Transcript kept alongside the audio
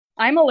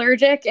I'm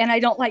allergic and I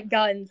don't like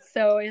guns,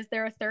 so is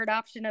there a third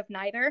option of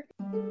neither?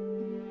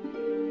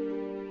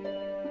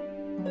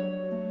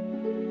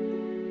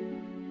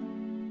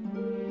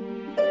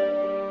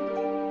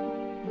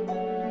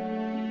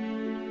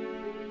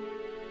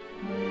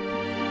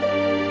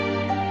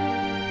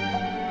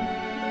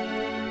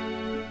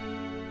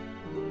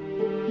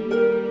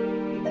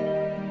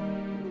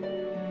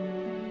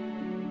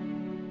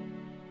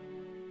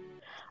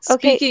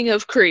 Okay. Speaking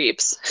of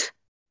creeps.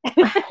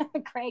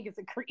 Craig is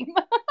a creep.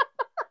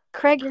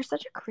 Craig, you're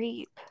such a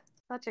creep.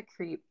 Such a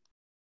creep.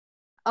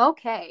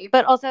 Okay.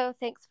 But also,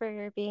 thanks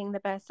for being the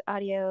best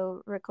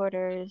audio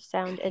recorder,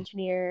 sound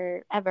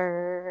engineer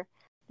ever.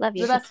 Love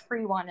you. The best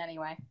free one,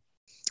 anyway.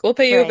 We'll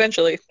pay you Right.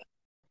 eventually.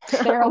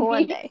 There will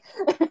One be. day.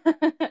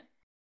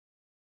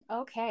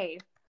 Okay.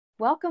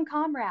 Welcome,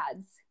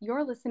 comrades.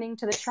 You're listening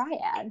to The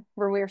Triad,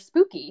 where we're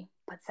spooky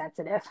but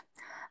sensitive.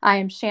 I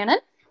am Shannon.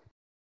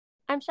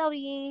 I'm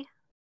Shelby.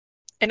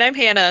 And I'm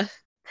Hannah.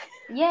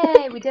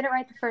 Yay, we did it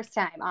right the first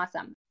time.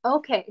 Awesome.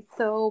 Okay,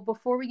 so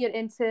before we get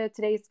into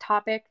today's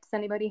topic, does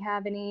anybody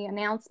have any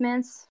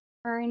announcements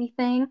or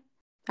anything?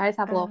 I just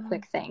have a little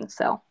quick thing,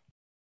 so.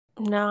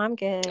 No, I'm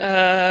good.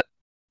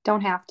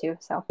 Don't have to,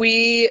 so.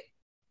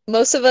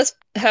 Most of us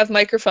have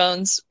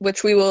microphones,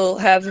 which we will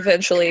have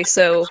eventually,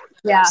 so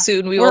Yeah,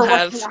 soon we we're will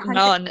have working on it.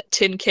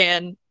 non-tin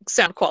can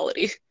sound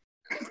quality.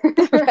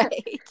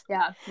 Right.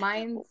 Yeah,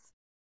 mine's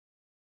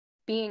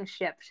being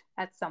shipped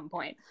at some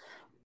point.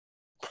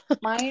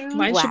 Mine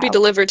should be Wow.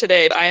 delivered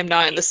today, but I am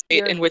not in the state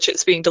You're- in which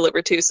it's being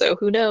delivered to, so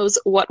who knows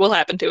what will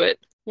happen to it.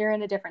 You're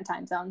in a different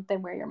time zone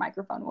than where your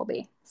microphone will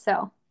be,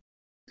 so.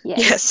 Yeah.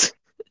 Yes.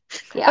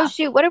 Yeah. Oh,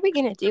 shoot. What are we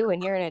going to do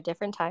when you're in a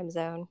different time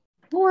zone?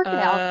 We'll work it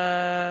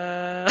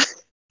out.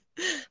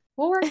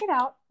 We'll work it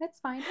out. It's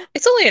fine.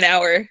 It's only an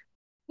hour.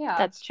 Yeah.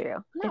 That's true.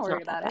 I'm It's not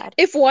worried not that about it. bad.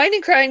 If Wine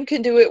and Crime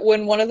can do it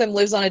when one of them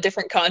lives on a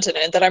different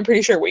continent, then I'm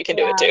pretty sure we can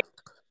do it too.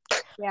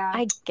 Yeah.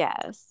 I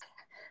guess.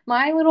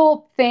 My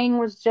little thing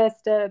was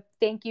just a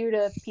thank you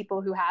to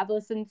people who have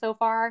listened so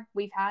far.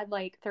 We've had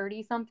like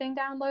 30-something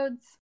downloads,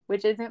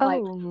 which isn't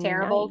like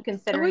terrible nice.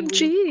 considering we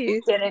OMG.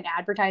 didn't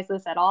advertise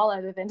this at all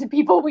other than to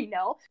people we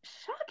know.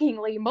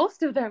 Shockingly,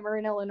 most of them are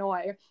in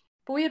Illinois.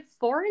 But we had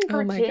 4 in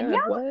Oh my Virginia.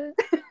 god,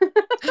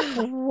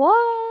 what?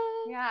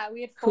 What? Yeah,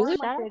 we had Who 4 in Shout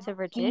like out the to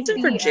Virginia. It's in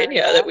DC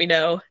Virginia area. that we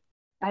know.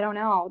 I don't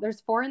know. There's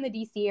 4 in the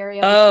DC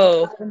area.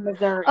 Oh. 5 in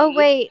Missouri. Oh,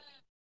 wait.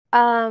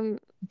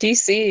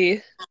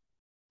 DC.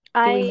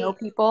 Do we know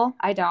people?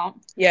 I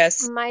don't.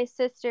 Yes. My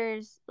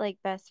sister's like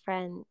best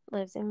friend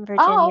lives in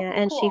Virginia,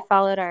 okay, and she cool.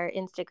 followed our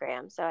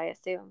Instagram, so I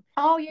assume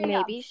Oh yeah,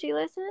 maybe she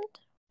listened.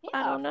 I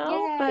Yeah. don't know,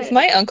 Yay. but If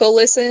my uncle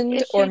listened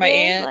if or she my did,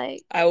 aunt,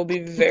 like, I will be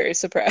very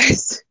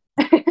surprised.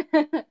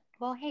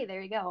 Well, hey,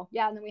 there you go.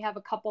 Yeah, and then we have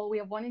a couple. We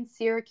have 1 in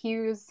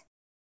Syracuse,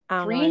 I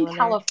don't 3 know in anyone there.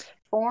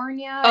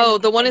 California. Oh,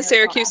 and the one in Arizona.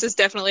 Syracuse is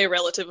definitely a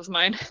relative of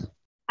mine.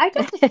 I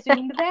just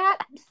assumed that.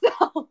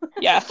 So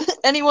Yeah,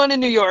 anyone in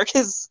New York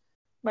is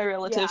my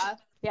relative.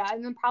 yeah,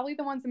 and then probably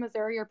the ones in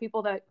Missouri are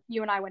people that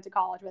you and I went to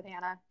college with,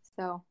 Hannah.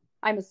 So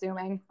I'm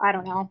assuming. I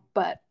don't know,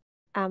 but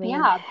I mean,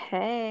 yeah.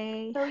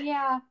 hey. So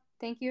yeah,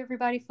 thank you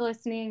everybody for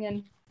listening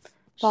and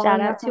Shout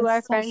following out us to on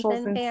our friends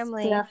socials and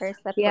family stuff. for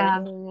supporting. Yeah,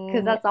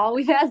 because that's all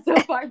we've had so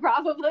far,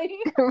 probably.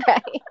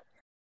 Right.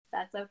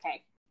 That's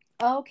okay.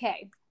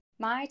 Okay,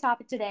 my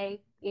topic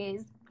today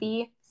is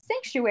the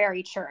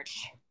sanctuary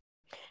church.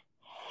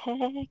 Heck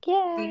Do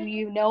yeah.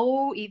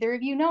 either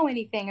of you know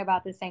anything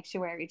about the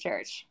sanctuary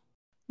church?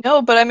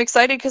 No, but I'm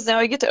excited because now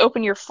I get to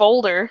open your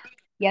folder.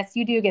 Yes,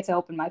 you do get to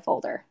open my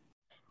folder.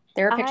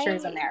 There are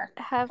pictures in there.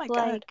 Have Oh my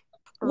God. like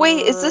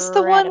Wait, is this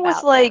the read one with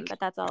about like? them, but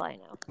that's all I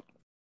know.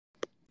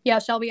 Yeah,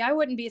 Shelby, I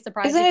wouldn't be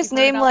surprised Isn't if his you've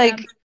heard name about like?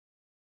 them.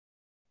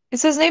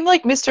 Is his name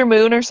like Mr.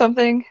 Moon or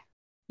something?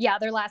 Yeah,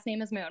 their last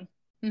name is Moon.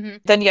 Mm-hmm.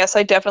 Then yes,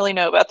 I definitely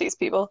know about these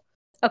people.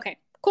 Okay,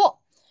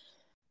 cool.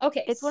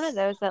 Okay. It's one of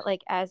those that,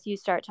 like, as you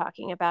start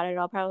talking about it,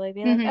 I'll probably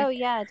be like, Mhm. oh,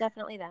 yeah,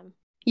 definitely them.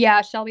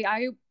 Yeah, Shelby,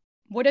 I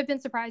would have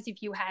been surprised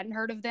if you hadn't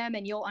heard of them,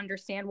 and you'll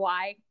understand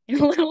why in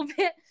a little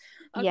bit.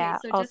 Okay, yeah,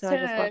 so also, I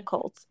just love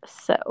cults,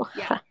 so.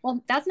 Yeah,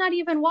 well, that's not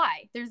even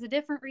why. There's a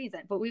different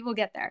reason, but we will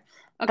get there.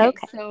 Okay.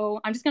 So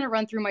I'm just going to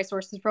run through my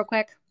sources real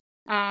quick.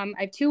 I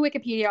have 2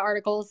 Wikipedia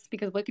articles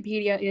because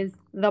Wikipedia is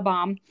the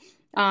bomb.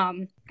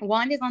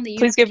 One is on the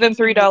Please give them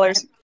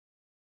 $3.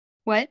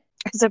 What?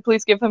 I said,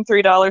 please give them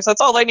 $3.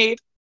 That's all I need.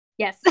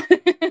 Yes.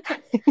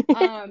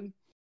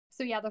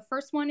 So yeah, the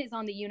first one is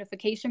on the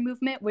Unification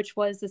movement, which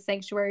was the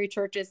sanctuary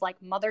church's like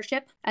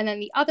mothership. And then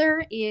the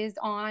other is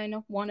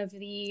on one of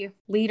the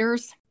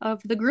leaders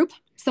of the group.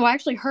 So I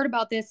actually heard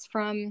about this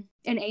from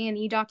an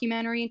A&E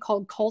documentary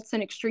called Cults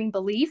and Extreme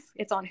Belief.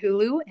 It's on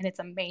Hulu and it's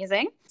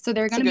amazing. So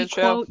there are going to be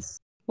quotes.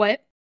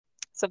 What?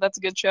 So that's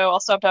a good show. I'll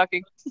stop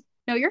talking.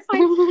 No, you're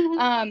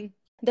fine.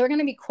 There are going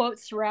to be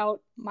quotes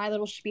throughout my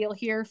little spiel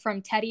here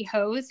from Teddy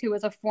Hose, who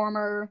was a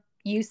former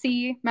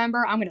UC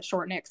member. I'm going to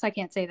shorten it because I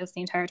can't say this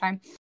the entire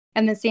time.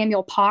 and then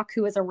Samuel Pock,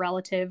 who is a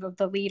relative of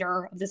the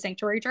leader of the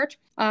Sanctuary Church.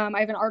 I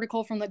have an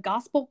article from the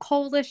Gospel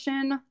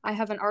Coalition. I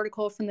have an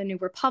article from the New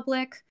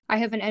Republic. I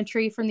have an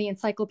entry from the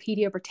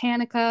Encyclopedia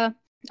Britannica.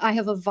 I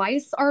have a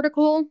Vice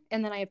article,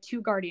 and then I have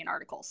 2 Guardian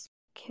articles.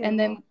 Cool. And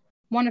then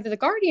one of the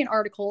Guardian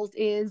articles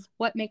is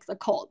what makes a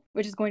cult,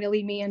 which is going to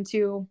lead me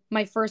into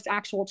my first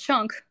actual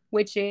chunk,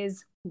 which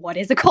is what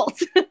is a cult?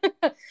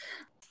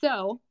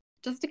 So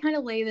just to kind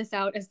of lay this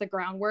out as the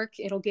groundwork,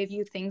 it'll give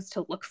you things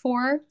to look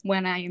for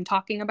when I am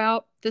talking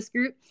about this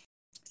group.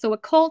 So a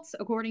cult,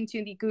 according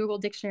to the Google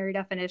Dictionary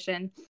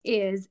definition,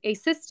 is a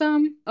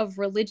system of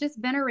religious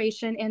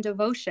veneration and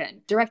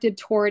devotion directed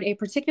toward a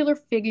particular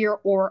figure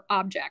or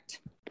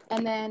object.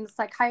 And then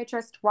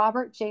psychiatrist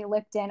Robert J.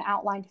 Lipton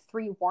outlined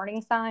 3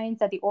 warning signs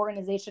that the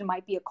organization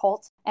might be a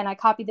cult. And I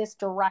copied this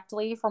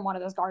directly from one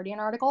of those Guardian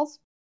articles.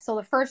 So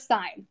the first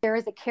sign, there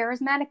is a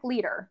charismatic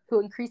leader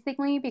who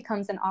increasingly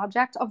becomes an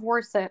object of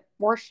worship,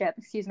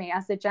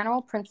 as the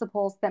general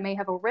principles that may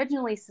have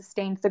originally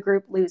sustained the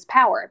group lose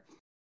power.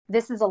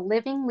 This is a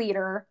living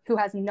leader who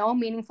has no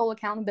meaningful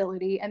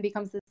accountability and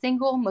becomes the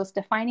single most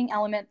defining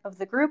element of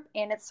the group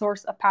and its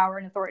source of power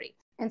and authority.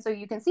 And so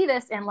you can see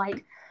this in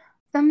like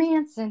the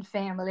Manson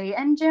family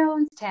and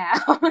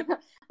Jonestown.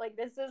 Like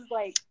this is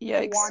like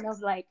Yikes. one of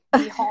like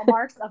the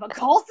hallmarks of a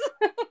cult.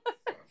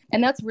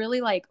 And that's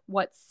really like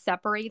what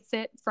separates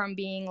it from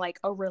being like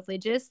a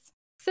religious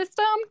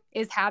system,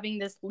 is having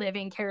this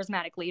living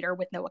charismatic leader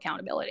with no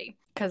accountability.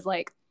 Because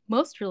like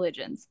most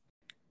religions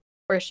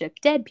worship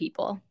dead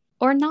people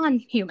or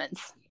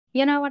non-humans.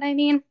 You know what I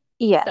mean?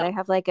 Yeah, So they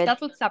have like a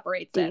that's what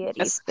separates it.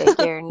 deity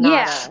figure,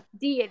 not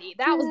Deity.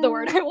 That was the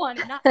word I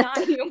wanted, not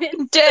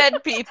non-humans.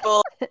 Dead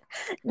people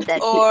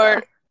dead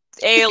or people.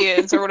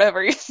 aliens or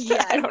whatever.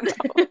 Yes. I don't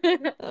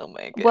know. Oh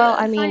my god. Well,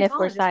 I mean, if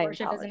we're Scientologists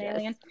worship as an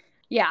alien. Scientologists.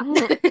 Yeah.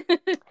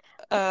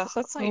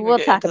 Let's not even We'll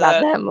get talk into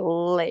about that. them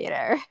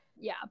later.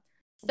 Yeah.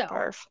 So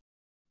Barf.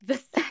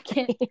 the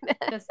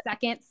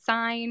second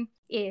sign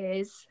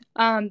is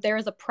there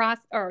is a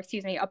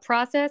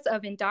process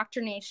of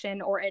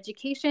indoctrination or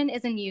education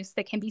is in use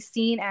that can be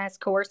seen as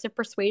coercive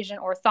persuasion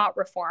or thought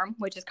reform,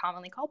 which is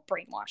commonly called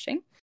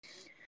brainwashing.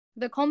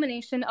 The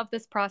culmination of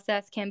this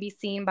process can be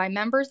seen by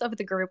members of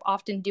the group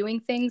often doing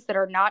things that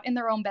are not in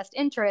their own best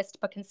interest,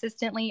 but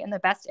consistently in the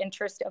best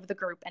interest of the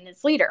group and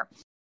its leader.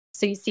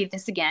 So you see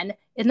this again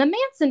in the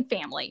Manson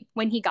family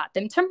when he got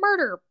them to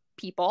murder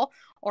people,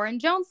 or in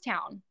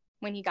Jonestown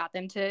when he got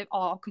them to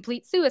all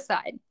complete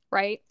suicide,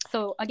 right?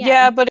 So again,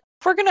 Yeah, but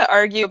if we're going to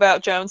argue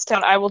about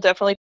Jonestown, I will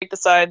definitely take the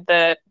side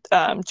that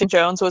Jim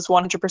Jones was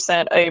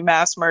 100% a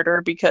mass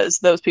murder because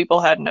those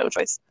people had no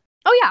choice.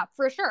 Oh yeah,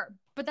 for sure.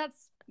 But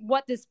that's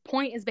what this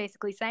point is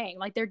basically saying.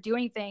 Like they're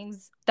doing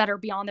things that are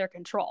beyond their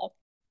control.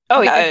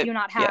 Oh Because yeah, they do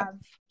not have,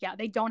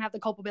 they don't have the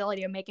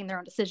culpability of making their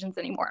own decisions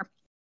anymore.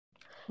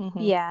 Mhm.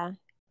 Yeah,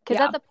 because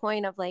Yeah. at the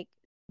point of like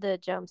the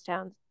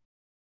Jonestown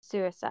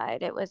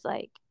suicide, it was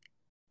like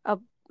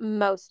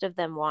most of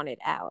them wanted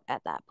out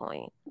at that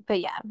point.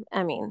 But yeah,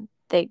 I mean,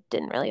 they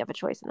didn't really have a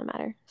choice in the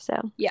matter.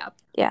 So Yeah.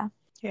 Yeah.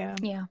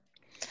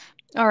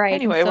 All right.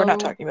 Anyway, we're not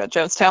talking about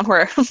Jonestown.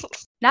 We're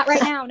Not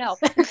right now, no.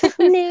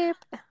 nope.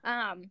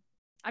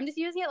 I'm just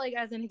using it like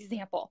as an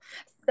example.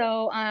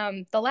 So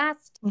the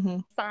last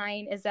Mhm.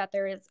 sign is that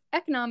there is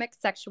economic,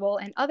 sexual,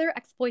 and other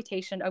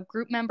exploitation of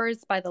group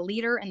members by the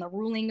leader and the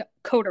ruling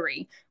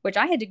coterie, which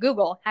I had to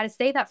Google how to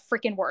say that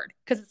freaking word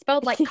because it's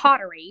spelled like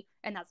coterie,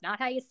 and that's not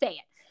how you say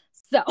it.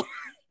 So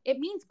it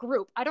means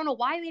group. I don't know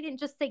why they didn't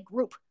just say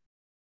group.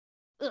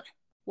 Ugh,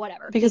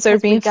 whatever. because they're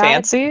being we gotta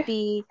fancy.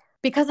 Be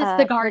Because it's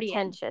the Guardian,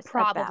 pretentious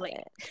probably.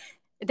 about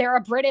it. They're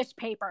a British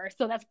paper,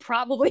 so that's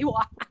probably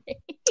why.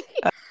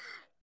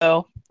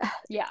 Oh,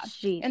 Yeah.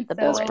 Jeez, And the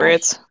so- those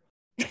British.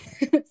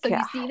 Brits. So you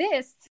God. see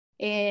this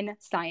in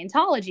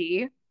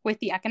Scientology with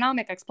the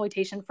economic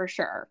exploitation for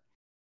sure,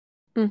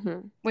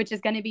 Mm-hmm. which is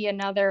going to be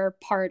another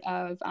part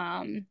of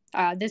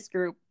this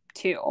group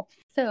too.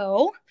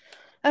 So,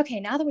 okay,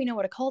 now that we know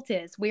what a cult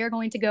is, we are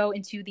going to go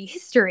into the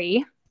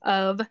history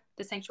of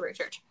the Sanctuary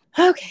Church.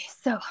 Okay,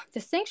 so the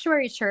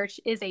Sanctuary Church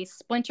is a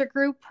splinter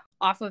group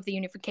off of the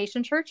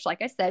Unification Church,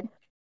 like I said.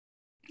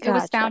 It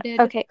was founded...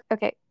 Okay.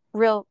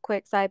 Real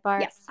quick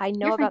sidebar. Yes, I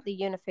know you're fine. about the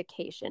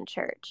Unification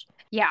Church.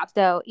 Yeah.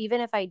 So even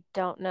if I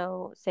don't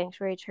know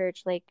Sanctuary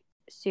Church like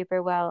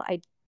super well, I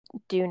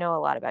do know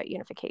a lot about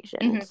Unification.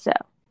 Mhm. So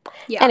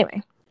Yeah.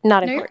 anyway,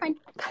 not No, important.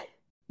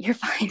 You're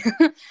fine.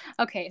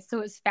 Okay, so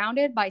it was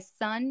founded by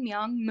Sun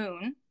Myung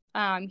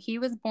Moon. He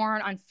was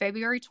born on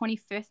February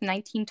 25th,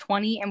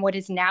 1920 in what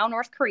is now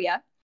North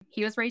Korea.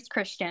 He was raised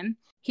Christian.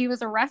 He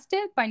was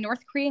arrested by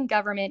North Korean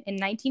government in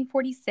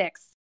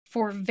 1946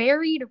 for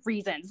varied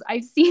reasons.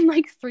 I've seen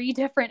like 3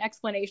 different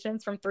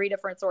explanations from 3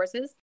 different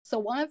sources. So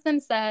one of them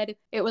said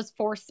it was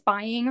for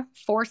spying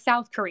for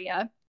South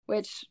Korea,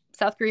 which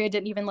South Korea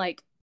did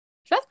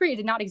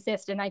not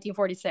exist in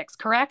 1946,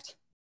 correct?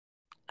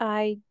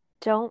 I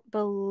don't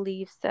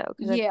believe so.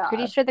 Because Yeah. I'm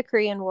pretty sure the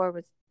Korean War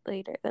was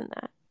later than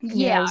that.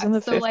 Yeah, it was in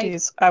the so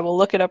 50s. I will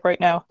look it up right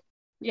now.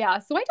 Yeah,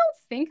 so I don't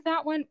think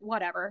that one,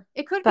 whatever.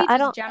 It could be But I just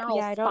don't, general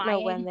yeah, I don't know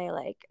when spying. they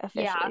like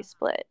Yeah. officially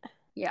split.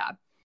 Yeah.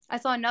 I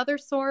saw another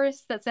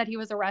source that said he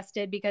was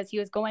arrested because he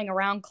was going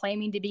around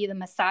claiming to be the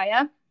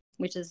Messiah,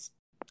 which is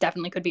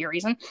definitely could be a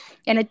reason.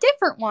 And a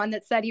different one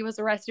that said he was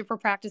arrested for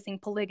practicing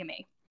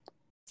polygamy.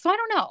 So I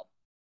don't know.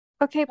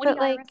 Okay, What he but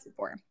got like, arrested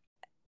for?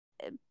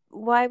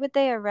 why would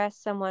they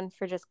arrest someone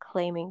for just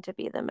claiming to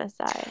be the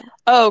Messiah?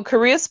 Oh,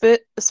 Korea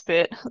split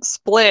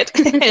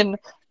in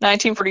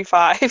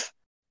 1945,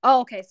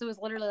 Oh, okay. So it was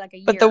literally like a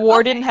year. but the war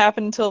Okay. didn't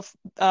happen until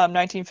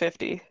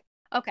 1950.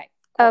 Okay.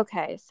 Cool.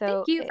 Okay, so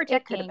Thank you for it could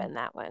have checking. been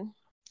that one.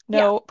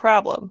 No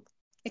problem.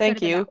 It could Thank have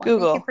been you, that one. Thank you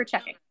Google. for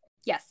checking.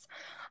 Yes.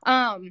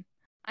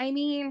 I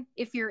mean,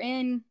 if you're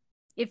in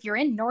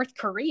North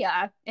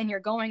Korea and you're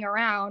going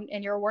around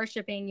and you're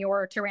worshiping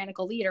your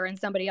tyrannical leader and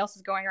somebody else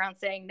is going around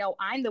saying, no,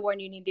 I'm the one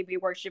you need to be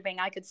worshiping,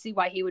 I could see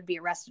why he would be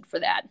arrested for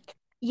that.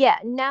 Yeah,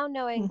 now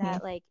knowing Mhm.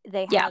 that like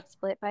they Yeah. had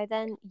split by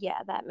then,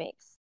 yeah, that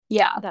makes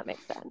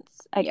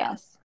sense, I Yeah.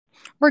 guess.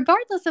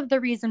 Regardless of the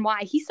reason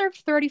why, he served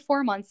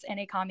 34 months in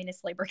a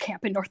communist labor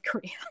camp in North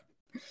Korea.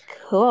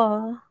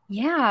 Cool.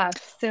 Yeah.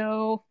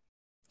 So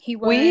he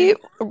was.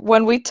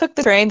 When we took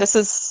the train, this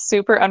is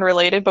super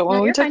unrelated, but when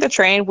No, we you're took fine. the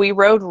train, we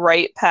rode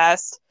right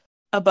past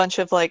a bunch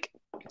of like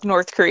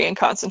North Korean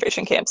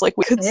concentration camps. Like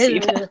we could see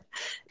that.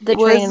 The It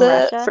train was in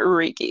Russia?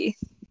 freaky.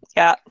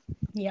 Yeah.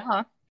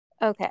 Yeah.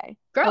 Okay.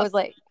 Gross. I was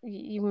like,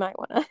 you might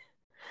want to.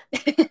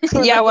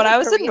 Yeah, like, when there's I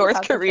was in Korean North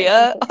concentration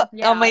Korea camp.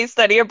 Yeah. on my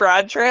study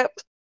abroad trip.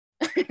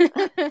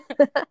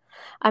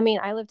 I mean,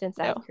 I lived in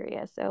South No.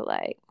 Korea, so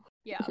like.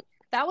 Yeah.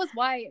 That was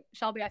why,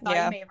 Shelby, I thought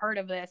Yeah. you may have heard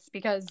of this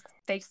because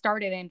they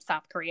started in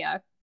South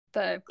Korea.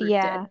 The group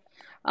Yeah.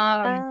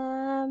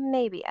 did.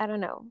 Maybe. I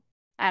don't know.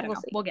 I don't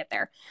know. We'll get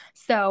there.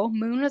 So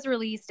Moon was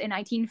released in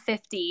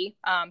 1950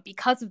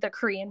 because of the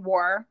Korean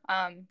War.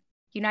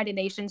 United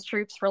Nations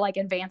troops were like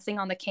advancing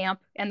on the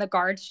camp and the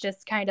guards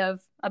just kind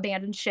of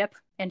abandoned ship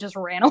and just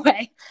ran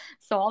away.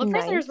 So all the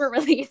prisoners were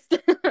released.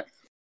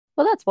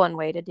 Well, that's one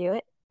way to do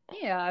it.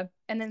 Yeah.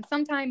 And then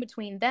sometime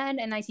between then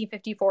and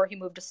 1954, he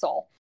moved to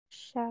Seoul.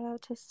 Shout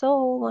out to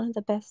Seoul, one of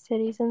the best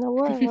cities in the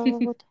world.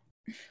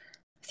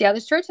 So yeah,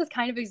 this church has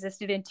kind of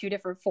existed in two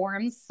different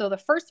forms. So the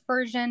first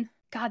version,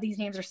 God, these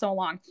names are so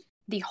long.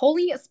 The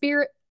Holy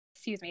Spirit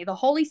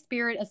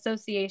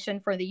Association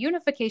for the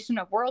Unification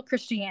of World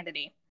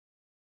Christianity.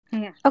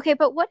 Okay,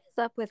 but what is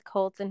up with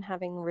cults and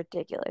having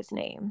ridiculous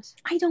names?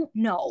 I don't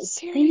know.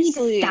 Seriously. They need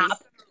to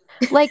stop.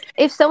 Like,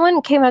 if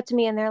someone came up to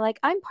me and they're like,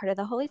 I'm part of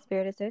the Holy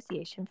Spirit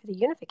Association for the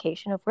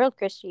Unification of World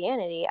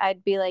Christianity,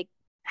 I'd be like,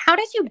 how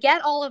did you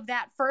get all of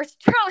that first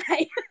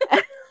try?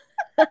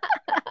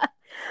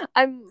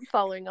 I'm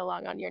following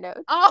along on your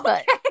notes. Oh,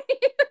 okay.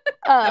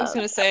 I was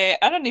going to say,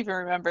 I don't even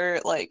remember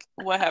like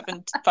what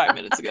happened 5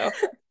 minutes ago,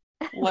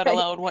 let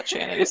alone what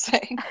Shannon is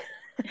saying.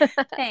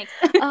 Thanks.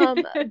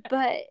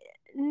 But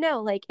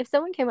no, like if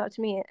someone came up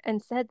to me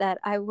and said that,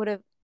 I would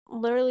have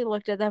literally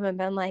looked at them and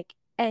been like,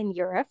 and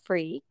you're a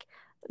freak.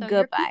 So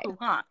goodbye. You're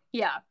cuckoo, huh?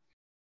 Yeah.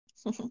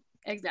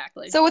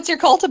 Exactly. So what's your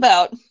cult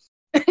about?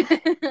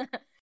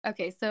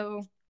 Okay,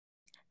 so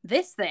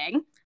this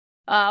thing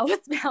was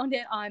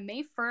founded on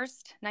May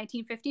 1st,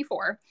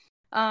 1954.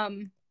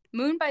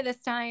 Moon, by this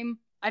time,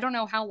 I don't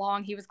know how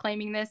long he was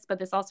claiming this, but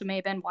this also may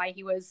have been why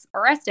he was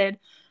arrested.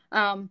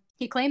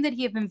 He claimed that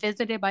he had been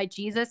visited by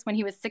Jesus when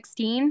he was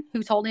 16,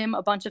 who told him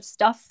a bunch of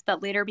stuff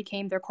that later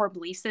became their core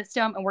belief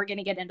system, and we're going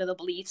to get into the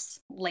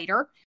beliefs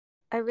later.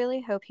 I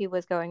really hope he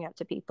was going up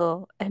to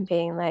people and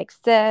being like,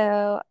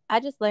 so I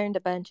just learned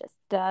a bunch of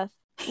stuff.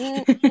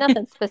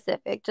 Nothing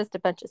specific, just a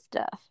bunch of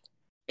stuff.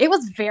 It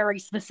was very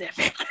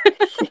specific.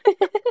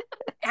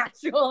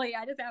 Actually,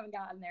 I just haven't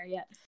gotten there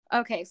yet.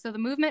 Okay, so the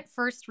movement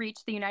first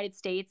reached the United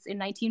States in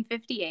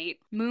 1958.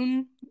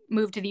 Moon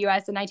moved to the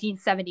U.S. in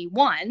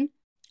 1971.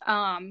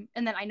 And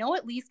then I know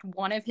at least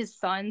one of his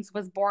sons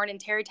was born in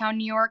Tarrytown,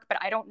 New York, but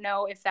I don't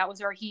know if that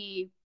was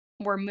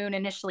where Moon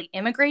initially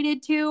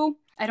immigrated to.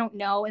 I don't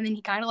know. And then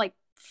he kind of like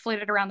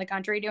flitted around the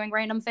country doing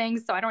random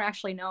things. So I don't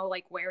actually know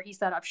like where he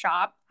set up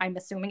shop. I'm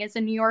assuming it's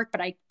in New York,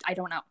 but I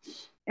don't know.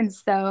 And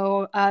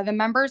so the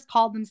members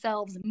called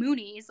themselves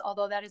Moonies,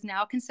 although that is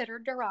now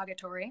considered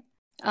derogatory.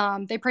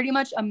 They pretty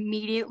much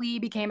immediately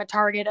became a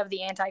target of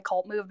the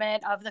anti-cult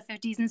movement of the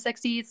 50s and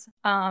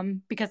 60s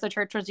because the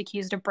church was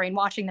accused of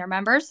brainwashing their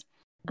members.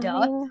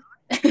 Duh.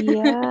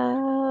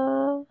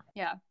 Yeah.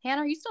 Yeah.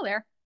 Hannah, are you still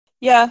there?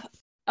 Yeah.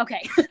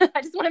 Okay.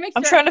 I just want to make sure.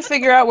 I'm trying to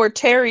figure out where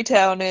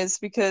Tarrytown is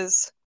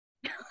because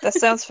that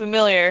sounds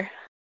familiar.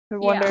 I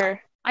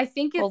wonder. I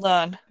think it's... Hold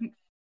on.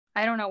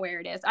 I don't know where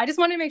it is. I just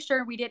wanted to make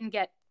sure we didn't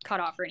get cut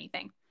off or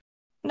anything.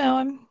 No,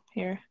 I'm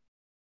here.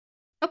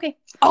 Okay.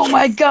 Oh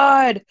my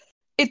God!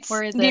 It's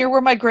where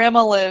where my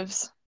grandma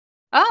lives.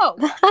 Oh!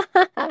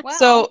 Well,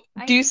 So,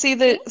 do you see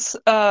this?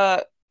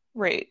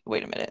 Wait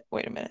a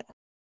minute.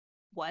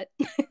 What?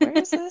 Where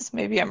is this?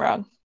 Maybe I'm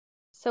wrong.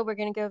 So we're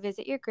going to go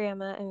visit your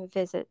grandma and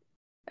visit...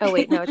 Oh,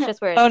 wait, no, it's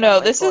just where Oh no,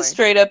 this born. is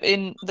straight up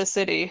in the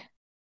city.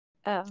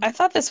 Oh. I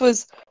thought this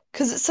was...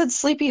 Because it said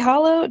Sleepy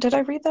Hollow. Did I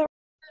read that?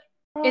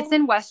 It's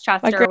in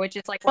Westchester, which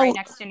is like right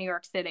next to New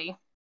York City.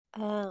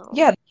 Oh.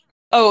 Yeah.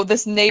 Oh,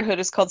 this neighborhood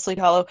is called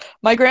Sleepy Hollow.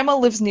 My grandma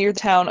lives near the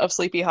town of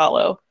Sleepy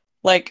Hollow.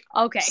 Like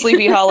Okay.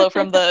 Sleepy Hollow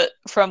from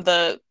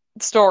the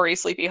story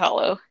Sleepy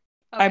Hollow.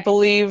 Okay. I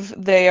believe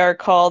they are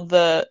called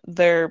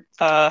their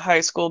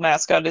high school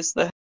mascot is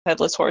the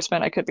Headless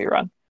Horseman. I could be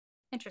wrong.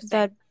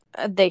 Interesting.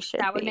 They should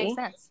That would be. make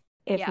sense.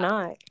 If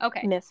not,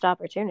 okay. Missed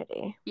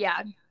opportunity.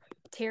 Yeah.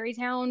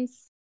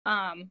 Tarrytown's,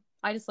 I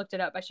just looked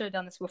it up. I should have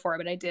done this before,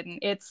 but I didn't.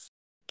 It's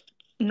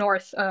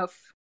north of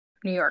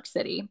New York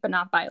City, but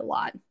not by a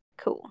lot.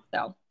 Cool.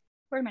 So,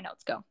 where'd my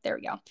notes go? There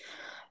we go.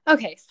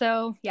 Okay,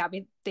 so yeah,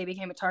 they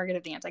became a target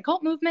of the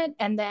anti-cult movement.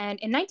 And then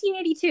in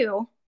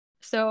 1982,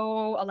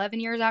 so 11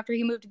 years after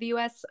he moved to the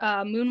U.S.,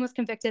 Moon was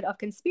convicted of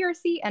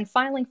conspiracy and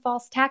filing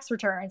false tax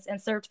returns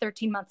and served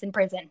 13 months in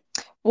prison.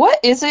 What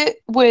is it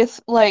with,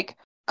 like,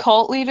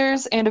 cult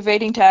leaders and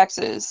evading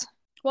taxes?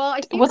 Well, I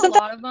think Wasn't a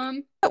lot of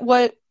them...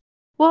 What?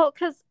 Well,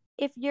 because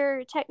if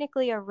you're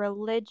technically a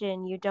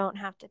religion, you don't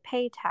have to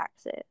pay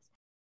taxes.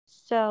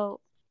 So...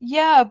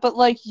 Yeah, but,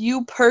 like,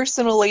 you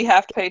personally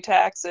have to pay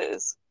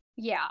taxes.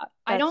 Yeah,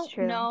 I That's don't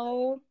true.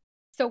 know.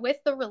 So with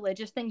the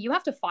religious thing, you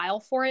have to file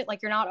for it.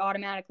 Like, you're not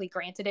automatically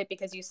granted it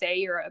because you say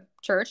you're a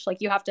church.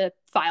 Like, you have to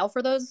file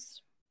for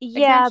those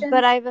exemptions,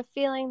 but I have a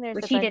feeling there's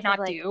which a he bunch did not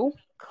of, like, do.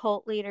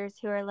 cult leaders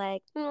who are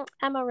like,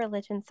 I'm a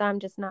religion, so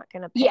I'm just not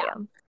going to pay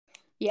them.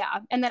 Yeah,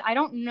 and then I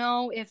don't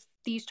know if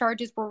these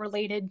charges were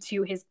related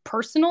to his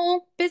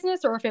personal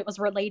business or if it was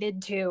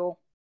related to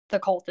the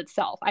cult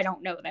itself. I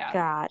don't know that.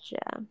 Gotcha.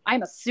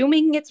 I'm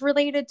assuming it's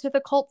related to the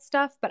cult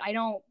stuff, but I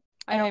don't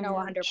know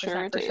 100% sure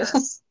for it sure.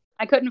 is.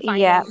 I couldn't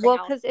find anything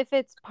else. Because if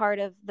it's part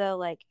of the,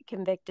 like,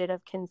 convicted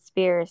of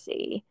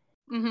conspiracy,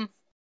 Mm-hmm.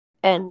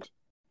 and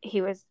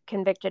he was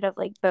convicted of,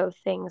 like, both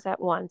things at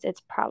once,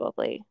 it's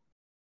probably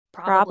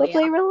yeah.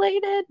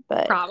 related,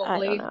 but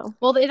Probably. I don't know.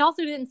 Well, it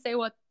also didn't say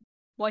what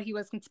he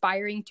was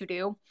conspiring to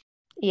do.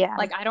 Yeah.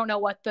 Like, I don't know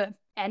what the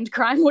end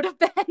crime would have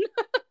been.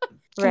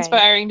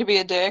 Conspiring to be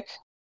a dick.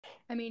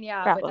 I mean,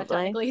 yeah, Probably. but that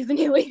technically isn't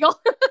illegal.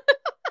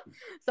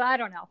 So I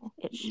don't know.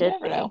 It should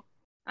be. Know.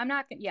 I'm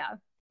not gonna,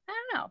 I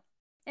don't know.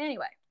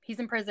 Anyway, he's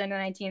in prison in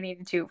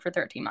 1982 for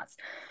 13 months.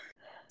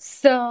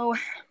 So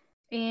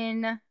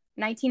in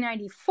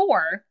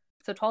 1994,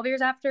 so 12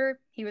 years after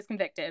he was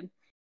convicted,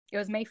 it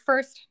was May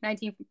 1st,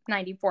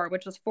 1994,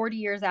 which was 40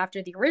 years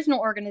after the original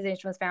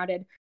organization was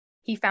founded.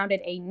 He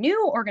founded a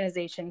new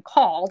organization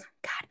called,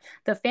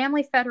 the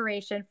Family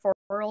Federation for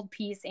World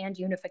Peace and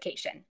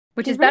Unification,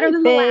 which is better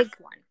than the last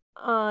one.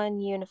 On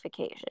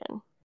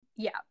unification.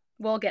 Yeah,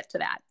 we'll get to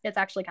that. It's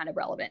actually kind of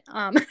relevant.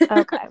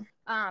 Okay.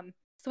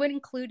 So it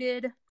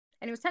included,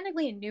 and it was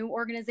technically a new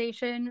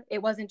organization.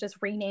 It wasn't just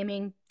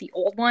renaming the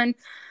old one.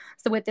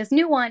 So with this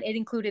new one, it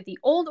included the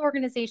old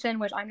organization,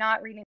 which I'm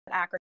not reading the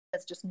acronym,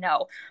 it's just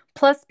no,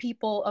 plus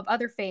people of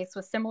other faiths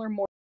with similar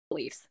moral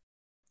beliefs.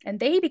 And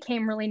they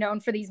became really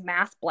known for these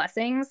mass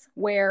blessings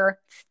where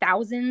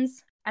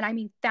thousands, and I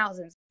mean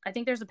thousands, I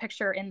think there's a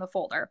picture in the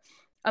folder,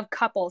 of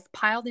couples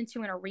piled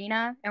into an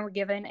arena and were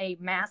given a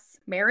mass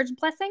marriage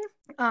blessing,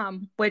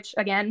 which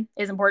again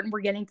is important.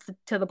 We're getting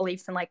to the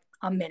beliefs in like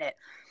a minute.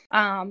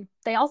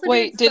 They also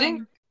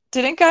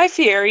didn't Guy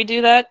Fieri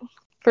do that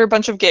for a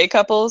bunch of gay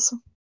couples?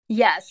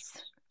 Yes,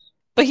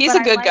 but he's a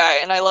good guy,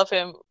 and I love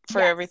him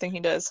for everything he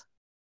does.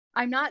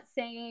 I'm not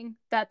saying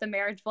that the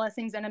marriage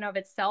blessings in and of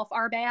itself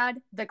are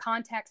bad. The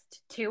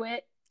context to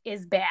it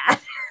is bad.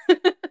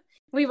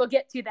 We will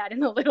get to that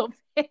in a little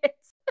bit.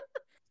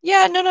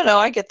 Yeah, no,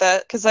 I get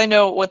that, because I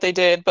know what they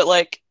did, but,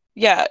 like,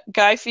 yeah,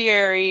 Guy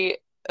Fieri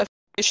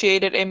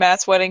officiated a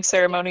mass wedding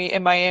ceremony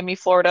in Miami,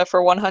 Florida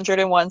for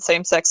 101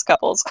 same-sex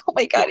couples. Oh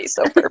my god, he's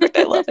so perfect.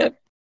 I love him.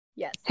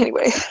 Yes.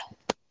 Anyway.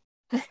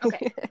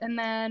 Okay, and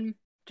then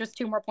just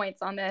 2 more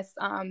points on this.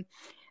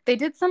 They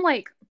did some,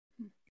 well,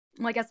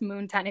 I guess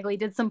Moon technically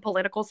did some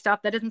political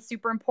stuff that isn't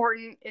super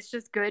important. It's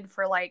just good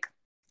for, like,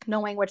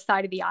 knowing which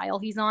side of the aisle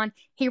he's on.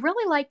 He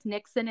really liked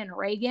Nixon and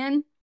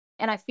Reagan,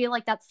 and I feel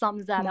like that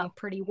sums that up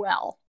pretty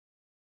well.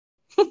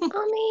 I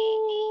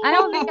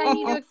don't think I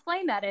need to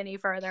explain that any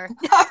further.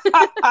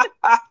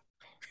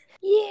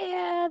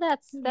 Yeah,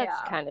 that's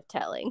kind of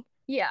telling.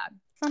 Yeah,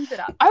 sums it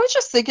up. I was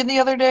just thinking the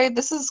other day,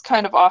 this is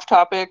kind of off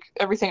topic.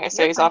 Everything I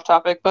say is off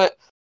topic, but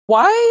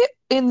why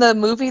in the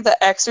movie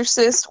The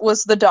Exorcist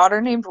was the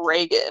daughter named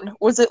Reagan?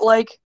 Was it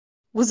like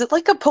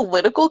a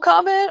political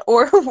comment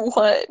or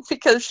what?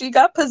 Because she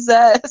got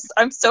possessed.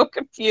 I'm so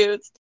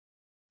confused.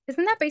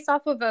 Isn't that based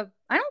off of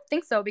I don't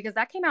think so, because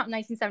that came out in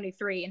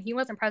 1973 and he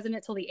wasn't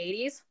president till the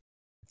 80s.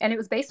 And it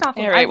was based off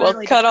of... All right, well,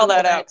 cut all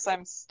that out because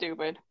I'm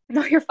stupid.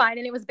 No, you're fine.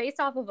 And it was based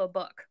off of a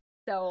book.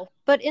 So,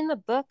 but in the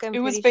book, it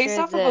was based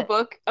off of a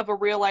book of a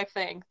real life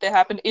thing that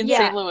happened in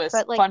St. Louis.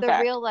 But like Fun the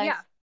fact.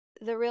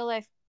 the real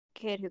life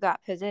kid who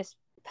got possessed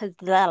was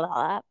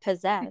a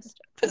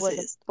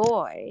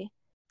boy.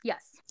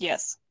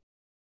 Yes.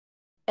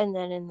 And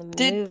then in the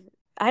movie,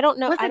 I don't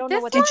know. Was it I don't this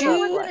know what one, the or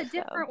book was it a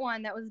different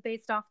one that was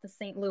based off the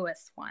St.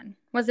 Louis one?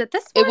 Was it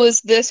this one? It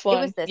was this one.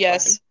 It was this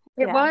yes.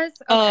 one. It was?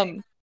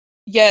 Okay.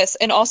 Yes,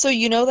 and also,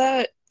 you know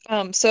that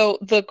So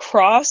the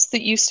cross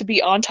that used to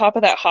be on top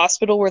of that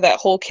hospital where that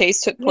whole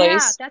case took Yeah,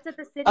 place. that's at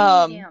the city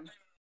Um, museum.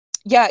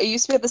 Yeah, it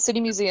used to be at the City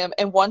Museum,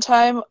 and one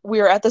time we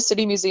were at the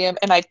City Museum,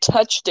 and I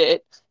touched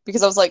it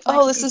because I was like, Why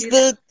 "Oh, did you do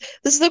that?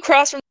 this is the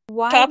cross from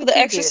Why top of would the you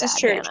do Exorcist that,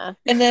 Church," Hannah?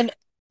 and then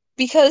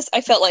because I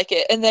felt like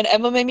it, and then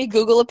Emma made me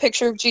Google a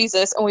picture of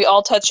Jesus, and we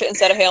all touched it and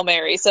said a Hail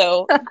Mary.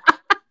 So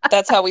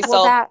that's how we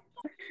Well, solved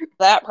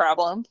that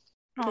problem.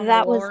 Oh my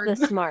that was the lord.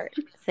 smart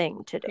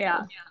thing to do.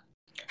 Yeah.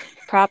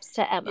 Props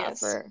to Emma Yes,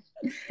 for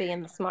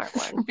being the smart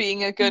for one.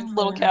 being a good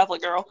little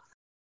Catholic girl.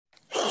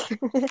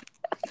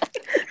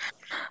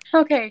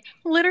 Okay,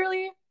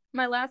 literally,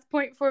 my last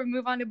point before we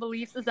move on to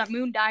beliefs is that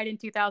Moon died in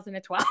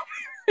 2012.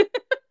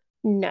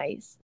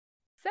 Nice.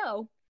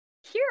 So,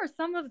 here are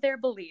some of their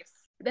beliefs.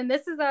 And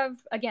this is of,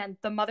 again,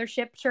 the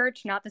Mothership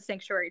Church, not the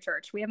Sanctuary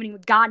Church. We haven't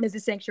even gotten to the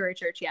Sanctuary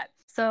Church yet.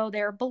 So,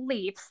 their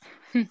beliefs,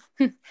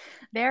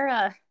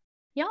 they're,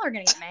 y'all are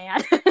gonna get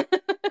mad.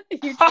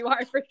 You two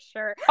are for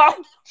sure.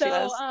 Oh, So,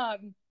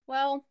 Jesus.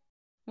 well,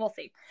 we'll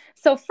see.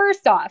 So,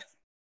 first off,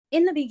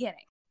 in the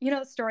beginning, you know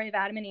the story of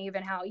Adam and Eve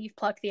and how Eve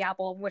plucked the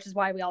apple, which is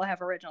why we all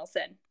have original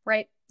sin,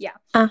 right? Yeah.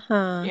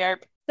 Uh-huh.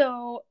 Yep.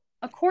 So,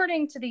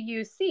 according to the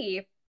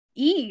UC,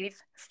 Eve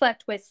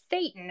slept with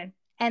Satan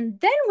and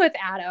then with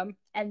Adam,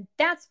 and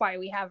that's why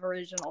we have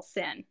original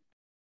sin.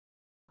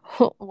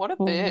 What a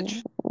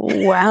bitch.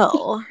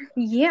 Well,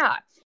 Yeah.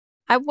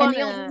 I And want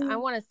the to only- I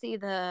want to see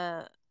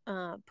the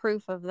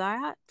proof of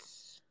that.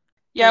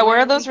 Yeah, where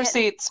are we those get-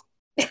 receipts?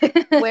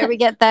 Where we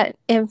get that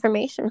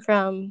information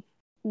from?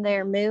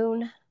 Their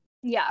moon.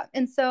 Yeah.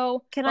 And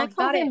so, Can well, I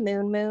call got him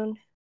it. Moon?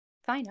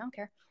 Fine, I don't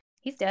care.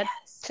 He's dead.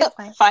 Yes. It's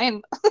fine.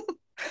 Fine.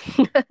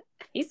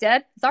 He's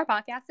dead. It's our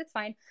podcast. It's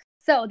fine.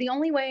 So the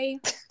only way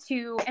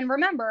to, and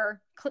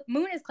remember,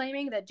 Moon is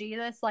claiming that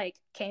Jesus like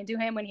came to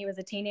him when he was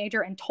a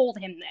teenager and told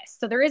him this.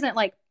 So there isn't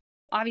like,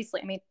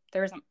 obviously, I mean,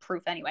 there isn't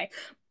proof anyway,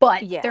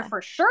 but Yeah. there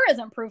for sure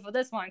isn't proof of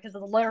this one because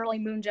it's literally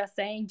Moon just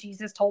saying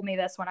Jesus told me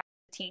this when I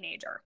was a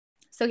teenager.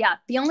 So yeah,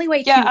 the only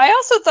way Yeah, to. I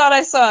also thought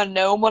I saw a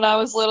gnome when I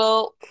was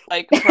little,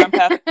 like run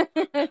past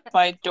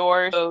my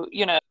door. So,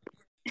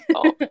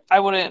 I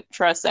wouldn't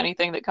trust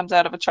anything that comes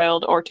out of a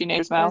child or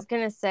teenager's I was mouth.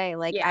 gonna say,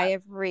 like, Yeah. I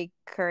have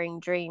recurring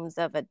dreams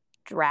of a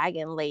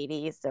dragon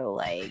lady, so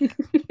like,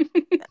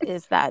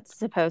 is that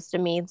supposed to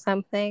mean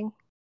something?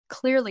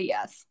 Clearly,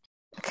 yes.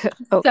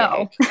 Okay.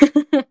 So,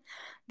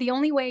 the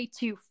only way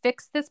to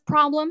fix this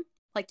problem,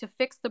 like to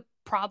fix the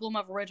problem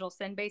of original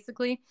sin,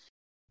 basically,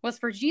 was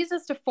for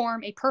Jesus to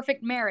form a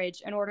perfect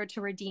marriage in order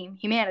to redeem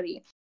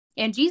humanity.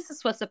 And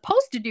Jesus was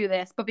supposed to do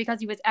this, but because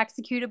he was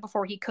executed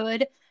before he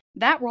could,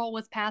 that role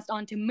was passed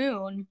on to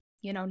Moon,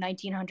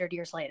 1900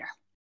 years later.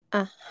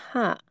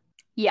 Uh-huh.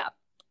 Yeah.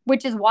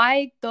 Which is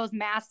why those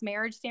mass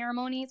marriage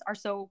ceremonies are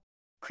so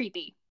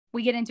creepy.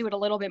 We get into it a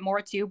little bit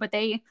more too, but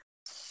they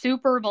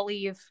super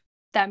believe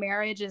that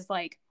marriage is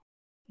like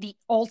the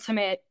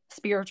ultimate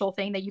spiritual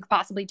thing that you could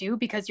possibly do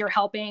because you're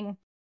helping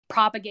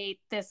propagate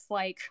this,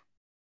 like,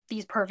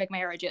 these perfect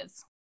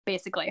marriages,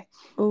 basically.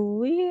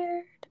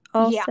 Weird.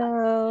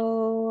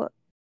 Also,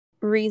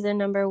 reason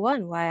number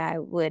one why I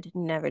would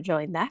never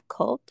join that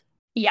cult.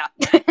 Yeah.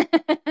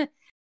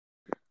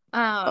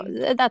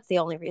 That's the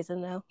only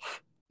reason, though.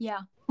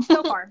 Yeah.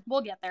 So far,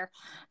 we'll get there.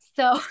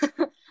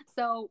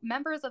 So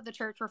members of the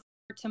church refer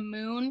to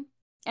Moon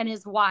and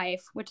his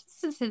wife, which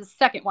this is his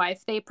second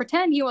wife. They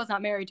pretend he was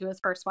not married to his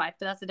first wife,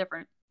 but that's a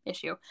different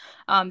issue.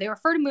 They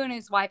refer to Moon and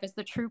his wife as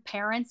the true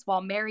parents,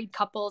 while married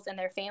couples and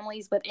their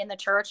families within the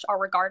church are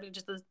regarded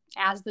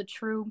as the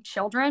true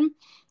children.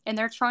 And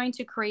they're trying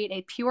to create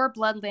a pure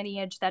blood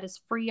lineage that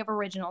is free of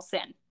original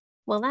sin.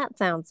 Well, that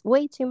sounds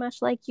way too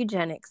much like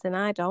eugenics, and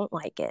I don't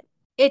like it.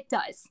 It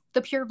does.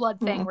 The pure blood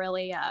thing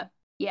really,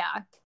 yeah,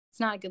 it's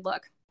not a good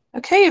look.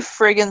 Okay,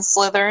 friggin'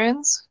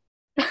 Slytherins.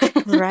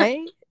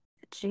 Right?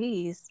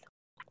 Jeez.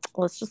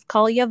 Let's just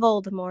call you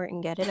Voldemort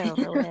and get it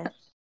over with.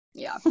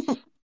 Yeah.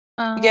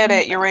 Get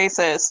it, you're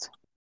racist.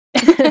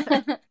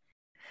 What's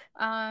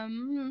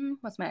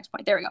my next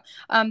point? There we go.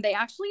 They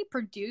actually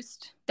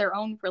produced their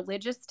own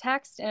religious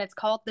text, and it's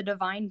called the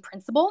Divine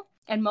Principle.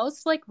 And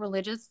most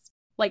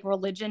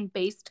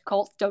religion-based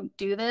cults don't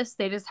do this.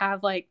 They just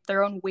have like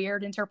their own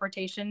weird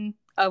interpretation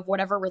of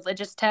whatever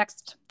religious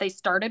text they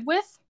started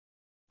with.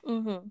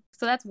 Mm-hmm.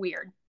 So that's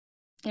weird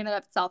in and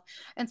of itself.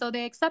 And so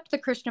they accept the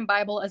Christian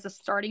Bible as a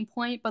starting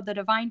point, but the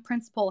Divine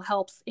Principle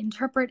helps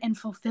interpret and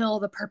fulfill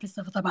the purpose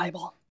of the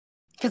Bible.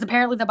 Because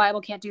apparently the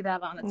Bible can't do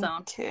that on its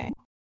own. Okay.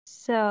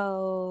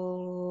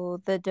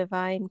 So the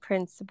Divine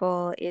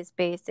Principle is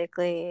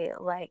basically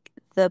like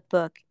the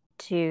book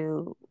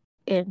to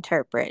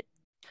interpret.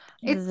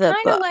 It's the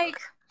kind of book like,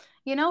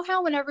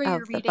 how whenever you're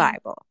of the reading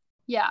Bible.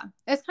 Yeah,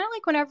 it's kind of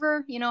like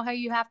whenever, how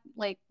you have,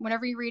 like,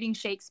 whenever you're reading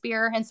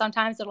Shakespeare, and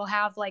sometimes it'll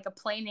have, like, a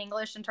plain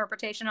English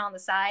interpretation on the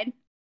side.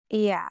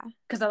 Yeah.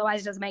 Because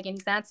otherwise it doesn't make any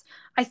sense.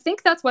 I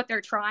think that's what they're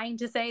trying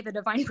to say the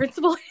Divine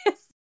Principle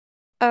is.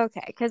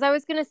 Okay, because I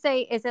was going to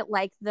say, is it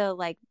like the,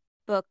 like,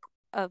 book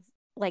of,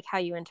 like, how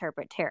you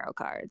interpret tarot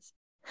cards?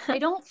 I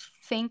don't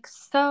think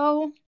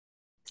so.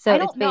 So I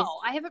it's don't know.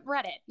 I haven't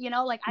read it. You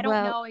know, like I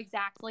don't know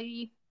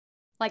exactly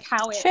like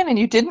how it Shannon,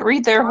 you didn't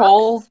read their works.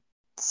 whole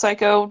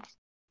psycho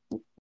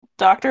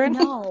doctrine?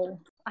 No,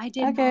 I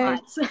did Okay.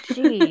 not.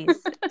 Jeez.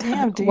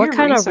 Damn, do What your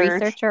kind research. of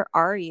researcher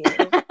are you?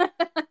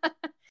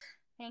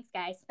 Thanks,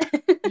 guys.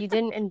 You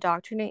didn't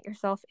indoctrinate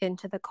yourself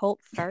into the cult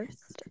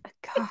first?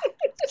 God.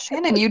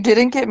 Shannon, you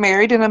didn't get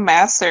married in a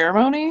mass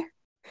ceremony?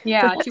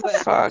 Yeah, What to the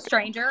a fuck?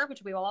 stranger,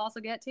 which we will also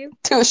get to.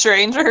 To a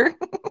stranger?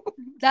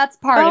 That's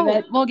part of Oh.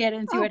 it. We'll get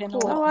into Oh, it in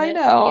cool. a little Oh, I bit.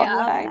 know. Yeah.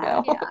 Love I that.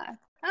 know. Yeah.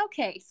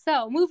 Okay,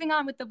 so moving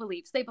on with the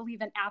beliefs. They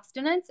believe in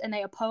abstinence and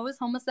they oppose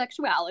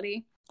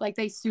homosexuality. Like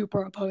they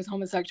super oppose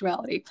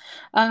homosexuality.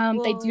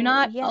 They do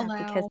not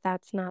allow. Because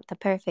that's not the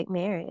perfect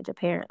marriage,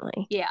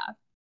 apparently. Yeah.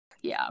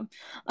 Yeah.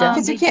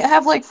 Because you can't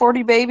have like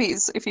 40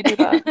 babies if you do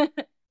that.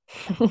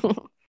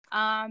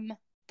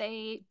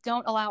 They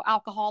don't allow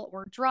alcohol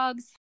or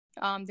drugs.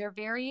 They're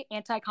very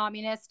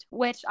anti-communist,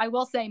 which I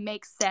will say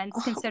makes sense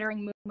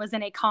considering Moon was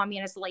in a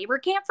communist labor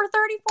camp for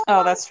 34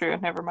 months. That's true.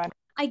 Never mind.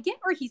 I get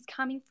where he's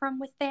coming from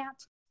with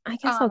that. I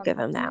guess I'll give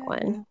him that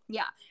one.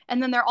 Yeah.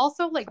 And then they're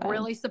also like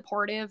really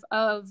supportive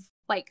of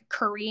like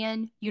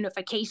Korean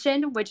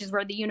unification, which is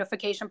where the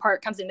unification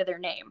part comes into their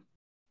name.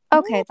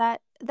 Okay,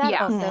 that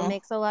also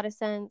makes a lot of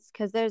sense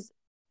because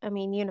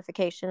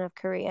unification of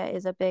Korea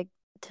is a big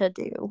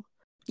to-do.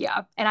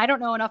 Yeah. And I don't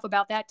know enough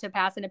about that to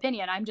pass an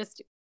opinion.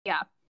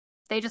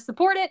 They just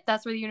support it.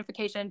 That's where the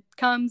unification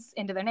comes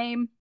into their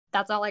name.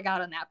 That's all I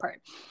got on that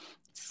part.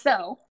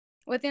 So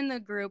within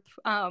the group,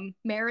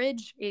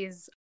 marriage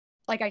is,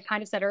 like I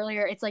kind of said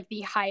earlier, it's like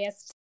the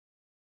highest,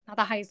 not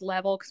the highest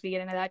level because we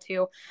get into that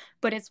too,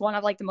 but it's one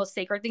of like the most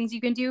sacred things you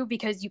can do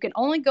because you can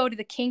only go to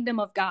the kingdom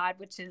of God,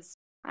 which is,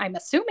 I'm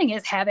assuming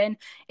is heaven,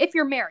 if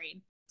you're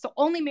married. So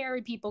only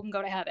married people can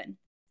go to heaven.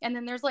 And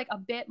then there's like a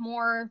bit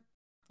more,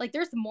 like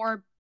there's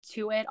more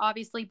to it,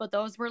 obviously, but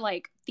those were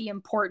like the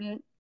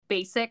important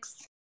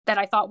basics that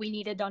I thought we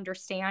needed to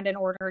understand in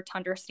order to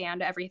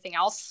understand everything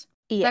else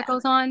that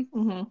goes on.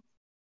 Mm-hmm.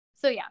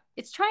 So yeah,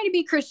 it's trying to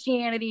be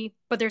Christianity,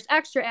 but there's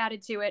extra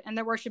added to it, and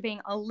they're worshiping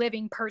a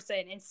living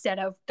person instead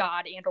of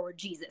God and or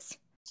Jesus.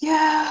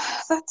 Yeah,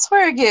 that's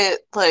where I get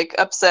like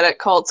upset at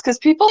cults because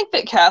people think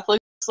that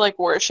Catholics like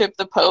worship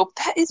the Pope.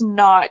 That is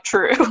not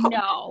true.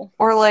 No.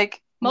 Or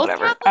like most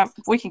whatever.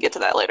 Catholics, we can get to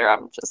that later.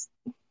 I'm just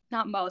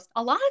not most.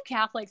 A lot of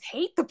Catholics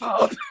hate the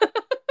Pope.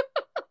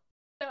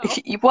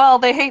 Well,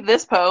 they hate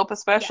this Pope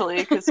especially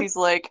because he's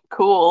like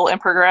cool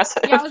and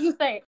progressive. Yeah, I was gonna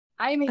say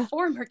I am a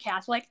former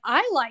Catholic.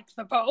 I liked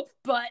the Pope,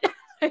 but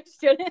I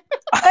shouldn't.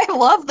 I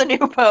love the new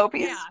Pope.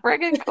 He's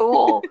friggin'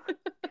 cool.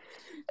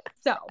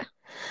 So,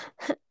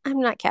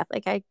 I'm not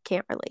Catholic. I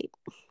can't relate.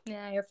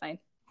 Yeah, you're fine.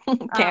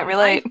 Can't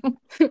relate.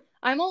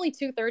 I'm only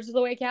 2/3 of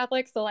the way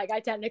Catholic, so like I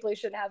technically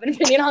shouldn't have an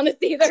opinion on this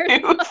either.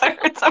 2/3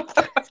 of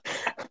the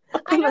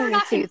way. I never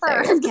got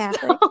confirmed.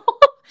 Catholic. So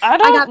I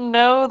don't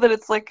know that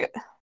it's like.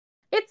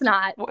 It's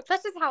not.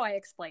 That's just how I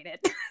explain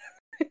it.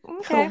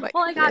 Okay.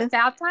 Well, I got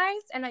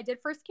baptized and I did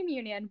first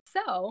communion,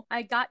 so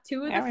I got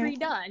 2 of the 3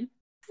 done.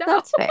 So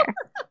that's fair,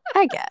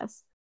 I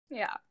guess.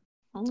 Yeah.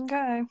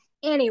 Okay.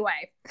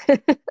 Anyway,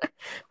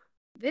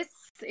 this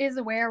is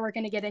where we're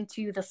going to get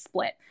into the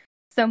split.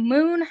 So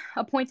Moon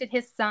appointed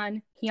his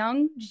son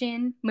Hyung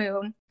Jin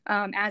Moon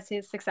as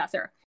his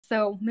successor.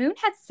 So Moon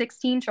had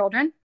 16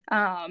 children.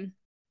 So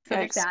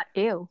there's that.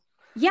 Ew.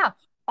 Yeah.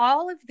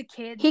 All of the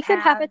kids He could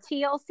have a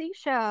TLC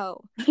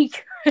show.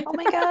 Oh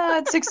my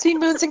god, 16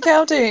 moons and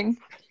counting.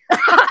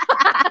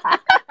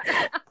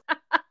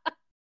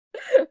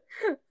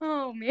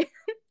 Oh man.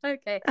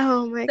 Okay.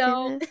 Oh my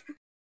goodness.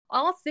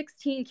 All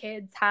 16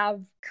 kids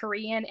have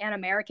Korean and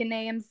American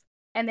names,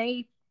 and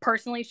they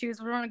personally choose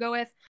what they want to go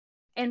with.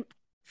 And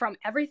from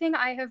everything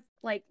I have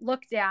like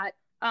looked at,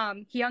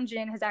 Hyung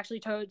Jin has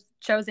actually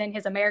chosen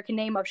his American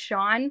name of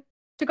Sean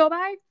to go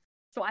by.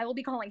 So I will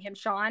be calling him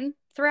Sean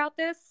throughout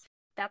this.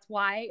 That's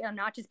why I'm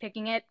not just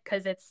picking it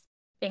because it's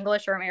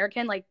English or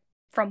American. Like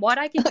from what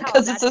I can tell,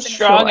 because it's a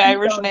strong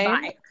Irish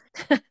name.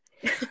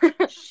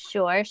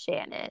 Sure,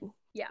 Shannon.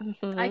 Yeah,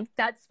 mm-hmm.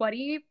 That's what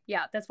he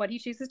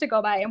chooses to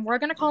go by, and we're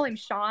gonna call him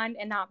Sean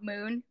and not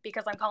Moon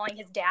because I'm calling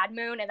his dad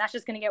Moon, and that's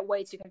just gonna get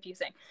way too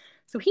confusing.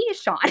 So he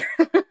is Sean.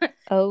 Okay.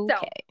 So,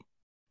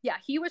 yeah,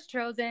 he was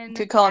chosen. You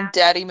could call him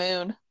Daddy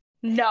Moon.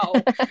 No.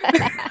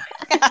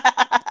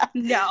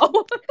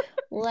 No.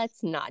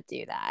 Let's not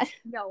do that.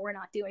 No, we're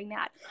not doing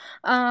that.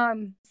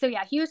 So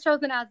yeah, he was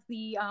chosen as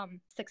the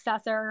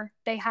successor.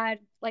 They had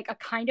like a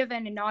kind of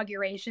an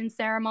inauguration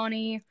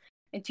ceremony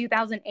in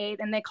 2008,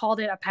 and they called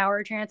it a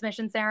power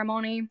transmission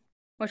ceremony,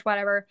 which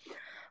whatever.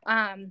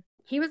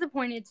 He was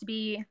appointed to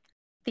be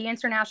the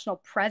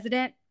international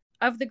president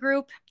of the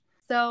group.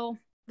 So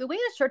the way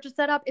the church is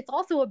set up, it's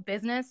also a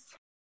business,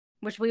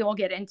 which we will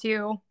get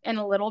into in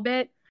a little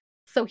bit.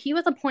 So he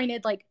was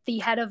appointed like the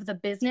head of the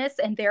business,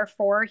 and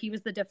therefore he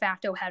was the de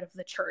facto head of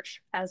the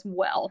church as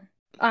well.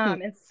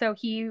 And so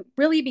he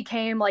really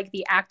became like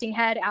the acting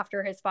head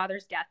after his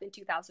father's death in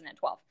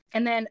 2012.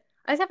 And then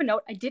I just have a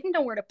note. I didn't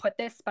know where to put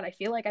this, but I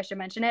feel like I should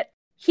mention it.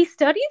 He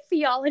studied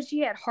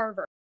theology at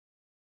Harvard.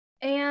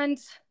 And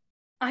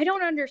I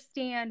don't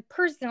understand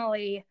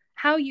personally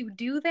how you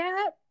do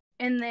that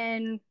and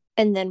then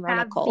run a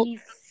have cult.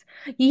 these.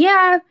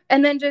 Yeah,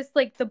 and then just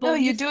like the No,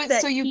 beliefs you do it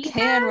that so you he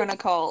can run a has.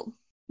 cult.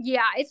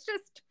 Yeah, it's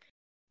just,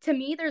 to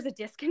me, there's a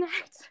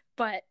disconnect,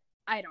 but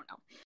I don't know.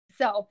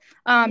 So,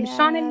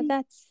 Sean and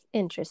that's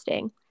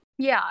interesting.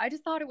 yeah, I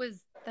just thought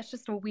that's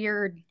just a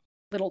weird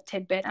little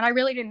tidbit, and I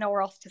really didn't know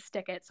where else to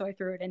stick it, so I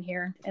threw it in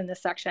here in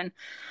this section.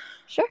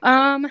 Sure.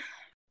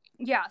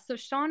 Yeah, so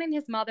Sean and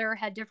his mother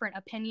had different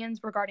opinions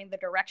regarding the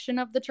direction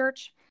of the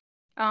church.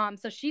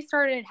 So she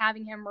started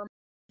having him removed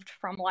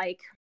from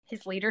like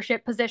his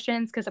leadership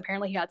positions because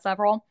apparently he had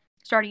several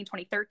starting in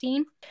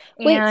 2013.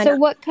 Wait, so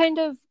what kind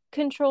of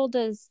control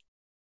does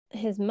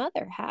his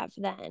mother have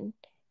then?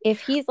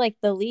 If he's like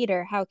the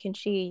leader, how can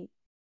she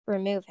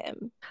remove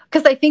him?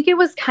 Because I think it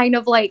was kind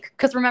of like,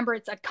 because remember,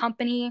 it's a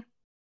company.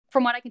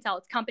 From what I can tell,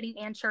 it's company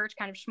and church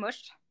kind of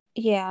smushed.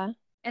 Yeah.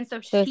 And so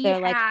is she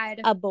there had like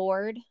a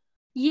board?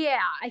 Yeah,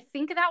 I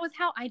think that was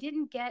how. I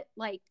didn't get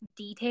like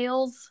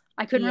details.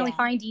 I couldn't really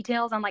find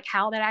details on like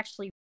how that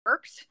actually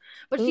worked.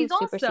 But she's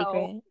super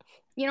also,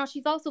 secret.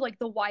 She's also like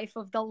the wife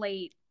of the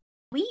late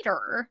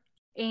leader.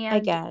 And, I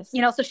guess.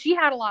 So she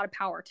had a lot of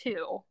power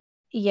too.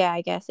 Yeah,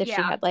 I guess if she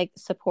had like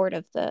support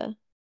of the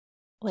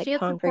like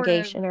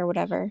congregation or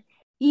whatever.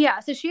 Yeah,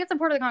 so she had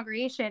support of the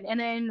congregation and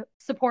then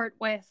support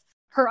with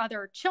her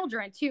other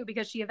children too,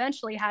 because she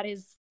eventually had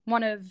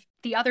one of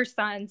the other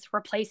sons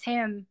replace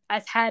him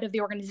as head of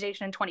the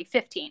organization in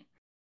 2015.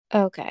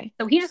 Okay.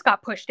 So he just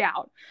got pushed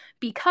out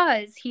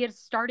because he had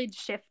started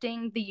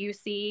shifting the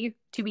UC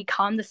to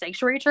become the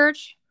sanctuary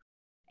church,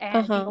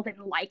 and people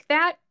didn't like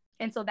that.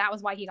 And so that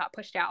was why he got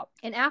pushed out.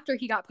 And after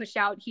he got pushed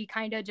out, he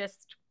kind of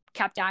just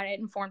kept at it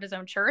and formed his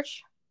own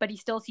church, but he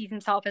still sees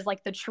himself as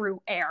like the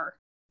true heir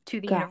to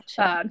the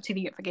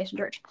Unification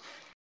Church.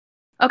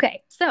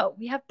 Okay, so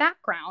we have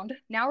background.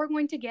 Now we're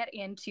going to get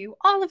into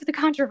all of the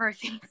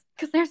controversies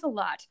because there's a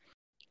lot.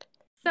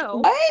 So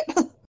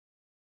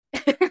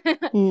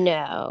what?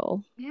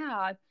 No.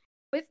 Yeah.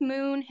 With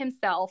Moon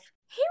himself,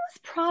 he was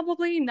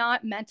probably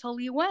not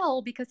mentally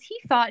well because he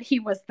thought he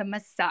was the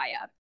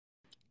Messiah.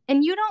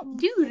 And you don't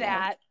do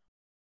that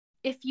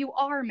if you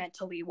are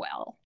mentally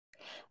well.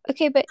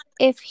 Okay, but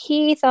if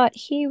he thought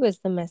he was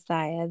the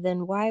Messiah,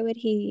 then why would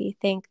he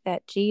think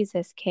that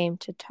Jesus came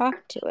to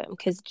talk to him?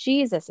 Because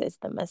Jesus is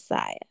the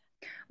Messiah.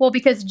 Well,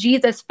 because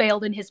Jesus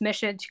failed in his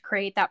mission to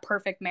create that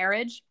perfect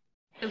marriage.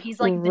 So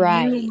he's like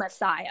the new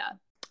Messiah,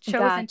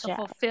 chosen to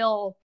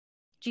fulfill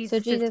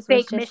Jesus'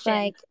 fake was just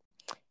like,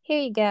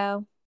 here you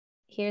go.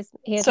 Here's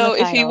so my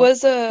title.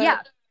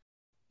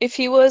 if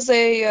he was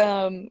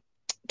a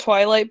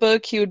Twilight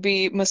book, he would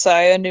be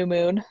Messiah New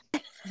Moon.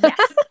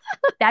 Yes.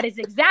 That is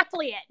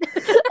exactly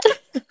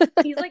it.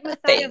 He's like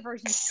Messiah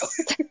version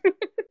 2.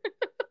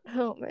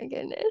 Oh my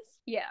goodness.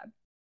 Yeah.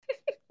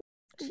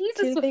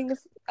 Two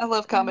things. I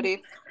love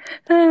comedy.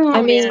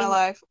 I mean, my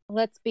life.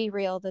 Let's be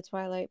real. The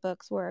Twilight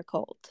books were a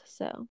cult,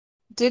 so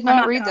did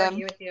not read them.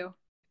 Argue with you.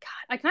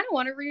 God, I kind of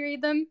want to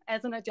reread them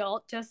as an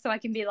adult just so I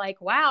can be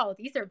like, wow,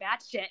 these are bad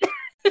shit.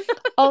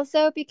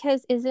 Also,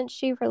 because isn't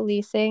she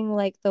releasing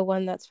like the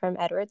one that's from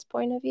Edward's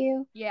point of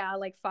view? Yeah,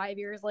 like 5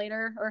 years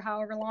later or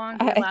however long.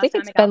 I think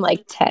it's been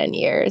like 10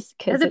 years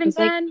because it was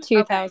 10? Like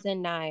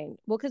 2009. Okay.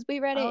 Well, because we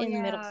read it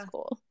in middle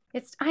school.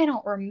 I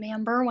don't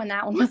remember when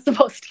that one was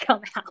supposed to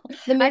come out.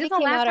 The movie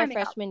came out our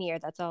freshman year.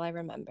 That's all I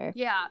remember.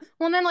 Yeah.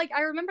 Well, then like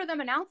I remember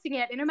them announcing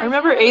it, and in my I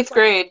remember head, 8th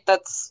grade.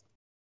 That's.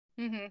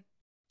 Mm-hmm.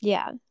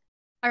 Yeah.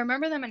 I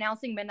remember them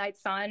announcing Midnight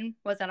Sun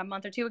was that a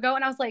month or two ago,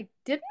 and I was like,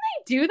 didn't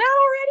they do that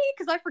already?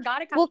 Because I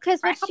forgot it. Well, because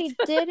what she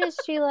did is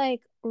she like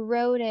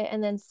wrote it,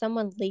 and then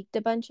someone leaked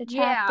a bunch of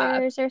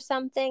chapters or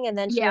something, and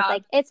then she was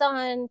like, "It's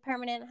on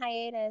permanent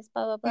hiatus,"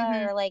 blah blah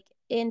blah, or like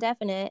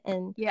indefinite,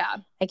 and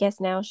I guess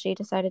now she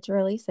decided to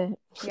release it.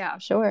 Yeah,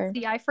 sure.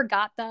 See, I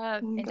forgot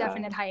the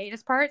indefinite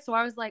hiatus part, so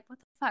I was like, "What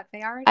the fuck?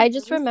 They already." I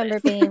just remember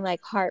being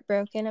like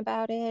heartbroken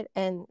about it,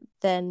 and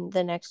then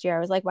the next year I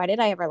was like, "Why did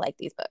I ever like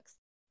these books?"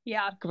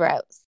 Yeah.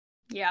 Gross.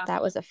 Yeah.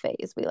 That was a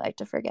phase we like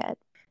to forget.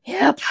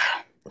 Yep.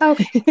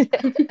 Okay.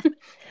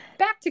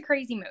 Back to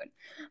Crazy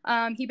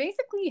Moon. He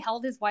basically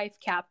held his wife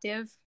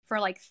captive for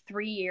like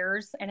 3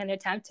 years in an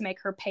attempt to make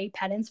her pay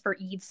penance for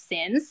Eve's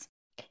sins.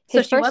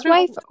 His first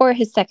wife or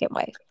his second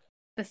wife?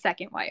 The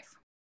second wife.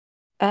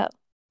 Oh.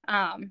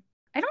 I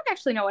don't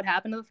actually know what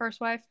happened to the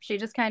first wife. She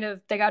just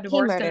they got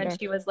divorced and then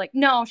she was like,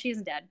 no,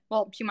 she's dead.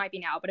 Well, she might be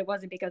now, but it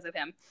wasn't because of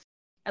him.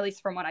 At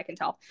least from what I can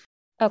tell.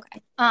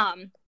 Okay.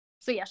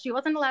 So yeah, she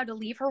wasn't allowed to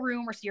leave her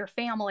room or see her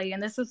family,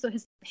 and this was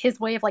his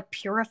way of like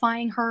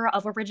purifying her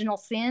of original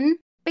sin,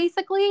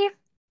 basically.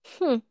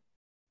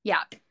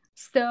 Yeah.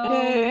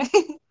 So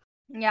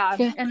yeah,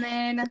 and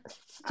then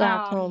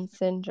Stockholm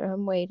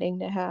syndrome waiting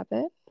to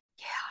happen.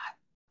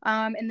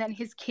 Yeah. And then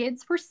his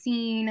kids were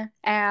seen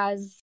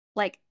as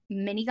like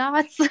mini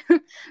gods.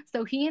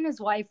 So he and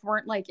his wife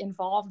weren't like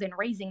involved in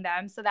raising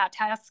them, so that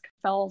task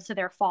fell to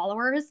their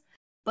followers,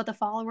 but the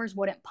followers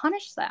wouldn't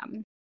punish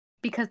them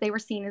because they were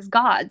seen as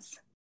gods.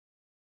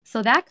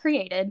 So that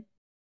created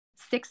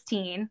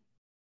 16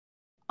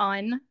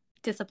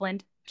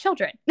 undisciplined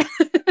children.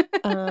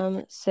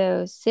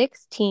 So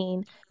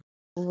 16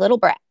 little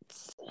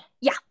brats.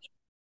 Yeah.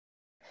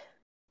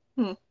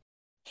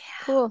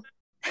 Cool.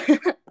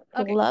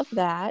 Okay. Love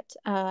that.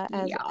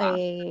 As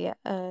Yeah.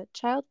 a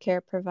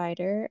childcare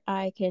provider,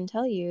 I can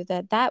tell you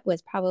that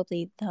was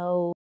probably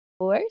the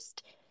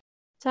worst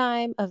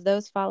time of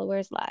those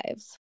followers'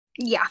 lives.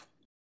 Yeah.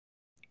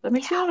 That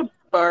makes me want to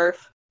barf.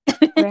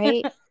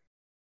 Right?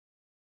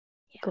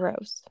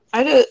 Gross.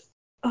 I did.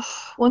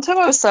 One time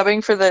I was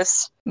subbing for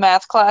this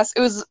math class.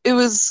 It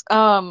was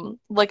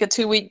like a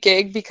 2-week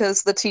gig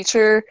because the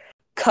teacher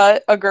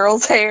cut a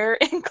girl's hair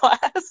in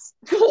class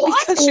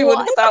because she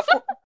wouldn't stop.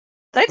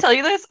 Did I tell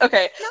you this?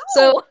 Okay.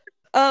 No.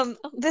 So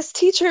this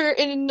teacher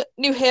in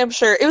New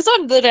Hampshire, it was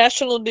on the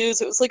national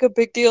news. It was like a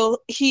big deal.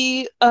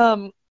 He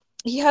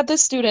had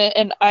this student,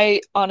 and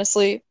I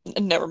honestly,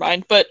 never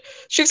mind, but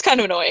she was kind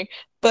of annoying.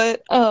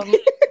 But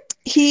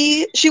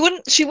she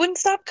wouldn't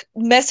stop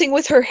messing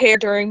with her hair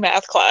during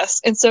math class,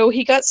 and so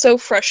he got so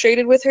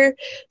frustrated with her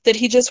that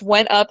he just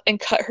went up and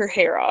cut her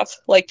hair off,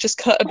 like just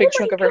cut a big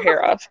chunk of her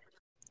hair off.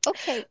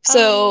 Okay.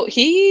 So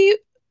he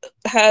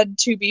had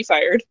to be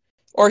fired,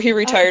 or he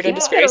retired in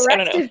disgrace. I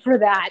don't know. For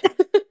that.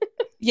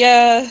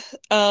 Yeah.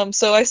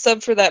 So I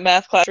subbed for that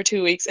math class for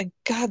 2 weeks, and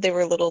God, they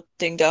were little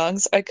ding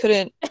dongs. I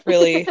couldn't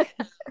really.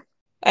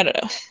 I don't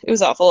know. It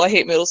was awful. I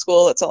hate middle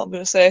school. That's all I'm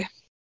gonna say.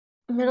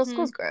 Middle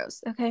school's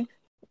gross. Okay.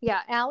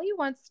 Yeah, Allie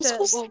wants to.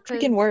 Middle school's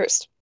freaking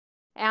worst.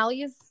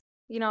 Allie is,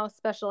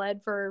 special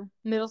ed for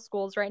middle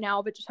schools right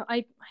now, but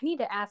I need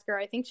to ask her.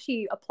 I think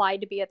she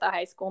applied to be at the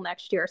high school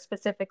next year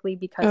specifically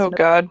because Oh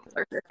God,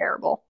 they're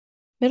terrible.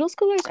 Middle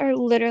schoolers are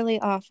literally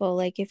awful.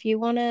 Like, if you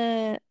want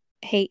to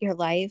hate your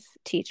life,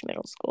 teach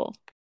middle school.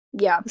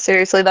 Yeah.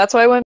 Seriously, that's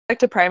why I went back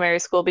to primary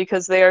school,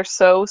 because they are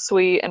so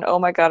sweet, and oh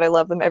my God, I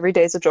love them. Every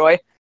day's a joy.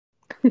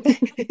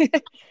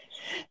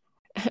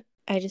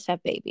 I just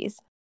have babies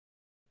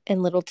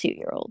and little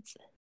 2-year-olds.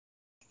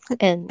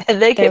 And they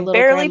they're can little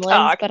barely gremlins,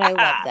 talk. but I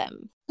love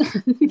them.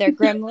 They're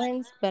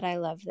gremlins, but I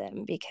love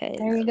them because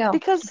There you go.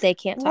 Because they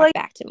can't talk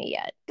back to me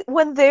yet.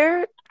 When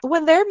they're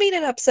mean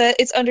and upset,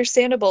 it's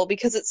understandable,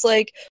 because it's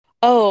like,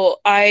 oh,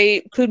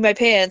 I pooed my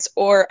pants,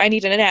 or I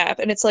need a nap,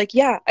 and it's like,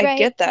 yeah, I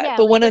get that. Yeah,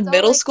 but like, when a it's all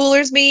middle like...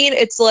 schooler's mean,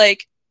 it's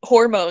like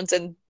hormones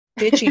and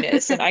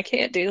bitchiness, and I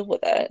can't deal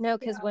with that. No,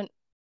 because when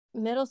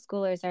middle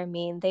schoolers are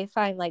mean, they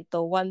find like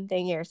the one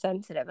thing you're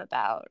sensitive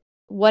about.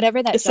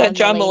 Whatever that It's that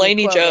John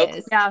Mulaney quote joke.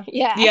 is. Yeah.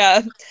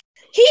 Yeah.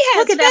 He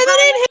has Look at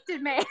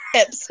feminine that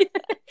hips.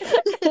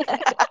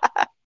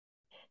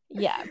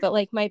 Yeah, but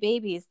like my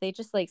babies, they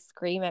just like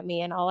scream at me,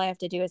 and all I have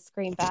to do is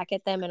scream back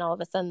at them, and all of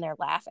a sudden they're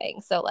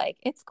laughing. So like,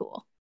 it's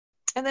cool.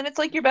 And then it's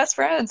like your best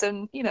friends,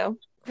 and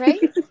right?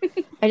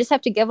 I just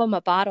have to give them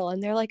a bottle,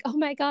 and they're like, "Oh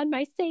my God,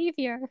 my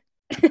savior."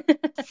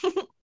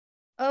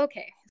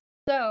 Okay,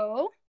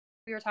 so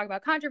we were talking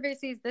about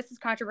controversies. This is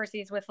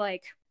controversies with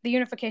like the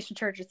Unification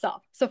Church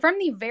itself. So from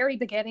the very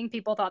beginning,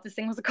 people thought this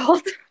thing was a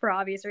cult for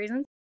obvious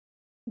reasons.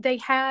 They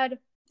had,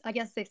 I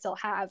guess they still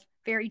have,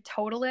 very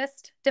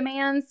totalist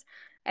demands.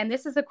 And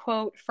this is a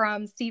quote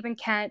from Stephen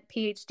Kent,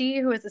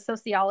 PhD, who is a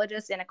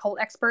sociologist and a cult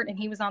expert, and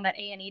he was on that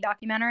A&E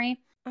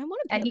documentary. I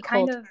want to be a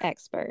cult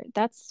expert.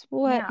 That's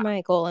what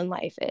my goal in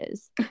life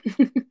is.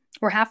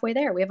 We're halfway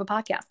there. We have a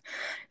podcast.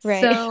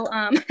 Right.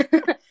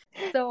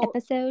 So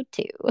episode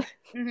 2.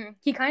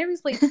 He kind of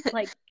replaced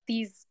like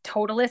these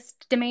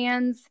totalist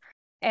demands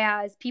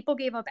as people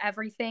gave up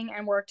everything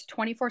and worked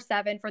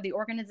 24/7 for the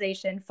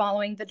organization,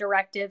 following the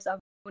directives of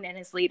Moon and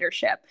his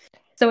leadership.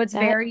 So it's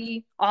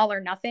very all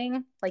or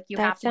nothing. Like, you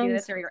have to do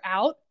this or you're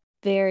out.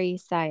 Very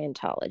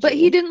Scientology. But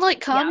he didn't like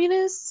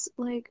communists?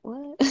 Yeah. Like,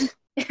 what?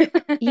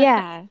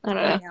 Yeah. I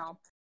don't know.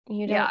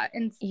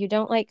 You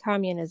don't like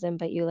communism,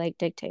 but you like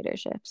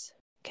dictatorships.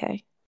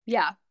 Okay.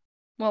 Yeah.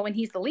 Well, when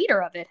he's the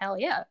leader of it, hell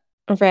yeah.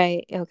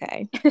 Right.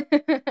 Okay.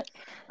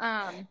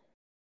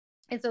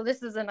 And so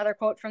this is another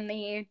quote from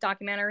the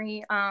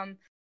documentary.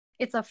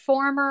 It's a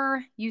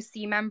former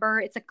UC member.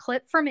 It's a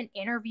clip from an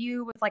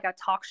interview with like a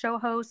talk show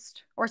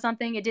host or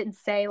something. It didn't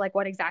say like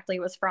what exactly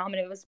it was from,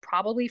 and it was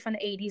probably from the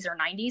 80s or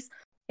 90s.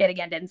 It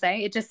again didn't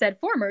say. It just said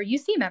former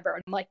UC member.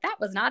 And I'm like, that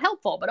was not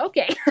helpful, but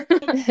okay.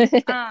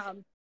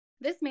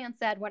 This man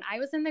said, when I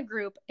was in the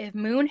group, if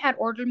Moon had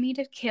ordered me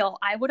to kill,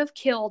 I would have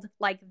killed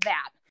like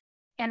that.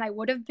 And I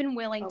would have been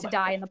willing to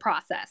die in the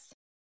process.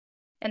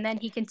 And then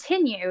he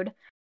continued,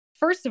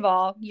 first of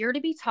all, you're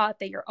to be taught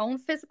that your own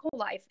physical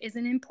life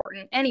isn't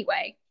important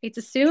anyway. It's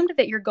assumed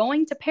that you're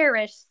going to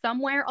perish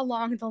somewhere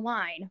along the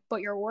line,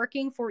 but you're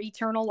working for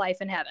eternal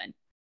life in heaven.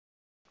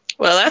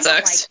 Well, that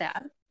sucks. Like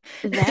that.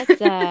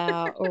 That's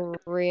a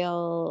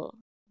real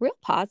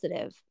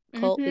positive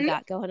cult we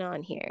got going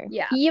on here.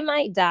 Yeah. You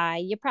might die.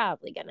 You're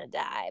probably going to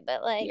die,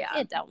 but like,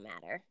 it don't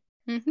matter.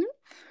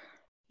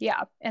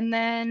 Yeah. And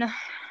then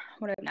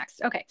what do we have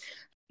next? Okay.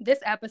 This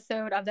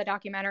episode of the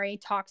documentary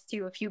talks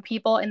to a few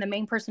people, and the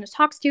main person it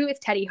talks to is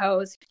Teddy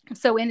Hose.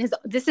 So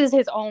this is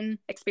his own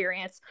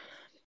experience.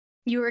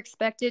 You were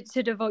expected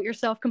to devote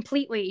yourself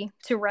completely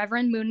to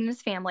Reverend Moon and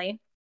his family.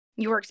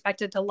 You were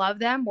expected to love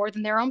them more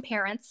than their own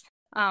parents.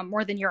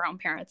 more than your own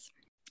parents.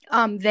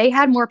 They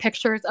had more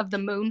pictures of the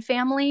Moon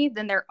family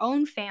than their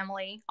own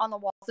family on the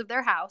walls of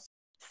their house.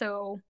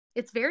 So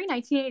it's very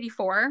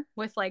 1984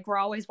 with like, we're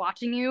always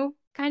watching you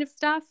kind of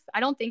stuff. I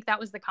don't think that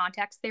was the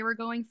context they were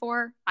going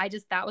for.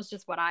 That was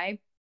just what I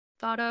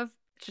thought of.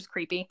 It's just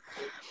creepy.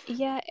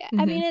 Yeah,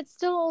 I mean, it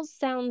still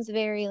sounds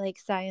very like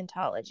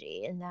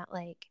Scientology in that,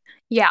 like,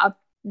 yeah,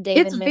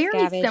 David it's very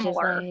Miscavige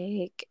similar. is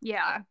like,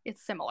 yeah,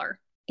 it's similar.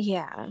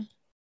 Yeah.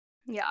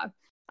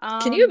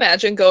 Can you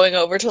imagine going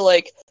over to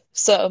like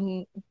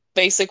some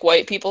basic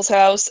white people's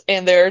house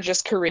and there are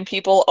just Korean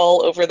people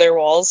all over their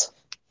walls?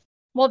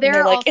 Well, and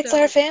they're like, also, it's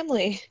our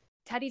family.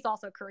 Teddy's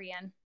also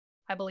Korean,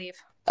 I believe.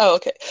 Oh,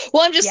 okay.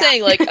 Well, I'm just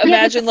saying, like,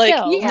 imagine, like,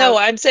 no,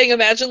 I'm saying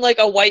imagine, like,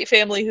 a white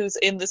family who's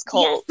in this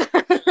cult.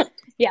 Yes,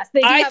 yes, they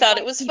do. I thought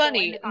it was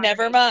funny.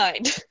 Never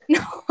mind.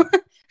 No,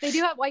 they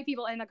do have white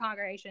people in the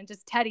congregation.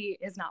 Just Teddy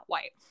is not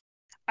white.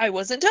 I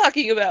wasn't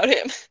talking about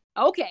him.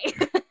 Okay.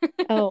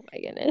 Oh, my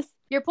goodness.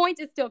 Your point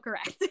is still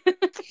correct.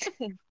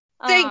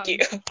 Thank you.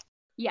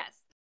 Yes.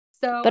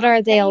 So, but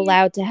are they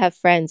allowed to have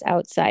friends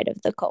outside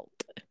of the cult?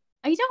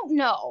 I don't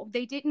know.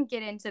 They didn't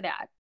get into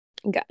that.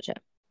 Gotcha.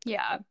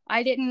 Yeah,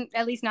 I didn't,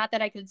 at least not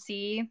that I could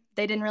see.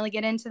 They didn't really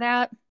get into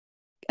that.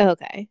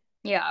 Okay.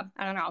 Yeah,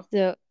 I don't know.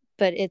 So,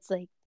 but it's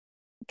like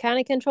kind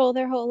of control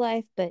their whole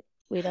life, but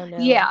we don't know.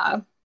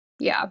 Yeah.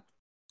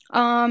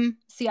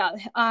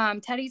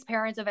 Teddy's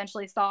parents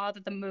eventually saw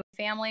that the Moon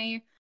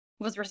family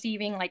was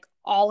receiving like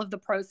all of the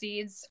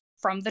proceeds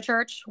from the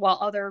church while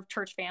other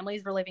church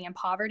families were living in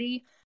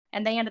poverty.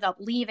 And they ended up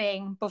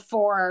leaving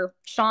before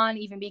Sean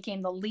even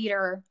became the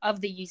leader of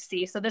the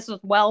UC. So this was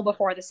well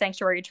before the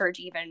Sanctuary Church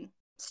even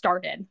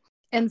started.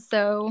 And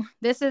so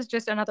this is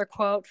just another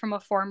quote from a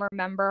former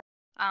member.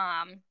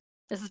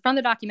 This is from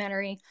the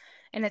documentary,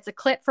 and it's a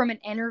clip from an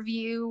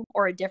interview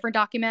or a different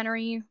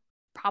documentary,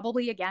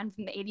 probably again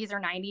from the 80s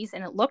or 90s.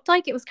 And it looked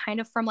like it was kind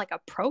of from like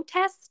a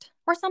protest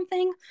or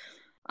something.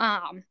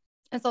 And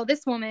so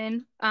this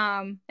woman,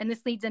 and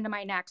this leads into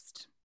my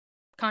next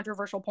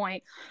controversial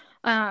point,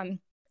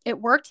 it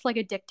worked like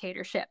a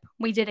dictatorship.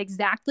 We did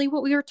exactly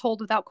what we were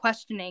told without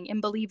questioning and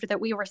believed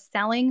that we were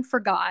selling for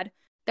God,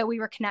 that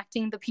we were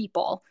connecting the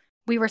people.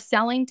 We were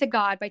selling to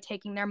God by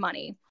taking their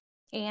money.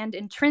 And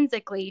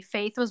intrinsically,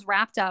 faith was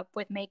wrapped up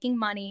with making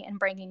money and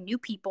bringing new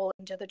people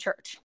into the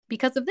church.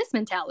 Because of this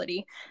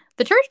mentality,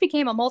 the church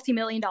became a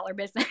multi-million-dollar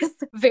business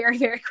very,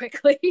 very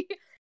quickly.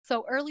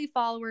 So early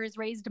followers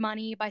raised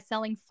money by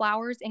selling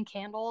flowers and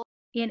candles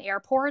in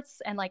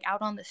airports and like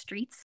out on the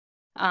streets.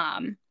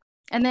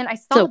 And then I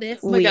saw this.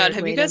 Oh my god,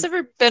 have you guys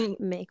ever been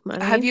make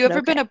money? Have you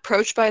ever been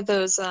approached by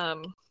those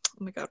oh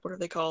my god, what are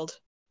they called?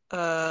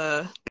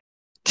 I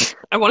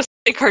want to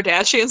say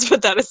Kardashians,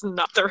 but that is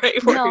not the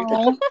right word.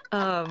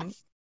 No.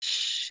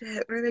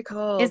 Shit, what are they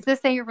called? Is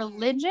this a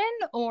religion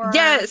or?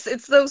 Yes,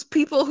 it's those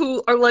people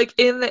who are like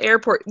in the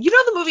airport. You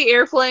know the movie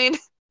Airplane?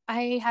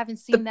 I haven't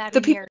seen that.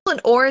 The people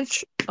in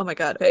orange. Oh my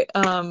god. Okay.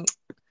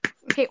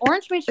 Okay,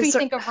 orange makes me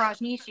think of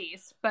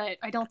Rajneeshis, but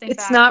I don't think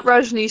it's not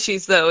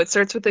Rajneeshis though. It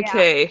starts with a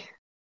K.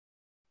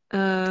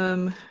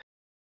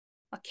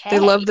 Okay. They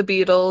love the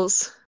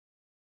Beatles.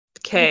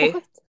 K.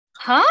 What?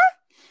 Huh?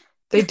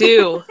 They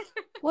do.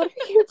 What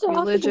are you talking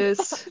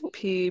Religious about?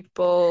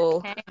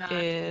 People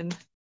in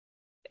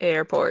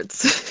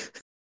airports.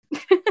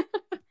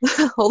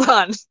 Hold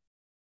on.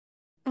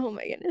 Oh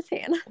my goodness,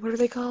 Hannah. What are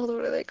they called?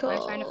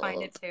 I'm trying to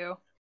find it too.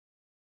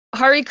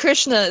 Hare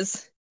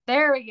Krishnas.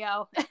 There we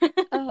go.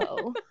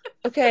 Oh.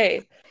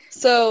 Okay.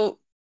 So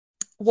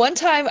one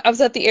time I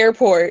was at the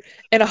airport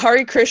and a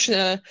Hare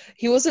Krishna,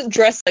 he wasn't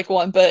dressed like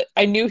one, but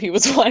I knew he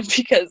was one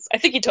because I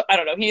think I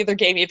don't know, he either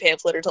gave me a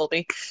pamphlet or told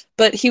me,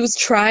 but he was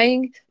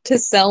trying to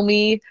sell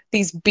me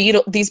these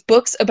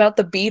books about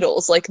the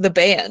Beatles, like the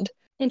band.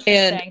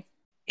 Interesting. And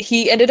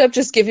he ended up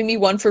just giving me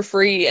one for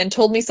free and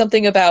told me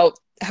something about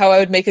how I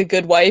would make a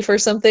good wife or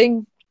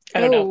something. I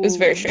don't know. It was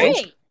very strange.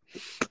 Wait.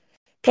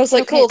 But I was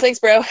like, cool, thanks,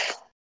 bro.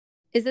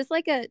 Is this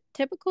like a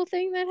typical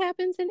thing that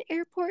happens in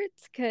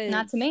airports? 'Cause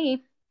not to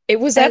me. It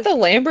was at the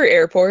Lambert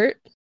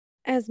Airport.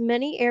 As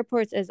many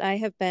airports as I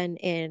have been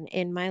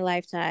in my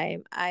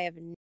lifetime, I have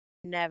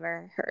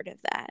never heard of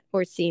that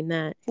or seen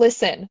that.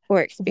 Listen,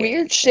 or experienced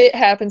weird shit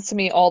happens to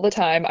me all the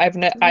time. I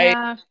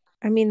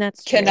mean,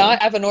 that's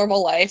cannot have a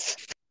normal life.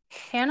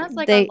 Hannah's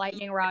like a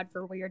lightning rod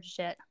for weird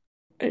shit.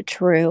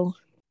 True.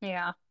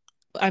 Yeah.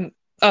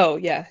 Oh,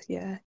 yeah.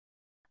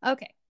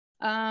 Okay.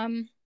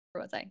 Where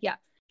was I? Yeah.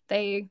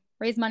 They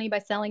raise money by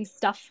selling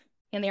stuff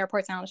in the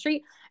airports and on the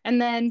street. And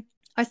then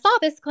I saw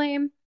this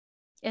claim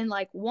in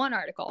like one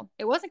article.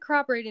 It wasn't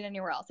corroborated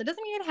anywhere else. It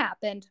doesn't mean it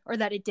happened or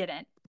that it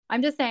didn't.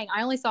 I'm just saying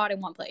I only saw it in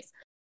one place.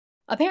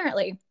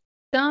 Apparently,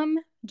 some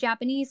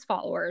Japanese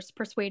followers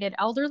persuaded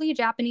elderly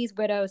Japanese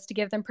widows to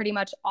give them pretty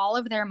much all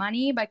of their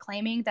money by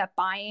claiming that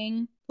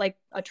buying like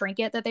a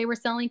trinket that they were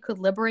selling could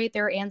liberate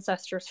their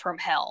ancestors from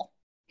hell.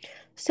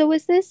 So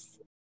is this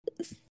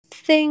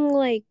thing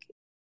like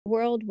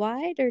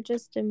worldwide or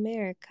just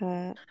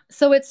America?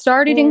 So it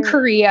started in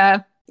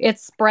Korea. It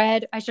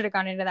spread. I should have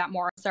gone into that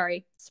more.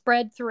 Sorry.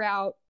 Spread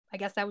throughout I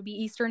guess that would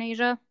be Eastern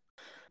Asia.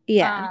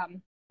 Yeah.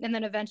 And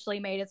then eventually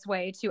made its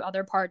way to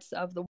other parts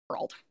of the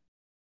world.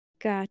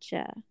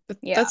 Gotcha.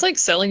 Yeah. That's like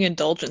selling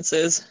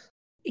indulgences.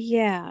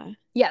 Yeah.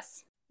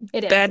 Yes,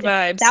 it is. Bad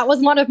vibes. That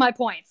was one of my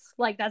points.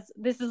 Like,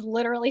 this is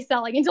literally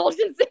selling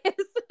indulgences.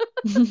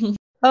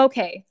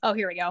 Okay. Oh,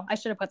 here we go. I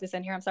should have put this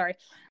in here. I'm sorry.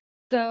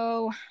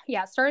 So,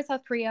 yeah, started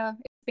South Korea,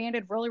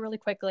 expanded really, really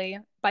quickly.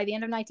 By the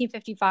end of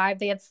 1955,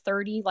 they had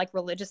 30 like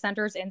religious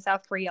centers in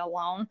South Korea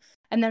alone.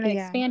 And then it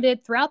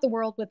expanded throughout the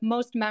world, with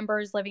most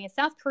members living in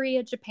South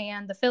Korea,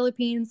 Japan, the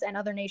Philippines, and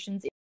other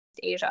nations in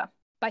East Asia.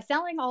 By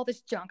selling all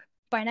this junk,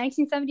 by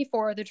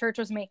 1974, the church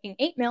was making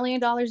 $8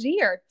 million a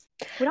year.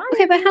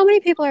 Okay, but how many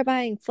people are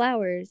buying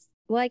flowers?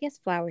 Well, I guess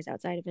flowers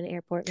outside of an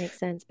airport makes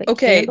sense, but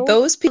okay, candles?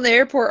 Those people in the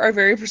airport are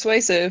very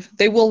persuasive.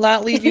 They will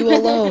not leave you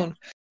alone.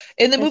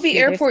 In the movie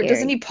true, Airport,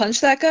 doesn't he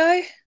punch that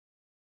guy?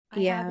 I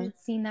haven't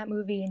seen that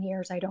movie in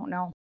years. I don't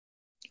know.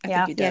 I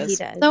think he does.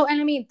 Yeah, he does. So,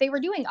 and I mean, they were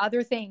doing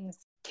other things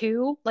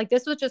too. Like,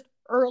 this was just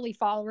early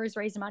followers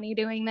raising money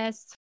doing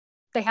this.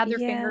 They had their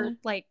finger,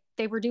 like,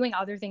 they were doing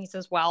other things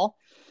as well.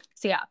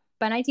 So, yeah,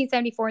 by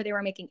 1974, they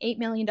were making $8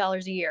 million a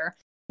year.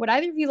 Would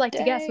either of you like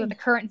to guess what the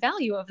current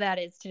value of that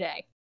is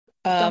today?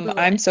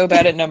 I'm so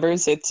bad at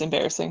numbers, it's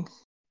embarrassing.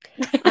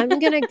 I'm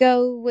going to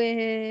go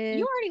with...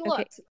 You already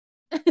looked.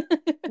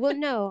 Well,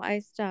 no, I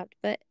stopped,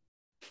 but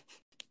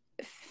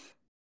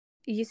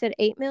you said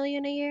 8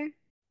 million a year?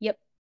 Yep,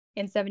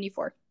 in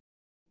 74.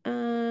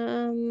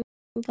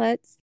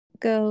 Let's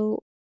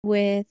go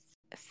with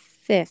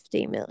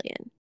 50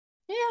 million.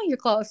 Yeah, you're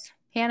close.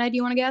 Hannah, do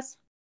you want to guess?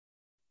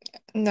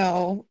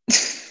 No.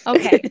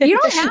 Okay, you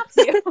don't have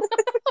to.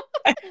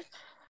 I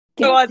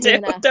want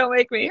to. Don't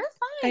make me. You're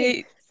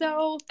fine.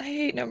 I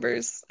hate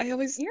numbers. You're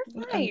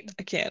fine.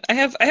 I can't. I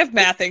have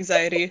math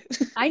anxiety.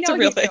 I know it's a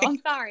real you do. thing. I'm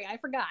sorry. I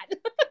forgot.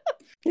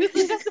 This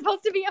was just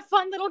supposed to be a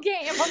fun little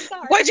game. I'm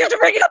sorry. Why'd you have to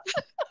bring it up?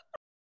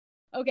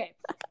 Okay.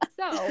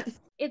 So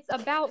it's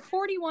about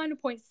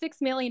 $41.6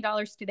 million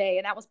today,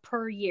 and that was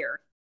per year.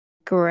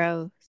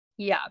 Gross.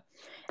 Yeah.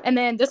 And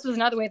then this was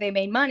another way they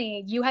made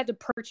money. You had to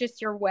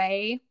purchase your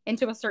way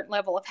into a certain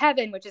level of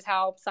heaven, which is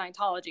how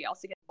Scientology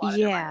also gets a lot of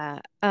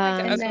their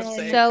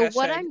money. So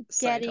what I'm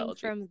getting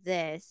from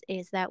this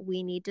is that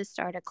we need to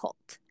start a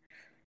cult.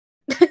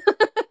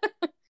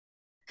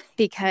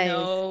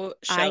 Because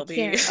I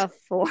can't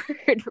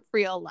afford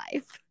real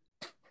life.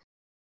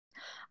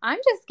 I'm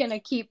just going to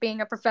keep being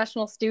a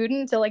professional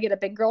student until I get a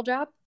big girl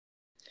job.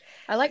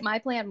 I like my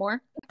plan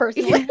more,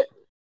 personally.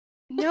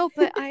 No,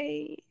 but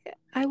I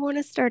want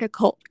to start a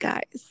cult,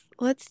 guys.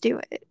 Let's do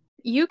it.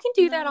 You can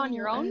do that on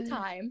your own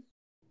time.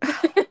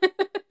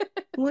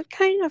 What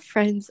kind of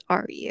friends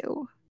are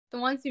you? The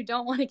ones who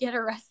don't want to get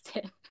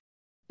arrested.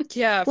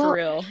 Yeah, for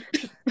real.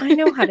 I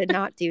know how to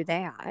not do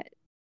that.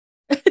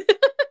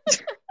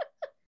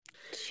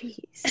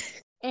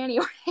 Jeez.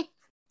 Anyway.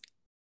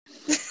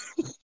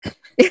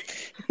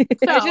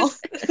 I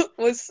just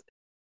was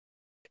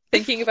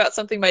thinking about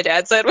something my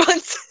dad said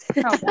once.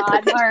 Oh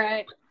God! All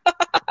right.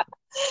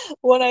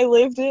 When I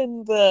lived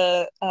in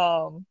the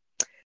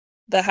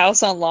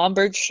house on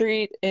Lombard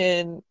Street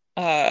in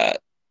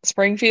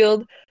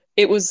Springfield,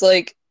 it was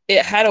like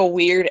it had a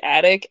weird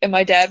attic, and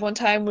my dad one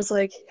time was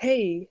like,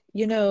 "Hey,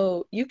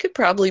 you could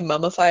probably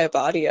mummify a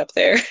body up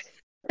there."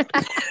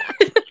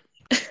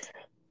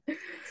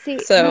 See,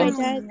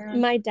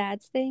 my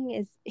dad's thing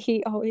is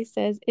he always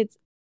says it's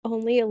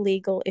only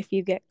illegal if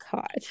you get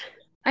caught.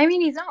 I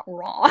mean, he's not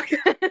wrong.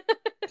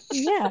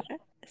 Yeah.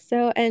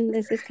 So, and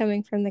this is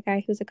coming from the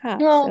guy who's a cop.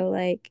 Well, so,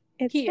 like,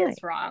 he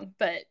is wrong,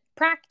 but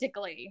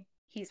practically,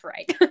 he's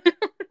right.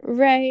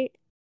 Right.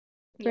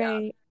 Yeah.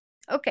 Right.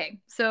 Okay.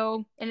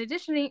 So, in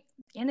addition to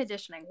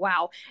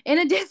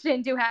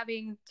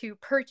having to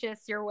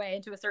purchase your way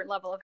into a certain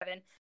level of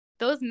heaven,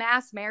 those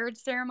mass marriage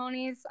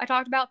ceremonies I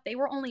talked about, they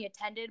were only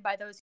attended by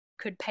those who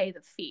could pay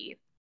the fee,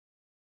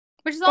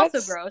 which is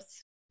also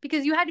gross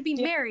because you had to be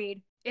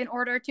married in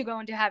order to go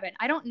into heaven.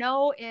 I don't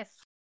know if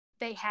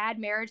they had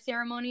marriage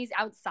ceremonies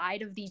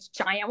outside of these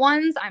giant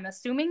ones. I'm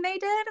assuming they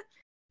did,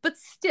 but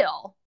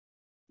still,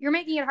 you're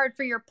making it hard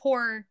for your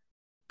poor.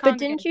 But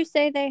didn't you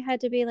say they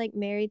had to be like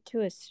married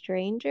to a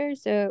stranger?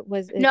 So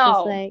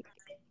just like,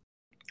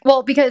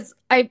 well, because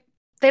they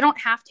don't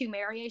have to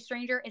marry a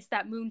stranger. It's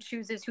that Moon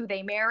chooses who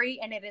they marry,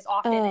 and it is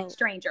often a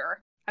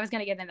stranger. I was going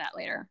to get into that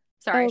later.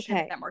 Sorry, I should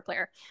make that more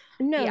clear.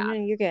 No,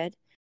 you're good.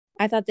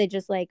 I thought they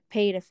just like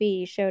paid a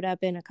fee, showed up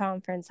in a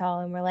conference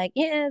hall, and were like,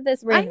 "Yeah,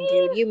 this random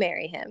dude, you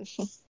marry him."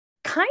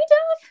 Kind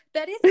of.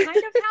 That is kind of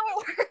how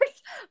it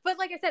works. But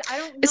like I said, I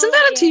don't know. Isn't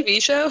that a TV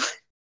show?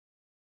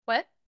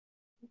 What?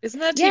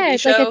 Isn't that a TV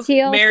show? Like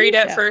a Married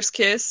at First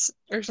Kiss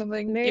or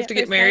something? You have to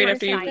get married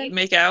after you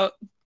make out?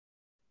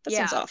 That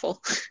sounds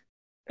awful.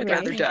 I'd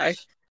rather die.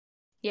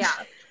 Yeah.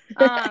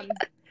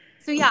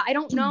 So yeah, I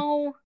don't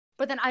know.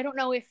 But then I don't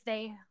know if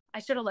I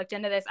should have looked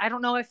into this. I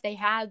don't know if they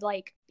had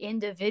like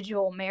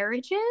individual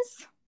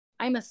marriages.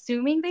 I'm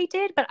assuming they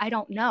did, but I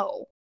don't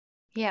know.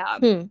 Yeah.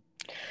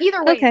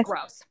 Either way, it's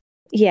gross.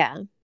 Yeah.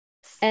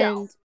 So.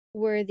 And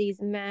were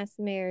these mass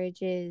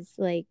marriages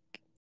like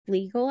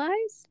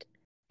legalized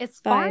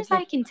As by far as the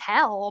I can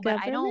tell, but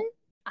government?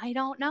 I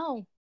don't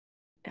know.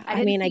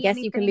 I mean, I see guess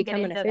you can anything get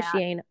become an into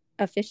that.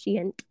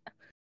 officiant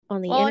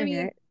on the Well, I mean,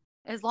 internet.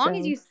 as long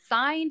as So- you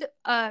signed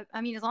as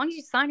long as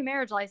you signed a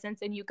marriage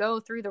license and you go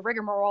through the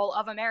rigmarole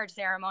of a marriage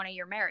ceremony,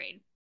 you're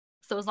married.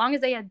 So as long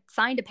as they had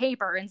signed a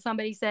paper and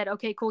somebody said,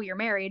 okay, cool, you're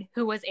married,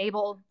 who was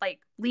able, like,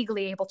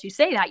 legally able to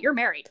say that, you're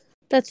married.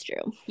 That's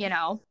true. You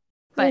know?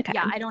 But Okay.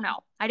 yeah, I don't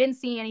know. I didn't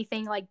see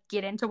anything like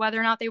get into whether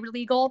or not they were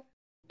legal.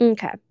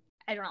 Okay.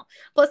 I don't know.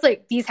 Plus,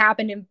 like, these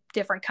happened in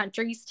different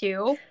countries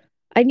too.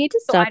 I need to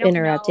So I stop don't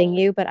interrupting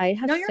know. you, but I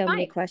have No, you're so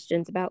many fine.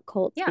 questions about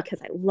cults Yeah.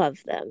 because I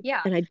love them.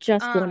 Yeah. And I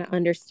just want to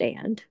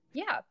understand.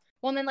 Yeah.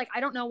 Well, and then, like, I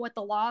don't know what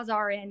the laws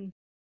are in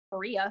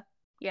Korea,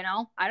 you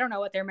know? I don't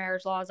know what their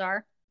marriage laws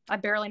are. I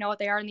barely know what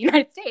they are in the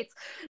United States.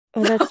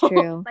 Oh, that's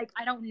true. Like,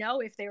 I don't know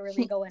if they were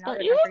legal in Are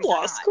other you countries in or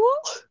law not. school?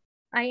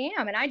 I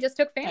am, and I just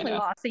took family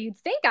law, so you'd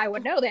think I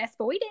would know this,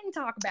 but we didn't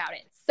talk about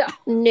it. So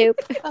Nope.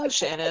 Oh,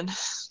 Shannon.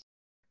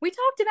 we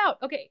talked about,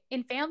 okay,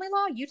 in family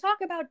law, you talk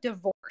about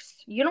divorce.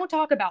 You don't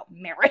talk about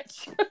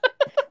marriage.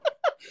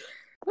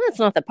 Well, that's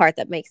not the part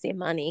that makes you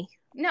money.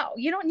 No,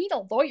 you don't need a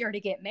lawyer to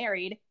get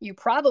married. You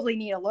probably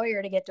need a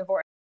lawyer to get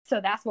divorced. So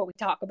that's what we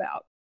talk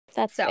about.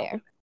 That's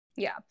fair.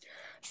 Yeah.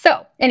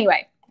 So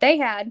anyway, they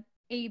had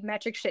a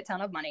metric shit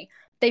ton of money.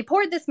 They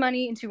poured this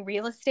money into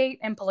real estate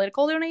and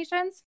political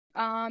donations.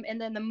 And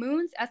then the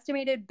Moon's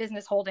estimated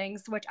business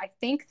holdings, which I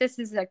think this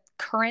is a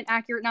current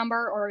accurate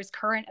number or is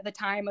current at the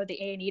time of the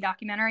A&E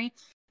documentary,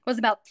 was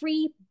about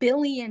 $3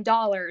 billion.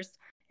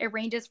 It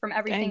ranges from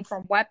everything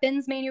from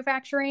weapons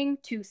manufacturing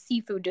to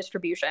seafood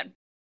distribution.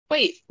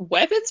 Wait,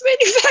 weapons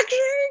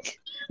manufacturing?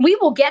 We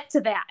will get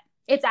to that.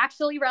 It's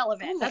actually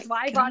relevant. Oh That's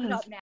why I brought it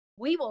up now.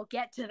 We will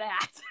get to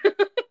that.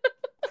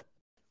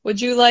 Would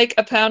you like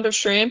a pound of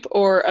shrimp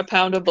or a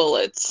pound of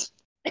bullets?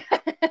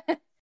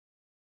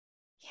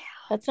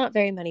 That's not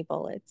very many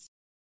bullets.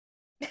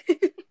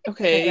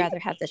 Okay. I'd rather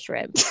have the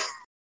shrimp.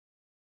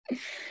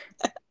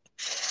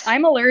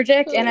 I'm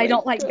allergic and I my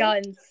don't like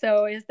God. guns.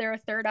 So is there a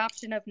third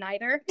option of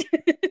neither?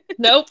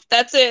 Nope,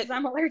 that's it. 'Cause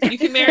I'm allergic. You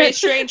can marry a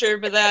stranger,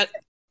 but that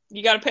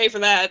you got to pay for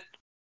that.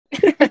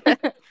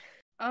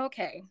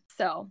 Okay,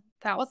 so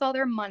that was all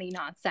their money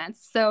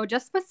nonsense. So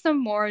just with some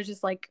more,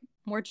 just like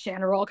more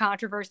general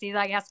controversies,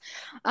 I guess.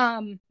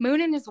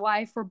 Moon and his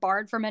wife were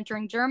barred from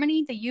entering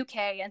Germany, the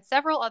UK, and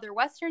several other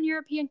Western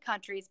European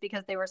countries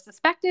because they were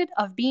suspected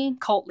of being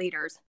cult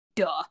leaders.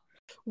 Duh.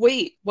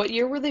 Wait, what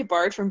year were they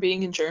barred from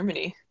being in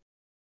Germany?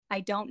 I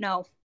don't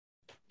know.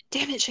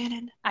 Damn it,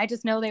 Shannon. I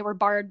just know they were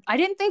barred. I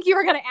didn't think you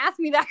were going to ask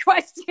me that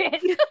question.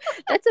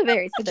 That's a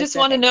very I just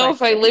want to know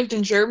if I lived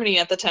in Germany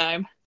at the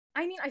time.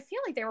 I mean, I feel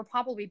like they were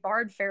probably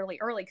barred fairly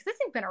early because this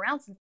thing's been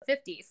around since the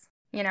 50s,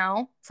 you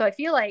know? So I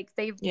feel like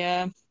they've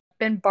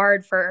been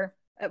barred for,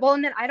 well,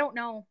 and then I don't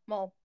know,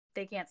 well,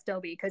 they can't still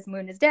be because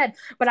Moon is dead,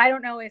 but I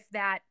don't know if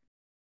that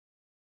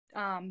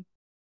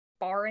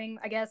barring,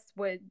 I guess,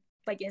 would,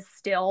 like, is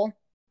still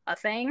a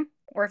thing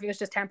or if it was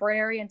just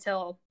temporary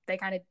until they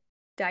kind of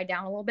died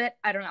down a little bit.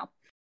 I don't know.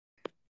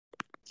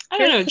 I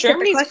don't know.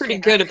 Germany's pretty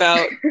good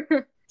about...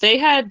 They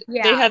had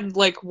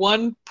like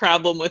one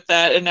problem with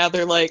that, and now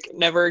they're like,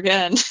 never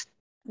again.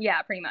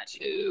 Yeah, pretty much.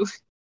 Ooh.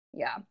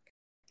 Yeah.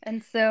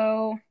 And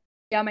so,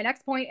 yeah, my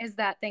next point is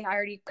that thing I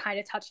already kind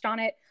of touched on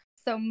it.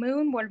 So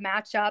Moon would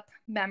match up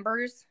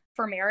members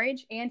for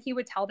marriage, and he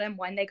would tell them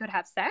when they could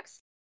have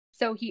sex.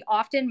 So he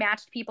often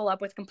matched people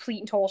up with complete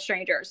and total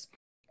strangers.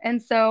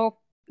 And so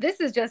this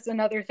is just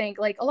another thing.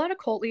 Like, a lot of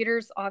cult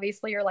leaders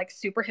obviously are like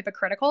super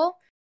hypocritical.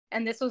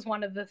 And this was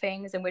one of the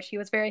things in which he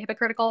was very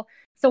hypocritical.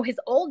 So his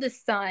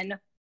oldest son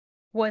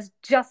was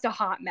just a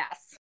hot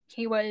mess.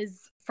 He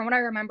was, from what I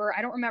remember,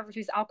 I don't remember if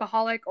he was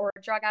alcoholic or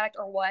a drug addict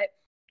or what.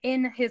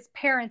 In his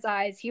parents'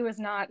 eyes, he was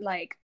not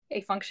like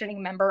a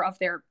functioning member of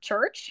their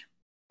church,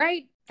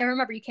 right? And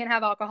remember, you can't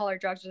have alcohol or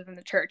drugs within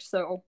the church.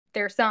 So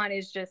their son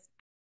is just,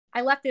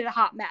 I left it a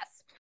hot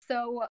mess.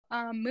 So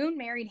Moon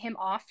married him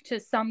off to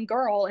some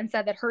girl and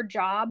said that her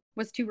job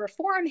was to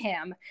reform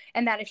him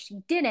and that if she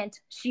didn't,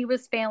 she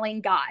was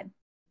failing God.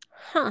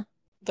 Huh.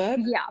 That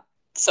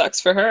sucks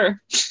for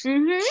her.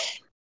 Mm-hmm.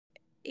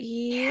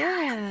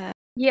 Yeah.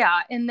 Yeah,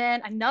 and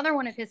then another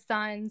one of his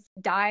sons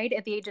died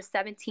at the age of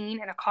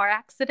 17 in a car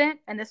accident,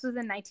 and this was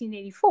in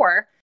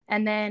 1984.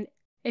 And then,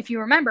 if you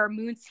remember,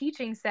 Moon's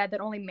teaching said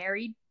that only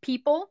married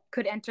people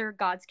could enter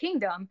God's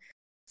kingdom.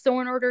 So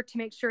in order to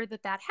make sure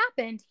that that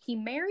happened, he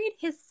married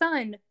his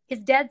son, his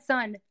dead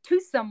son, to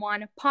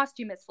someone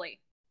posthumously.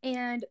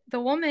 And the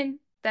woman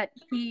that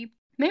he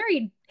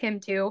married him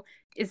to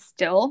is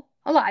still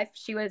alive.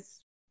 She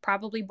was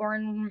probably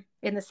born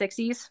in the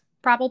 60s,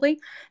 probably.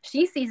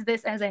 She sees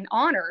this as an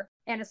honor.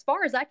 And as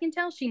far as I can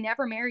tell, she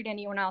never married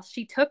anyone else.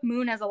 She took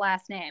Moon as a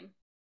last name.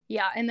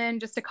 Yeah, and then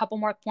just a couple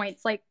more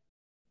points. Like,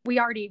 we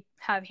already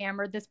have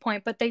hammered this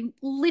point, but they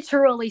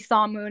literally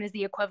saw Moon as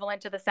the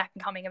equivalent to the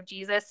second coming of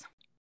Jesus,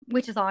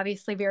 which is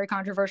obviously very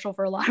controversial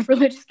for a lot of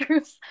religious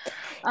groups.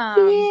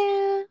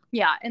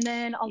 Yeah, and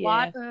then a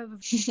lot of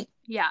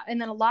Yeah.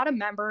 And then a lot of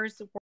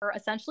members were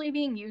essentially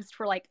being used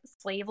for like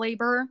slave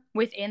labor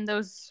within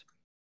those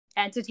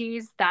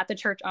entities that the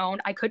church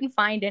owned. I couldn't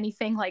find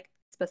anything like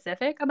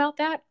specific about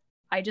that.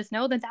 I just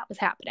know that that was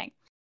happening.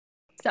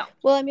 So,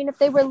 well, I mean, if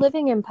they were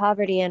living in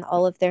poverty and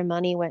all of their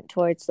money went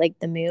towards like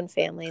the Moon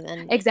family,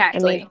 then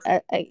exactly.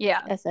 I mean,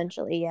 yeah.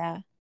 essentially, yeah.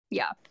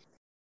 Yeah.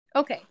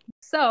 Okay.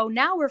 So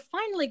now we're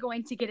finally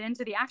going to get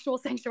into the actual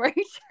sanctuary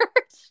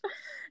church.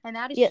 And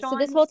that is So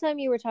this whole time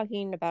you were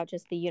talking about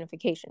just the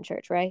Unification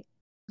Church, right?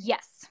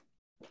 Yes.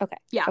 Okay.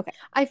 Yeah. Okay.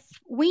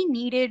 We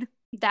needed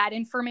that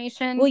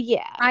information. Well,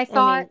 yeah. I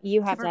thought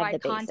you have to to have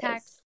provide the context.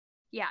 basis.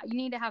 Yeah, you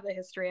need to have the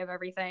history of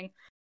everything.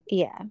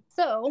 Yeah.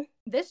 So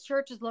this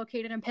church is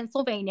located in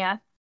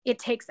Pennsylvania. It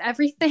takes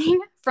everything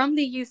from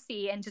the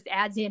UC and just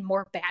adds in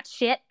more bad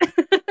shit.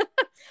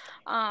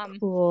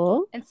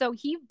 Cool. And so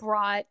he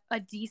brought a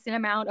decent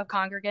amount of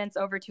congregants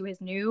over to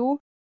his new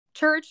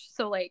church.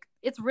 So like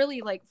it's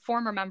really like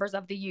former members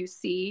of the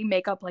UC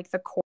make up like the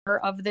core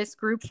of this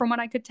group from what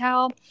I could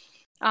tell.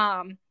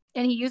 And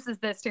he uses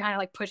this to kind of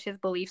like push his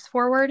beliefs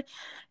forward.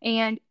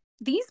 And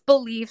these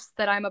beliefs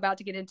that I'm about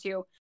to get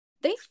into,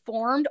 they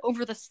formed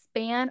over the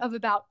span of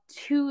about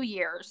 2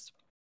 years,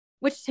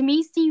 which to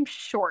me seems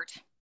short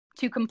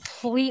to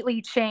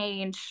completely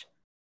change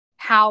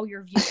how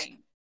you're viewing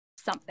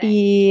something.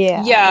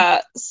 Yeah.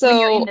 Yeah. So when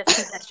you're in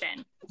this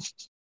position.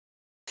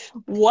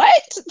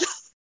 What?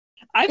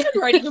 I've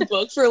been writing a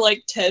book for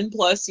like 10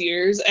 plus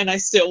years and I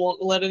still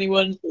won't let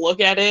anyone look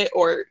at it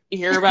or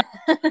hear about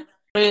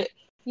it.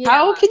 Yeah.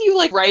 How can you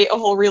like write a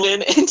whole reel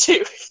in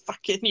 2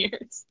 fucking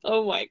years?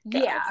 Oh my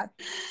god. Yeah.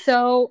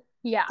 So,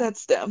 yeah.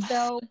 That's dumb.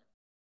 So,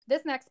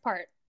 this next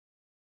part,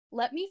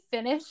 let me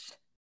finish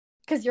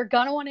because you're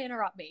gonna want to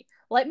interrupt me.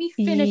 Let me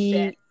finish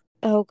it.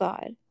 Oh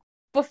god.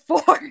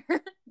 Before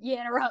you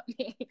interrupt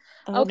me.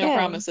 Okay. No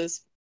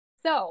promises.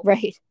 So,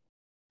 right.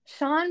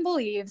 Sean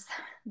believes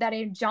that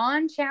in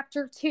John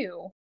chapter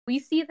 2, we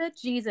see that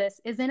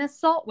Jesus is an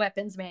assault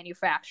weapons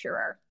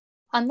manufacturer.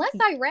 Unless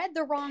I read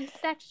the wrong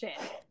section,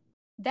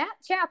 that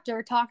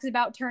chapter talks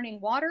about turning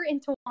water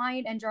into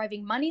wine and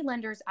driving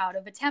moneylenders out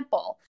of a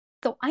temple.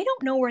 So I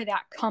don't know where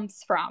that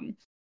comes from.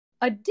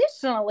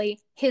 Additionally,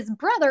 his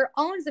brother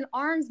owns an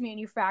arms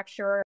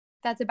manufacturer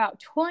that's about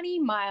 20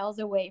 miles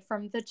away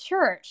from the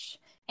church.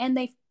 And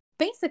they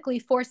basically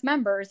force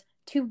members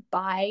to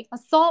buy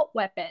assault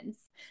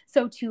weapons.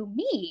 So to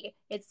me,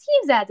 it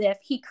seems as if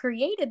he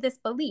created this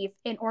belief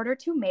in order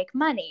to make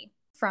money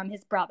from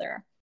his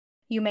brother.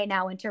 You may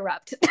now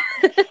interrupt.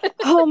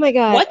 Oh my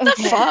god. What the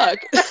fuck?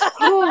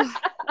 Oh,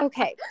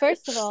 okay.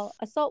 First of all,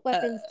 assault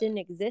weapons didn't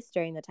exist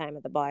during the time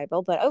of the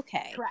Bible, but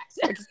okay. Correct.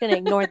 We're just going to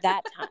ignore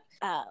that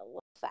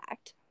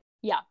fact.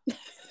 Yeah.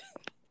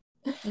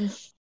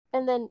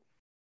 And then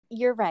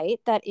you're right.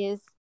 That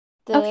is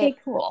the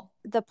cool.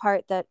 The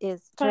part that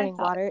is turning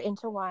water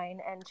into wine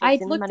and I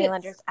chasing the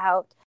moneylenders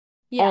out.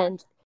 Yeah.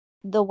 And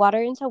the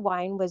water into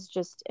wine was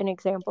just an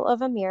example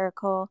of a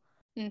miracle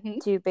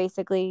to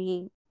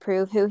basically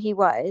prove who he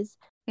was.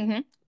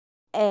 Mm-hmm.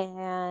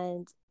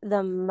 And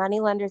the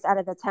moneylenders out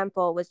of the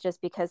temple was just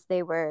because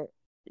they were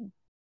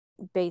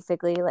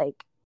basically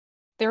like...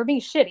 They were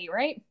being shitty,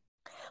 right?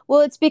 Well,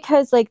 it's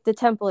because like the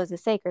temple is a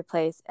sacred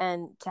place,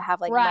 and to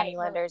have like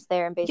moneylenders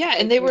there and basically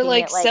and they were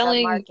like it like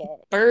selling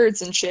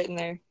birds and shit in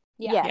there.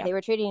 Yeah, they were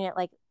treating it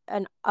like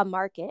a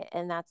market,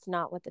 and that's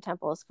not what the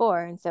temple is for.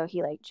 And so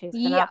he like chased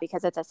them out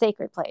because it's a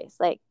sacred place.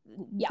 Like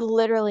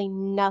literally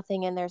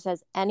nothing in there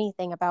says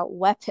anything about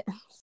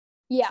weapons.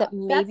 Yeah, except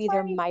maybe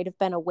there might have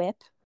been a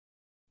whip.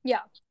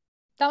 Yeah,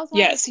 that was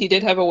yes, he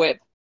did have a whip.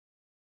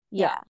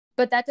 Yeah,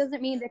 but that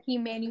doesn't mean that he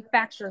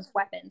manufactures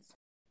weapons.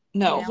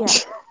 No. You know?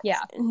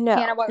 Yeah. No.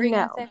 Hannah, what were you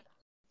gonna say?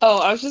 Oh,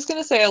 I was just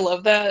gonna say I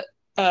love that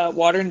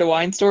water into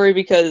wine story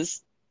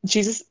because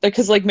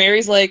like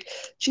Mary's like,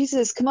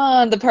 Jesus, come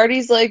on, the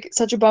party's like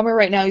such a bummer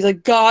right now. He's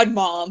like, God,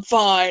 Mom,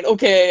 fine,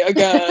 okay, I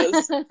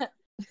guess.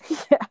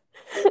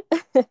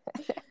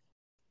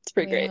 It's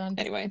pretty great.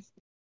 Anyway,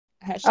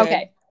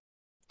 hashtag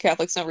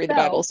Catholics don't read the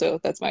Bible, so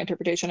that's my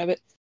interpretation of it.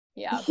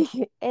 Yeah,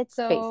 it's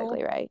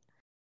basically right.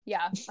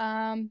 Yeah,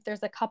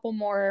 there's a couple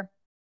more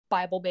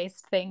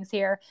Bible-based things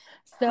here.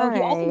 So he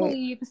also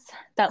believes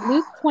that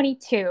Luke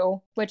 22,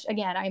 which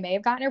again, I may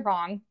have gotten it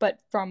wrong, but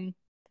from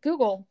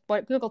Google,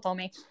 what Google told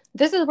me,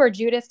 this is where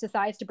Judas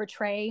decides to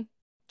betray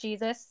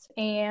Jesus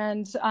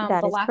and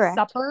the Last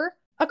Supper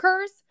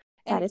occurs.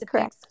 And it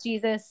depicts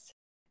Jesus.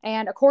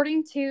 And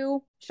according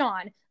to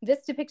Sean,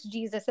 this depicts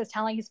Jesus as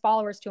telling his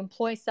followers to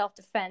employ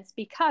self-defense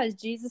because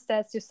Jesus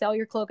says to sell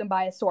your cloak and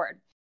buy a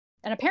sword.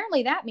 And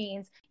apparently that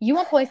means you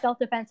employ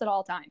self-defense at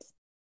all times,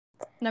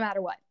 no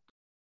matter what.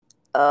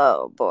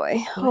 Oh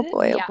boy. Oh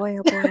boy. Yeah. Oh boy.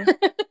 Oh boy.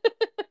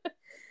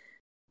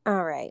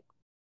 All right.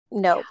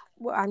 No,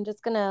 I'm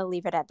just going to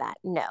leave it at that.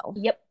 No.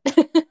 Yep.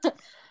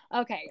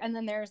 Okay. And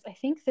then I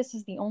think this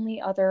is the only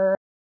other.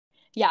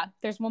 Yeah,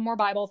 there's one more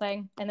Bible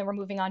thing. And then we're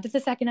moving on to the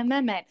Second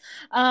Amendment.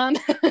 Sean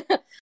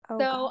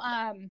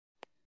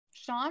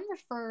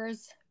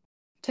refers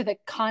to the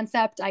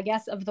concept, I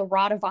guess, of the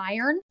rod of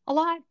iron a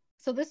lot.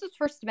 So this was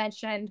first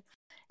mentioned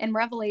in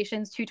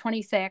Revelations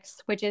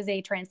 2:26, which is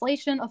a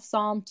translation of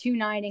Psalm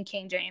 2:9 in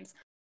King James.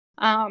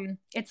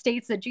 It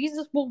states that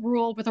Jesus will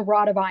rule with a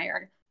rod of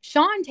iron.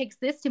 Sean takes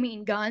this to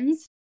mean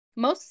guns.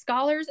 Most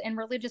scholars and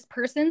religious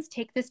persons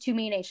take this to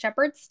mean a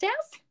shepherd's staff.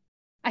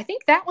 I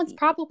think that one's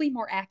probably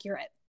more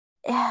accurate.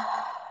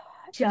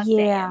 Just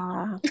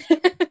yeah.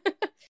 saying.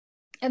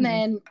 And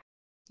then,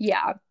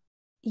 yeah.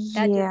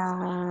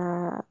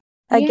 Yeah.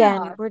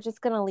 Again, we're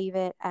just going to leave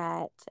it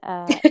at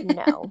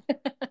no.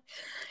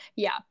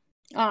 Yeah.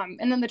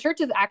 And then the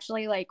church is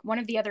actually like one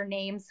of the other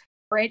names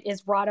for it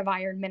is Rod of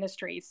Iron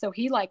Ministries. So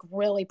he like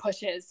really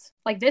pushes,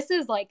 like this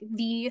is like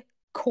the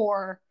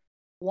core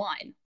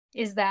one,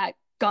 is that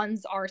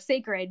guns are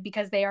sacred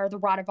because they are the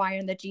rod of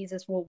iron that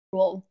Jesus will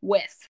rule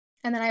with.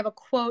 And then I have a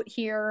quote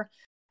here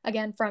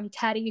again from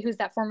Teddy, who's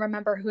that former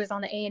member who is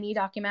on the A&E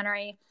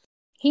documentary.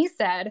 He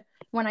said,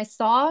 "When I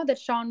saw that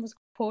Sean was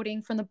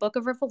quoting from the book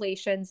of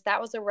Revelations,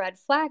 that was a red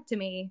flag to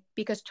me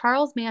because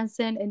Charles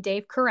Manson and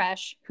Dave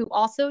Koresh, who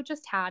also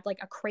just had like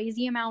a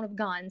crazy amount of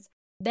guns,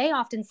 they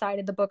often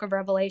cited the book of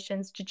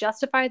Revelations to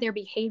justify their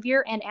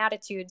behavior and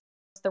attitudes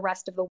to the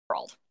rest of the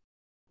world."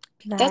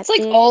 That's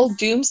like all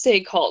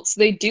doomsday cults.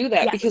 They do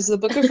that because the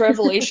book of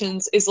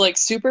Revelations is like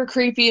super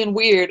creepy and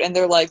weird, and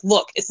they're like,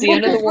 look, it's the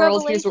end of the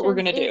world, here's what we're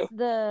gonna do. It's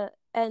the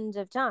end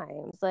of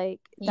times. Like,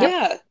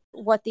 that's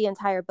what the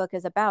entire book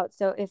is about.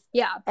 So if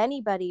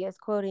anybody is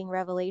quoting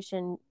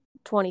Revelation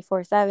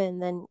 24/7,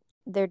 then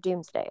they're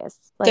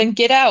doomsdayists. Like, then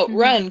get out,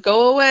 run,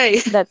 go away.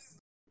 That's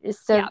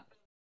so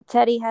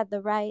Teddy had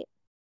the right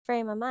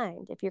frame of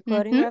mind. If you're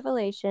quoting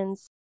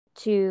Revelations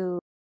to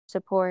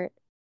support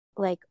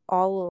like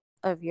all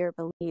of your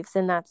beliefs,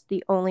 and that's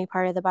the only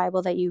part of the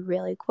Bible that you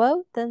really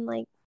quote, then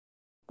like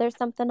there's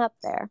something up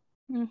there.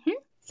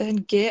 Then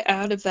get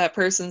out of that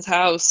person's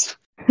house.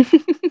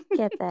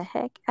 Get the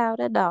heck out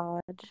of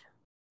Dodge.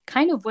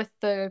 Kind of with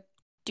the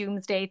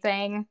doomsday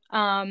thing.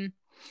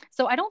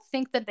 So I don't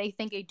think that they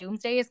think a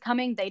doomsday is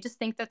coming. They just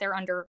think that they're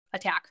under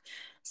attack.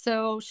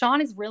 So Sean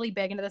is really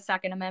big into the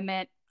Second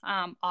Amendment,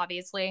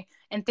 obviously,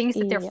 and thinks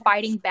that they're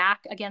fighting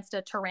back against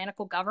a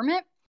tyrannical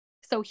government.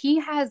 So he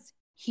has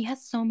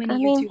so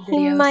many YouTube videos.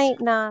 He might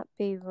not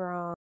be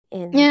wrong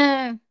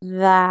in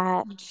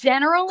that.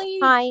 Generally,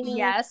 tiny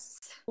yes.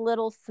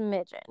 Little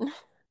smidgen.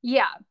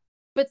 Yeah.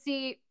 But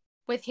see,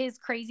 with his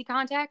crazy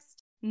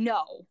context,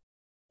 no.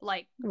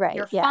 Like,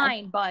 you're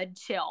fine, bud.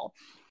 Chill.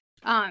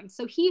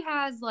 So he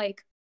has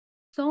like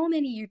so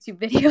many YouTube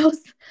videos.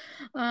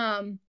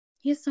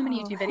 He has so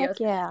many YouTube videos.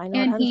 Yeah, I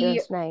know what I'm doing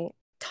tonight.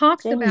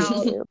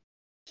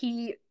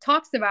 He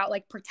talks about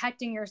like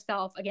protecting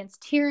yourself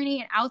against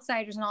tyranny and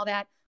outsiders and all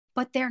that,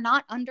 but they're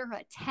not under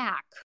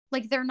attack.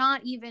 Like, they're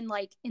not even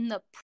like in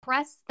the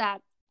press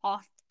that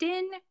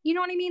often. You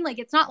know what I mean? Like,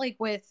 it's not like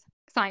with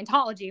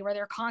Scientology where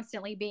they're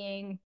constantly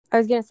being I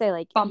was gonna say,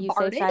 like,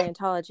 bombarded. You say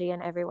Scientology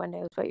and everyone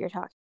knows what you're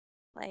talking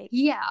about. Like,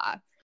 yeah.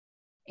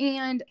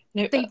 And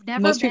they've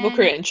never most people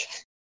cringe.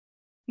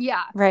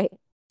 Yeah. Right.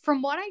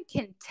 From what I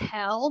can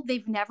tell,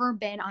 they've never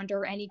been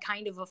under any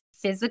kind of a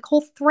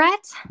physical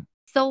threat.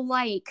 So,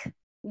 like,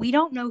 we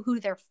don't know who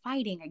they're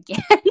fighting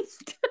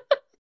against.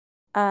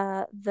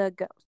 The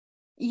ghost.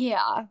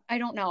 Yeah, I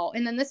don't know.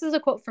 And then this is a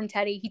quote from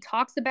Teddy. He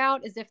talks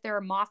about as if there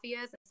are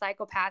mafias and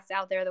psychopaths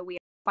out there that we have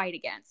to fight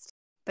against.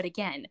 But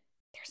again,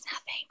 there's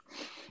nothing.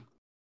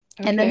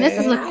 Okay. And then this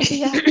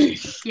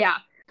is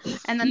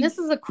And then this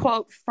is a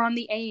quote from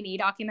the A&E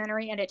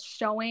documentary, and it's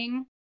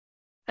showing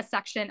a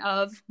section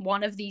of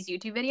one of these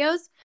YouTube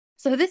videos.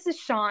 So this is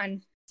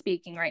Sean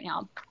speaking right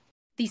now.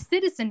 "The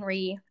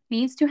citizenry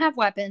needs to have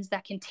weapons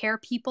that can tear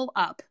people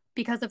up,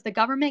 because if the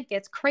government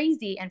gets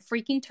crazy and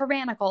freaking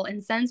tyrannical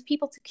and sends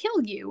people to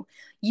kill you,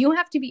 you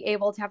have to be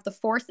able to have the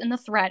force and the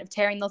threat of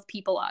tearing those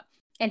people up."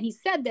 And he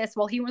said this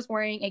while he was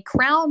wearing a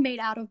crown made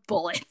out of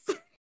bullets.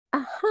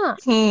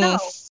 So,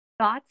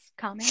 thoughts,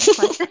 comments,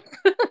 questions?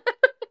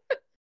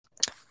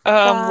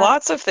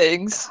 Lots of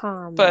things,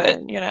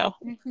 but you know.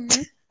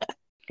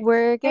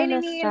 We're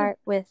gonna start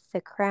with the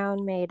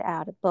crown made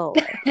out of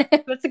bullets.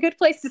 That's a good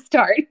place to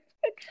start.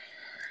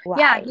 Why?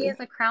 Yeah, he has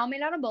a crown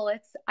made out of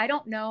bullets. I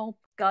don't know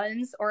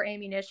guns or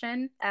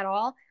ammunition at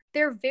all.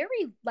 They're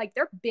very, like,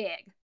 they're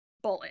big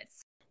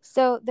bullets.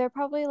 So they're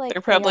probably like...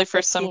 They're probably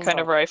for some kind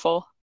of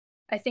rifle.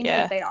 I think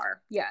that they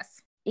are,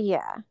 yes.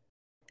 Yeah.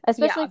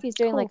 Especially if he's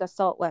doing, like,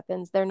 assault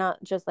weapons. They're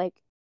not just, like,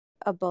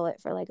 a bullet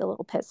for, like, a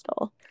little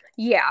pistol.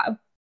 Yeah.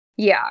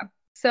 Yeah.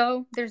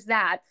 So there's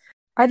that.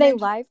 Are they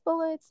live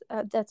bullets?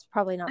 That's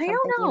probably not something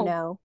you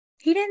know.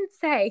 He didn't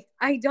say.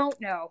 I don't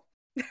know.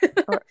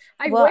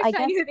 I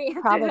guess knew the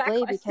answer probably to that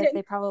question. Because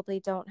they probably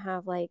don't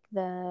have like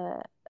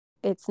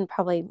it's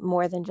probably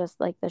more than just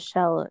like the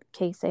shell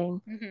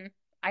casing.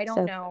 I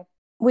don't know.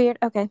 Weird.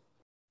 Okay.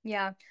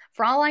 Yeah.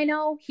 For all I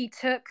know, he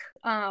took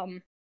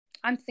I'm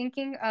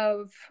thinking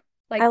of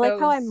like I like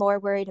how I'm more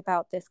worried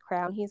about this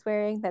crown he's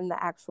wearing than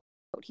the actual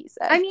quote he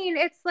said. I mean,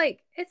 it's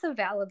like, it's a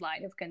valid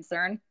line of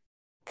concern.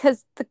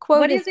 Because the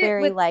quote is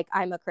very like,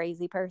 I'm a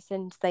crazy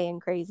person saying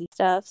crazy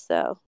stuff,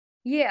 so.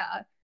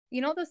 Yeah.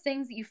 You know those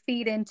things that you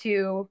feed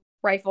into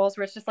rifles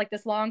where it's just like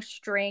this long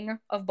string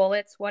of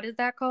bullets. What is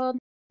that called?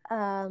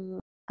 Um.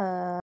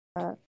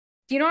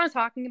 Do you know what I'm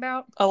talking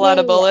about? A lot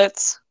of yeah.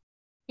 bullets.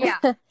 Yeah.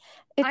 I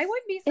It's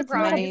wouldn't be it's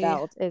not a surprised.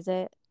 belt, is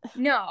it?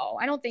 No,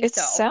 I don't think It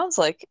so. sounds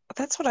like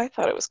that's what I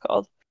thought it was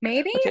called.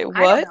 Maybe? Okay, I don't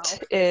what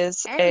know.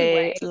 is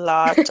Anyway. a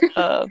lot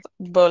of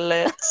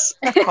bullets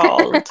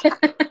called?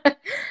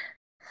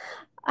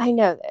 I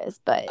know this,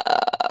 but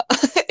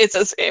It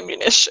says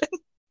ammunition.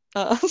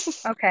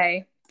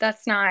 Okay,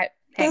 that's not.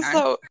 Hang That's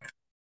on. not.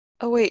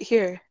 Oh wait,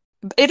 here.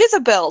 It is a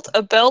belt.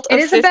 A belt It of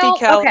is a 50 belt?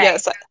 cal. Okay.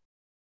 Yes.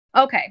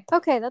 Okay,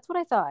 okay, that's what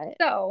I thought.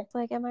 so It's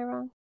like, am I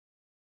wrong?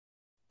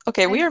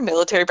 Okay, we are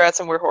military brats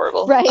and we're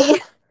horrible. Right.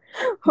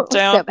 We're so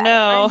Don't bad at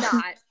know. this.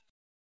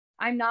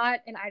 I'm not,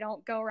 and I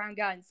don't go around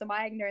guns, so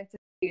my ignorance is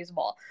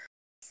excusable.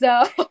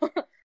 So,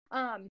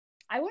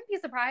 I wouldn't be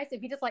surprised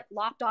if he just like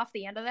lopped off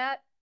the end of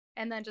that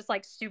and then just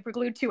like super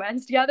glued two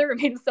ends together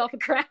and made himself a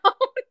crown.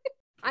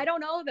 I don't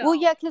know though. Well,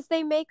 yeah, because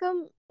they make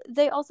them.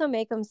 They also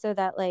make them so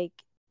that like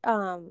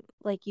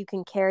you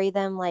can carry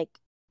them like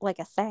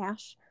a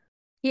sash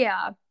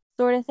Yeah,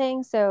 sort of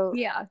thing. So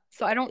yeah.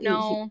 So I don't he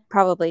know.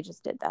 probably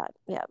just did that.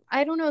 Yeah.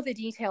 I don't know the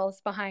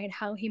details behind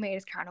how he made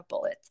his crown of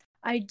bullets.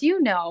 I do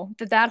know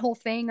that whole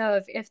thing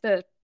of if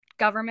the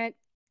government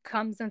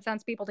comes and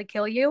sends people to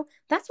kill you,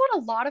 that's what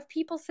a lot of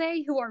people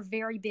say who are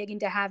very big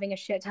into having a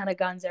shit ton of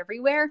guns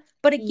everywhere.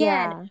 But again,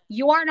 Yeah.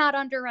 you are not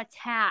under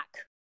attack.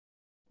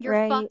 You're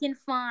Right. fucking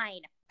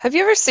fine. Have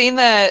you ever seen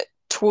that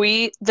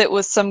tweet that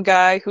was some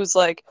guy who's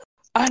like,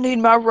 I need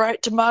my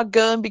right to my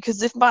gun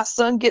because if my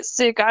son gets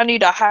sick, I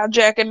need to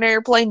hijack an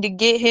airplane to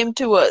get him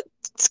to a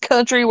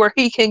country where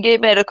he can get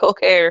medical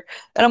care.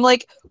 And I'm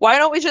like, why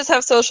don't we just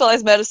have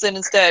socialized medicine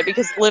instead?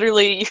 Because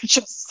literally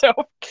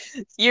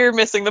you're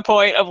missing the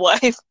point of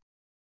life.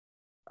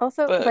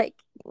 Also, But like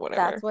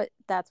whatever.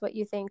 that's what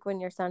you think when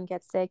your son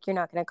gets sick. You're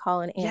not going to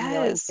call an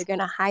ambulance. Yes. You're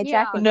going to hijack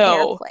Yeah. an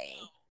No.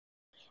 airplane.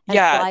 And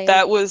Yeah, fly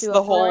that him was to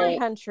the a foreign whole.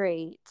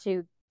 country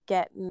to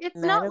get It's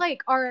not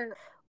like our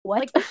what?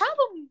 like the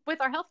problem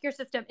with our healthcare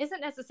system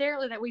isn't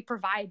necessarily that we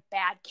provide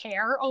bad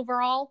care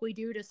overall. We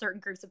do to certain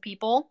groups of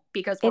people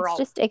because It's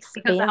just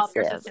because the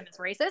healthcare expensive. system is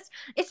racist.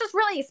 It's just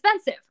really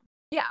expensive.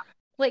 Yeah.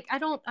 Like I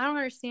don't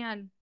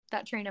understand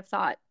that train of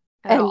thought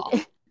at And all.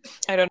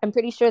 I don't. I'm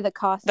pretty sure the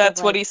cost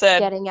That's of what he said.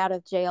 getting out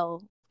of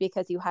jail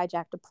because you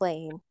hijacked a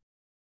plane.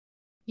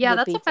 Yeah, would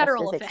that's be a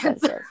federal just as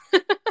offense. expensive.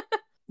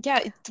 Yeah,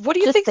 what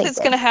do you Just think is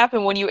thinking. going to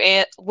happen when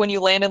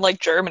you land in like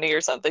Germany or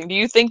something? Do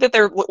you think that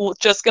they're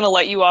just going to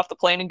let you off the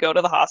plane and go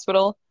to the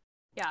hospital?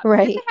 Yeah.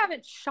 Right. If they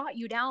haven't shot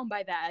you down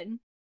by then,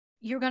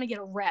 you're gonna get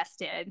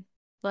arrested.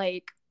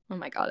 Like, oh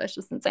my god, that's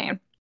just insane.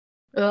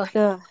 Ugh.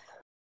 Ugh.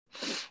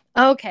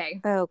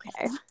 Okay.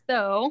 Okay.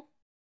 So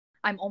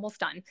I'm almost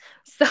done.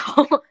 So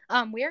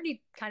we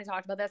already kind of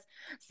talked about this.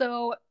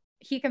 So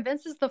he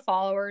convinces the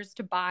followers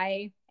to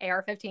buy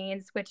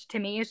AR-15s, which to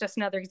me is just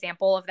another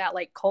example of that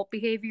like cult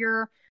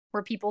behavior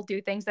where people do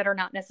things that are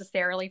not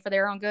necessarily for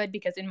their own good,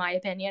 because in my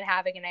opinion,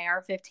 having an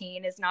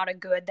AR-15 is not a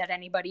good that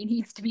anybody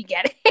needs to be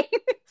getting.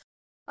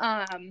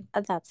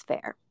 That's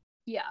fair.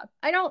 Yeah.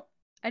 I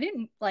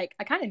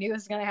kind of knew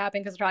this was going to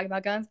happen because we're talking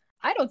about guns.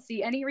 I don't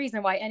see any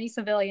reason why any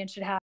civilian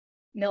should have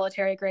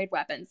military grade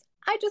weapons.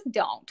 I just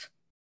don't.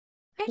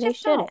 They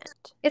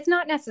shouldn't. It's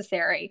not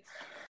necessary.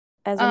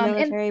 As a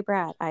military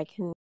brat, I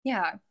can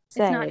say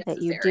that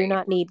you do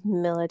not need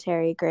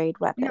military grade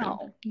weapons.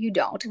 No, you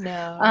don't.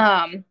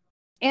 No.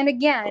 And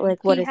again,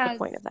 like, what is the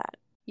point of that?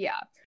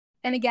 Yeah.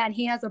 And again,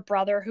 he has a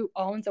brother who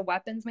owns a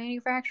weapons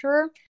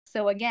manufacturer.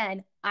 So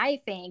again,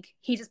 I think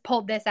he just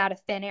pulled this out of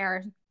thin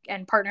air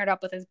and partnered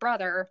up with his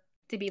brother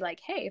to be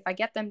like, hey, if I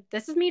get them,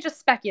 this is me just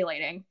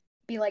speculating,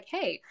 be like,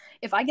 hey,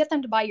 if I get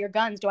them to buy your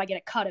guns, do I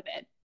get a cut of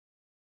it?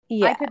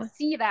 Yeah. I could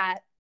see that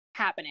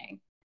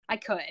happening. I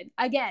could.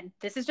 Again,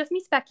 this is just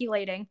me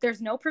speculating.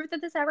 There's no proof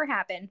that this ever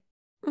happened.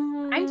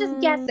 I'm just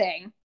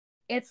guessing.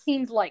 It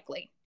seems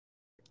likely.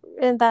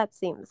 And that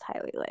seems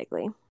highly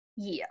likely.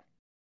 Yeah.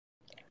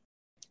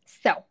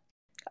 So,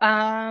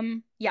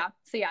 yeah.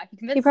 So yeah,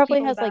 he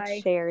probably has like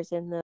shares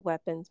in the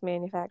weapons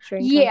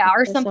manufacturing. Yeah,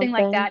 or something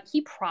like that.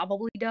 He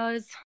probably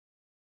does.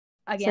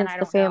 Again, since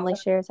the family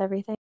shares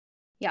everything.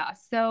 Yeah.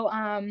 So,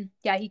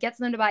 yeah, he gets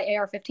them to buy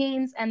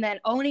AR-15s, and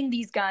then owning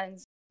these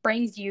guns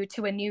brings you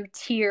to a new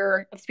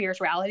tier of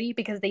spirituality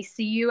because they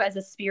see you as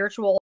a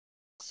spiritual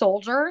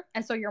soldier,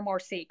 and so you're more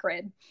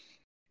sacred.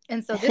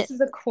 And so this is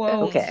a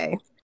quote. Okay.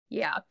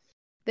 Yeah.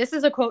 This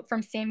is a quote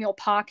from Samuel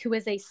Pak, who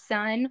is a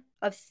son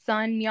of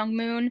Sun Myung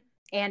Moon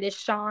and is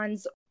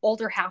Sean's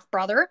older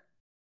half-brother.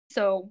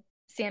 So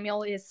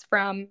Samuel is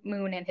from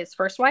Moon and his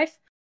first wife.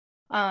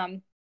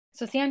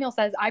 So Samuel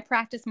says, I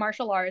practice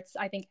martial arts.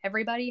 I think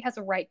everybody has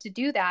a right to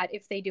do that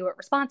if they do it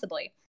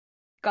responsibly.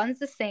 Guns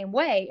the same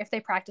way if they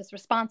practice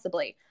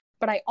responsibly.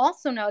 But I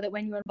also know that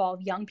when you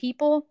involve young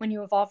people, when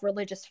you involve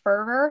religious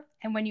fervor,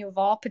 and when you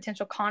involve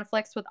potential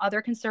conflicts with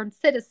other concerned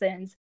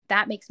citizens,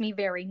 that makes me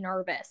very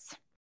nervous.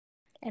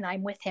 And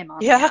I'm with him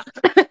on that.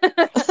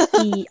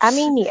 I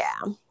mean, yeah.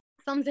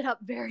 Sums it up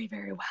very,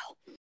 very well.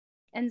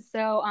 And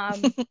so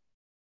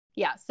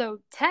Yeah, so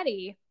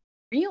Teddy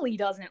really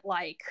doesn't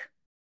like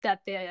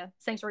that the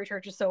Sanctuary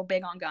Church is so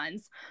big on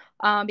guns.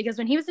 Because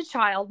when he was a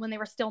child, when they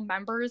were still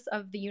members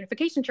of the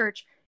Unification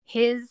Church,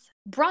 his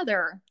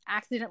brother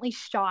accidentally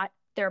shot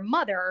their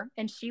mother,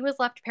 and she was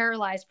left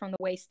paralyzed from the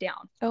waist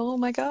down. Oh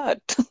my God.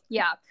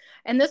 Yeah.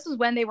 And this was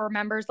when they were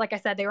members, like I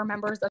said, they were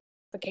members of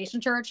the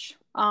Unification Church.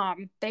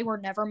 They were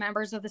never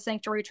members of the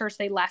Sanctuary Church.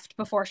 They left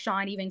before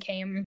Sean even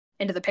came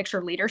into the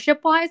picture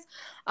leadership-wise.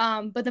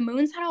 But the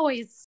Moons had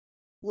always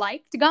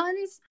liked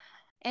guns,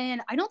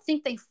 and I don't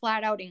think they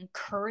flat out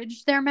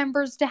encouraged their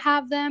members to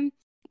have them,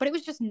 but it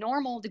was just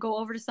normal to go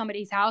over to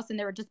somebody's house and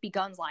there would just be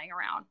guns lying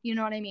around. You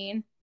know what I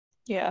mean?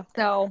 Yeah.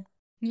 So,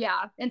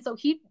 yeah. And so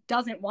he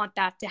doesn't want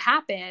that to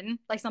happen,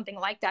 like something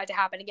like that to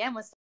happen again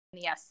with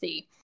the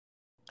SC.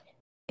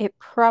 It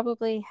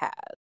probably has.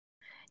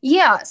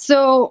 Yeah.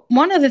 So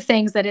one of the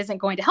things that isn't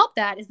going to help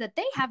that is that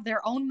they have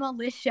their own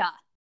militia.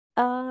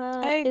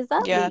 Is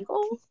that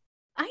legal?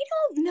 I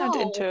don't know.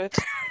 Not into it.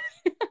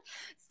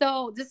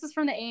 So this is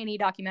from the A&E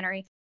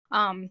documentary.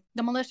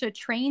 The militia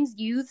trains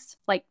youths,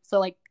 like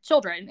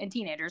children and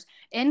teenagers,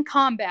 in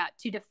combat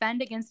to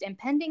defend against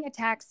impending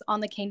attacks on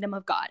the kingdom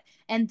of God.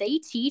 And they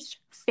teach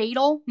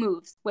fatal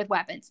moves with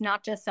weapons,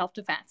 not just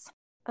self-defense.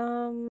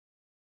 No,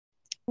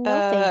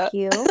 thank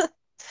you.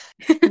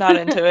 Not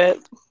into it.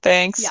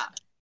 Thanks. Yeah.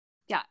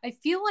 Yeah. I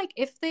feel like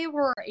if they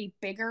were a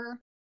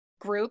bigger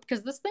group,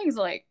 because this thing's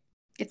like,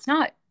 it's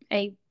not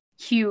a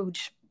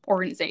huge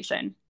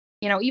organization.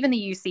 You know, even the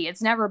UC,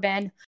 it's never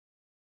been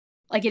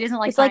like, it isn't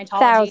like it's Scientology.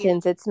 Like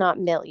thousands, it's not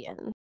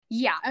millions.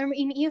 Yeah, I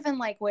mean, even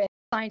like with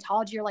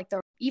Scientology or like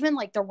the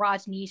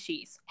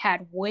Rajneeshis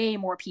had way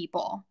more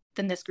people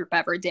than this group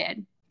ever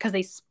did because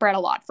they spread a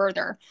lot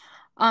further.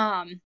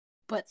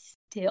 But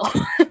still,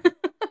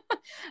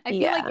 I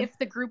feel like if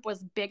the group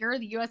was bigger,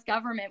 the U.S.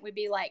 government would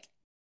be like,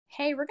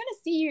 "Hey, we're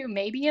gonna see you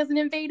maybe as an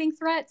invading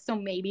threat, so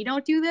maybe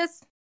don't do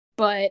this."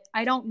 But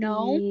I don't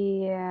know.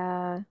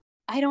 Yeah,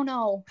 I don't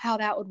know how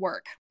that would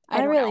work.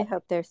 I really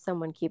hope there's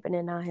someone keeping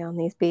an eye on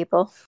these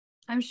people.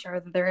 I'm sure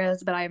that there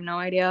is, but I have no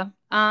idea.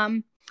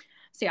 So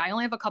yeah, I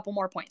only have a couple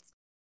more points.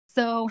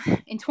 So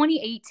in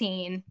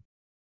 2018,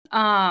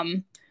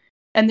 and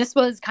this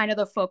was kind of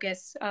the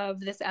focus of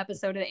this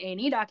episode of the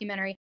A&E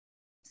documentary.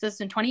 So this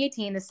in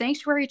 2018, the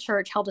Sanctuary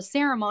Church held a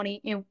ceremony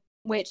in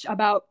which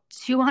about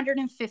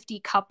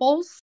 250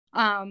 couples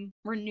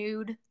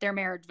renewed their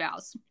marriage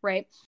vows,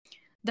 right?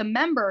 The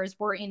members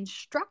were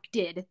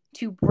instructed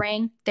to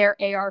bring their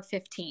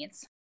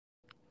AR-15s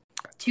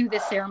to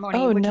this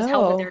ceremony, which was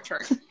held at their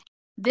church.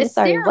 This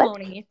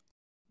ceremony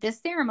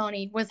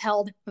was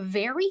held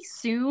very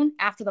soon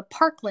after the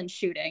Parkland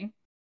shooting,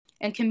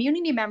 and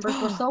community members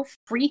were so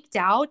freaked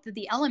out that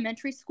the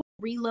elementary school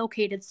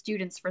relocated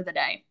students for the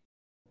day.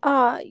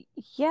 Yeah.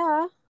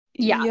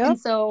 Yeah, yep. And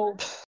so,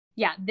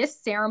 yeah, this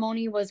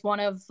ceremony was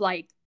one of,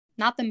 like,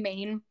 not the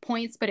main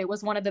points, but it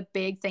was one of the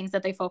big things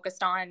that they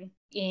focused on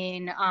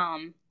in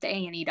the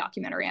A&E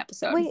documentary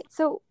episode. Wait,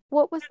 so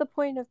what was the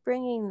point of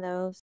bringing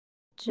those?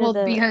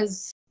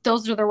 Because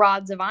those are the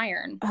rods of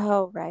iron.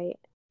 Oh, right.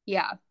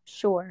 Yeah.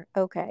 Sure.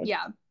 Okay.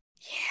 Yeah.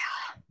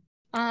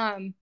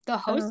 The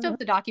host of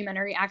the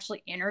documentary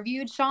actually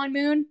interviewed Sean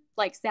Moon,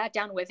 like sat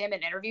down with him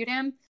and interviewed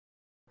him.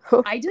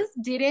 I just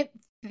didn't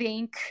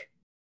think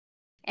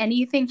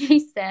anything he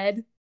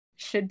said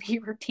should be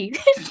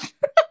repeated.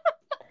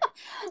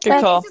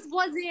 Good call. It just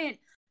wasn't,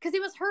 because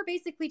it was her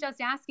basically just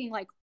asking,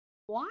 like,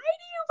 why do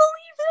you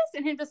believe this?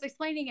 And him just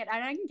explaining it.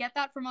 And I can get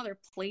that from other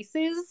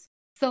places.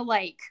 So,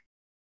 like,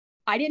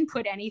 I didn't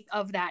put any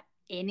of that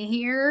in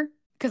here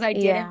because I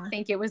didn't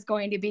think it was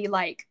going to be,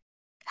 like,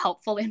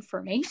 helpful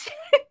information,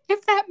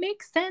 if that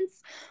makes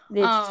sense.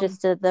 It's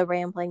just the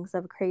ramblings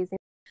of crazy.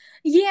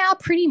 Yeah,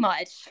 pretty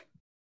much.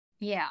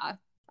 Yeah.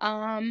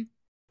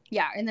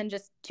 Yeah, and then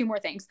just two more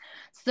things.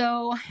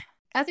 So,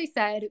 as I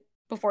said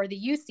before, the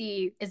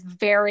UC is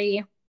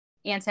very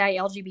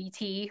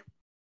anti-LGBT,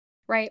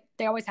 right?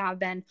 They always have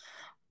been.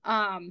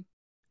 I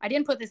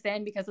didn't put this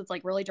in because it's,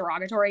 like, really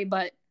derogatory,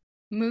 but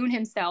Moon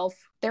himself,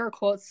 there are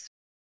quotes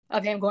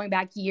of him going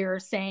back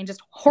years saying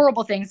just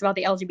horrible things about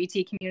the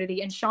LGBT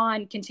community, and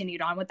Sean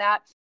continued on with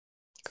that.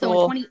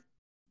 Cool. So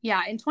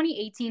in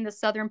 2018, the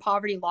Southern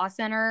Poverty Law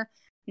Center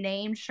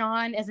named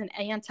Sean as an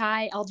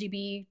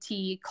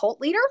anti-LGBT cult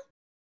leader.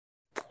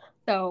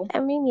 So I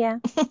mean, yeah.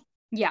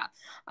 Yeah.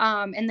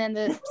 And then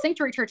the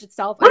Sanctuary Church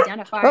itself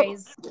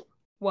identifies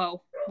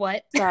Whoa,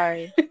 what?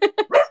 Sorry.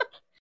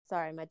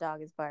 Sorry, my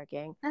dog is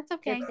barking. That's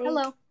okay. Gypsy?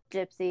 Hello.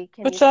 Gypsy,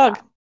 can Which you dog?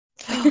 stop?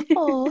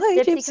 Oh,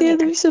 hi, Gypsy, Gypsy. I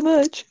love you so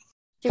much.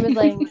 She was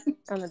laying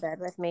on the bed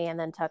with me, and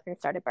then Tucker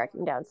started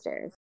barking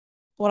downstairs.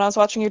 When I was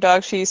watching your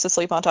dog, she used to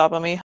sleep on top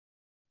of me.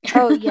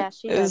 Oh, yeah,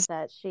 she It does was,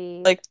 that.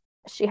 She like,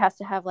 has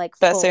to have, like,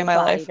 best full day of my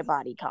life.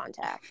 body-to-body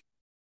contact.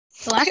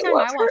 The last I time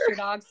love I watched her. your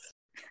dogs,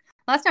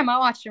 last time I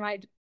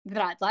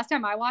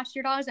watched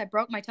your dogs, I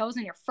broke my toes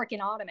in your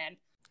freaking ottoman.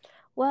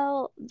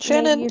 Well,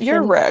 Shannon, maybe you you're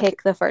shouldn't wrecked.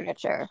 kick the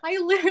furniture.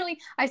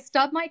 I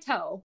stubbed my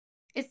toe.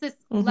 It's this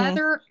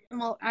leather.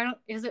 Well, I don't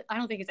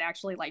think it's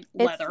actually like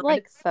leather. It's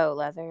like faux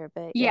leather,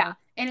 but yeah.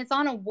 And it's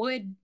on a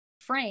wood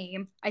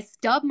frame. I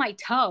stubbed my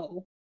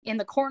toe in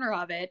the corner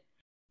of it.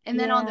 And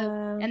then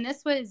and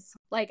this was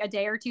like a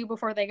day or two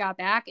before they got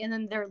back. And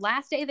then their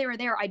last day they were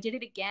there, I did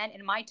it again,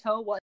 and my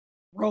toe was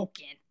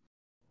broken.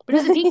 But it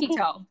was a pinky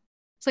toe.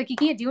 It's like, you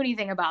can't do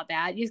anything about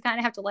that. You just kind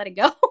of have to let it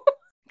go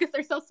because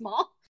they're so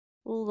small.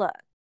 Look,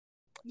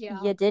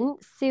 yeah, you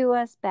didn't sue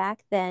us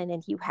back then,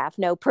 and you have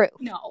no proof.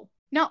 No,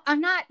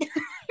 I'm not. It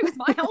was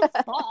my own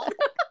fault.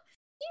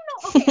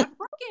 Okay, I've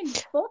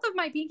broken both of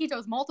my pinky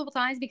toes multiple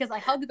times because I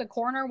hug the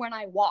corner when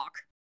I walk.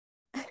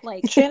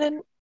 Like,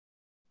 Shannon,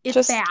 it's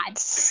just bad.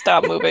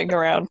 Stop moving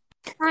around.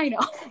 I know.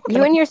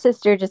 You and your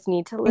sister just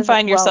need to live.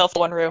 Find yourself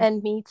one room.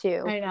 And me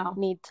too. I know.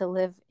 Need to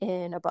live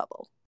in a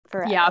bubble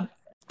forever. Yeah.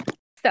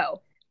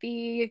 So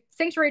the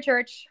Sanctuary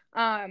Church,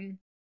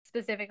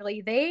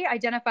 specifically, they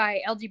identify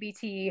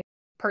LGBT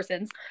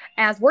persons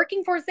as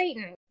working for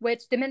Satan,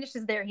 which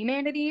diminishes their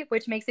humanity,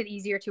 which makes it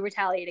easier to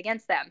retaliate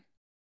against them,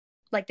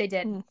 like they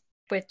did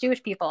with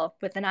Jewish people,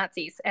 with the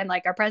Nazis, and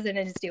like our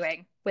president is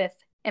doing with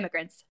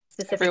immigrants,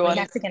 specifically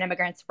Mexican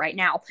immigrants right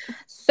now.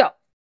 So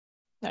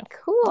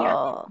cool.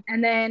 Yeah.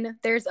 And then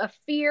there's a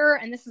fear,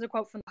 and this is a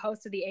quote from the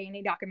host of the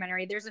A&E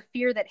documentary, there's a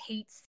fear that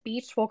hate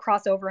speech will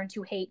cross over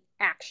into hate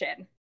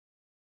action,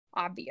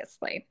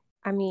 obviously.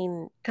 I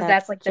mean, because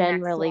that's like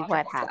generally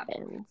what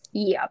happens.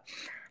 Yeah.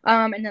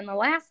 And then the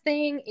last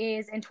thing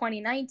is in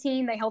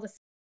 2019, they held a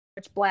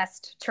which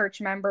blessed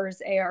church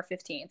members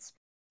AR-15s,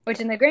 which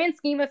in the grand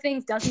scheme of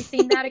things doesn't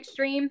seem that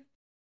extreme,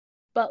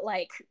 but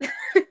like,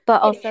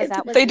 but also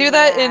that was they do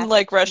that in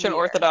like Russian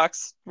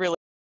Orthodox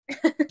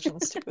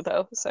religions too,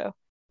 though. So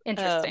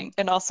interesting.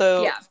 And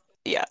also,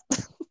 yeah.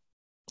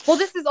 Well,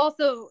 this is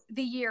also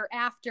the year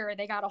after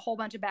they got a whole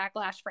bunch of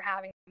backlash for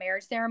having a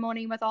marriage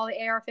ceremony with all the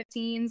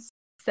AR-15s.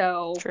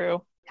 So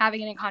true.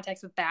 Having it in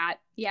context with that,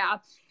 yeah.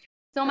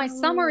 So my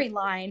summary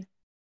line,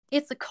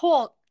 it's a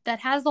cult that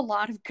has a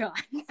lot of guns.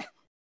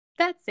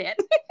 That's it.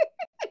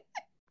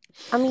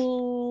 I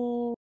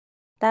mean,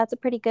 that's a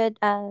pretty good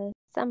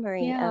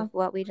summary of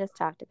what we just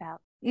talked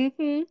about.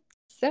 Mm-hmm.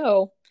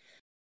 So,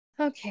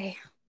 okay.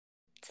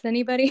 Does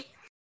anybody...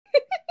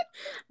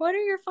 What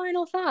are your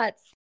final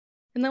thoughts?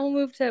 And then we'll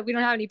move to... We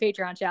don't have any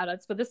Patreon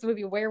shoutouts, but this would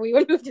be where we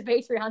would move to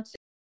Patreon.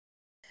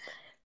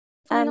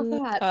 Final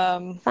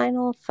thoughts.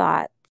 Final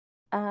thoughts.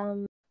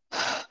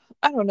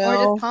 I don't know.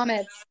 Or just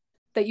comments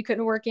that you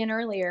couldn't work in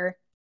earlier.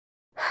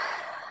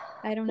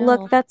 I don't know.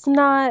 Look, that's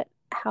not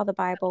how the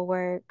Bible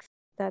works.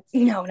 That's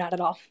no, not at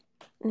all.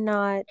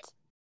 Not.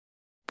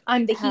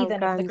 I'm the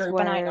heathen of the group,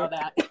 and I know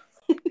that.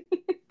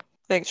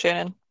 Thanks,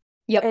 Shannon.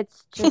 Yep.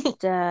 It's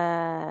just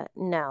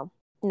no,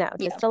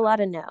 just a lot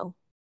of no.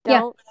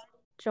 Don't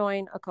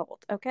join a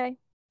cult, okay?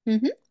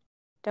 Mm-hmm.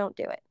 Don't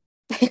do it.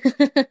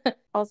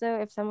 Also,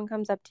 if someone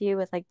comes up to you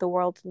with like the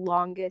world's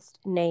longest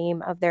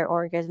name of their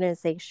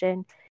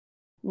organization,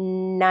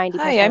 90%.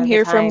 Hi, I'm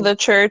here from the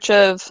Church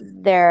of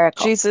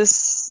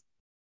Jesus,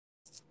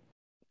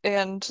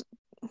 and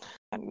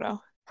I don't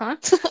know. Huh?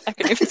 I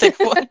couldn't even think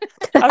of one.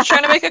 I was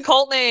trying to make a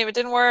cult name. It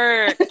didn't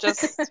work.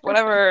 Just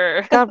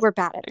whatever. God, we're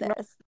bad at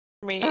this.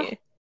 Me.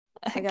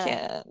 I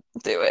can't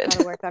do it.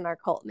 Gotta work on our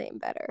cult name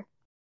better.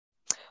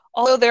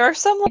 Although there are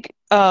some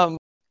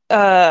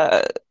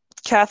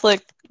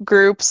Catholic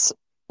groups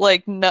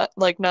like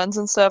nuns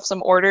and stuff,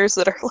 some orders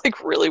that are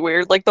like really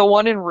weird. Like the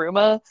one in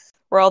Ruma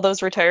where all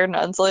those retired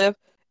nuns live.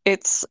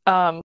 It's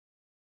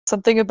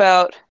something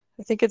about,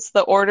 I think it's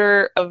the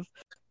Order of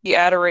the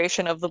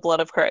Adoration of the Blood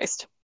of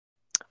Christ.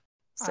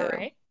 So, all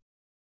right.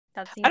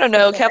 I don't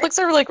know. Catholics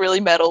are like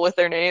really metal with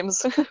their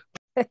names.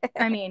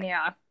 I mean,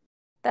 yeah.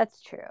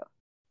 That's true.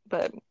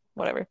 But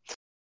whatever.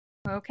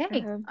 Okay.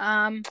 We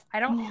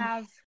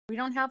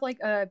don't have like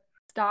a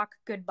stock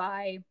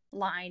goodbye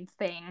line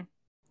thing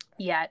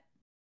yet.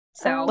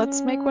 So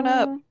let's make one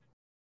up.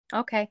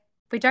 Okay.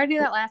 We tried to do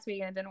that last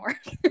week and it didn't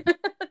work.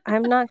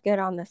 I'm not good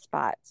on the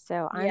spot,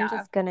 so I'm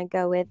just gonna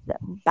go with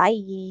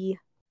bye.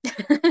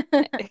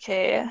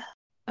 Okay.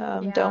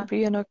 Don't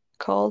be in a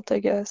cult, I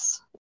guess.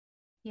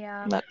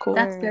 Yeah. Not cool.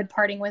 That's good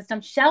parting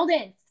wisdom.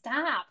 Sheldon,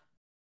 stop.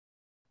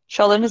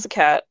 Sheldon is a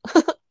cat.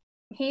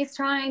 He's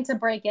trying to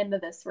break into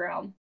this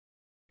room.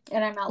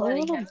 And I'm not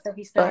letting him, so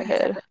he's throwing his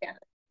separate camera.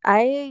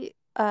 I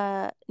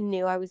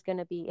knew I was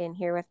gonna be in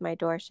here with my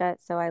door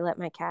shut, so I let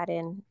my cat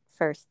in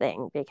first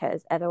thing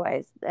because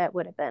otherwise that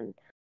would have been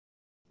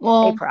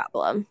a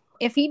problem.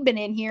 If he'd been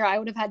in here, I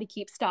would have had to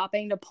keep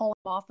stopping to pull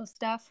him off of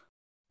stuff.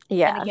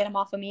 Yeah. And to get him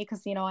off of me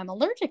because, I'm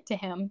allergic to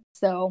him.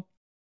 So.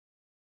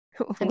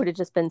 Would have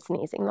just been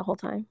sneezing the whole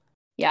time.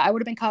 Yeah, I would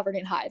have been covered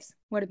in hives.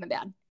 Would have been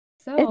bad.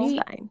 So.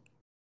 It's fine.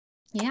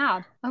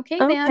 Yeah. Okay,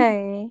 then.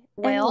 Okay.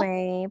 Well.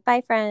 Anyway,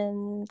 bye,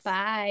 friends.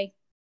 Bye.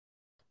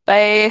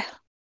 Bye.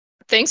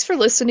 Thanks for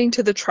listening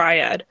to The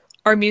Triad.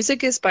 Our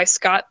music is by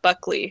Scott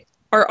Buckley.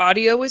 Our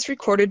audio was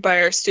recorded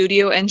by our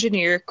studio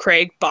engineer,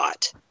 Craig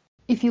Bott.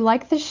 If you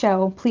like the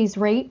show, please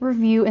rate,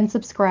 review, and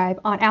subscribe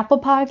on Apple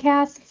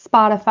Podcasts,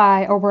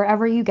 Spotify, or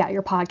wherever you get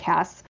your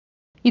podcasts.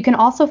 You can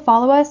also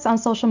follow us on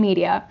social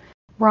media.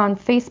 We're on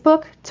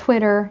Facebook,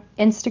 Twitter,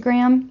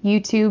 Instagram,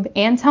 YouTube,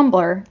 and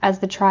Tumblr as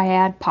The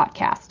Triad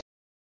Podcast.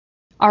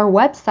 Our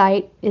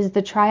website is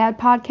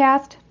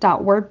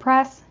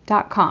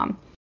thetriadpodcast.wordpress.com.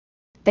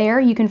 There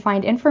you can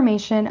find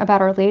information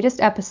about our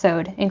latest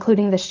episode,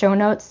 including the show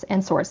notes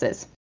and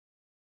sources.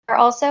 We're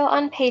also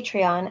on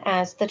Patreon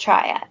as The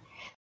Triad.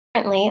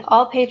 Currently,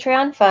 all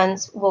Patreon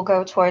funds will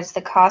go towards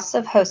the costs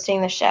of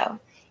hosting the show.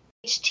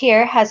 Each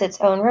tier has its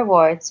own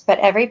rewards, but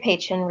every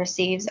patron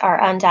receives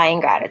our undying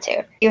gratitude.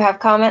 If you have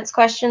comments,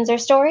 questions, or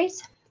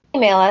stories,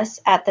 email us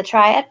at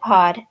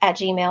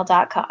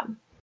thetriadpod@gmail.com.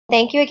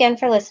 Thank you again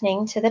for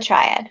listening to The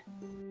Triad,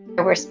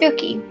 where we're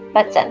spooky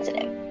but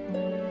sensitive.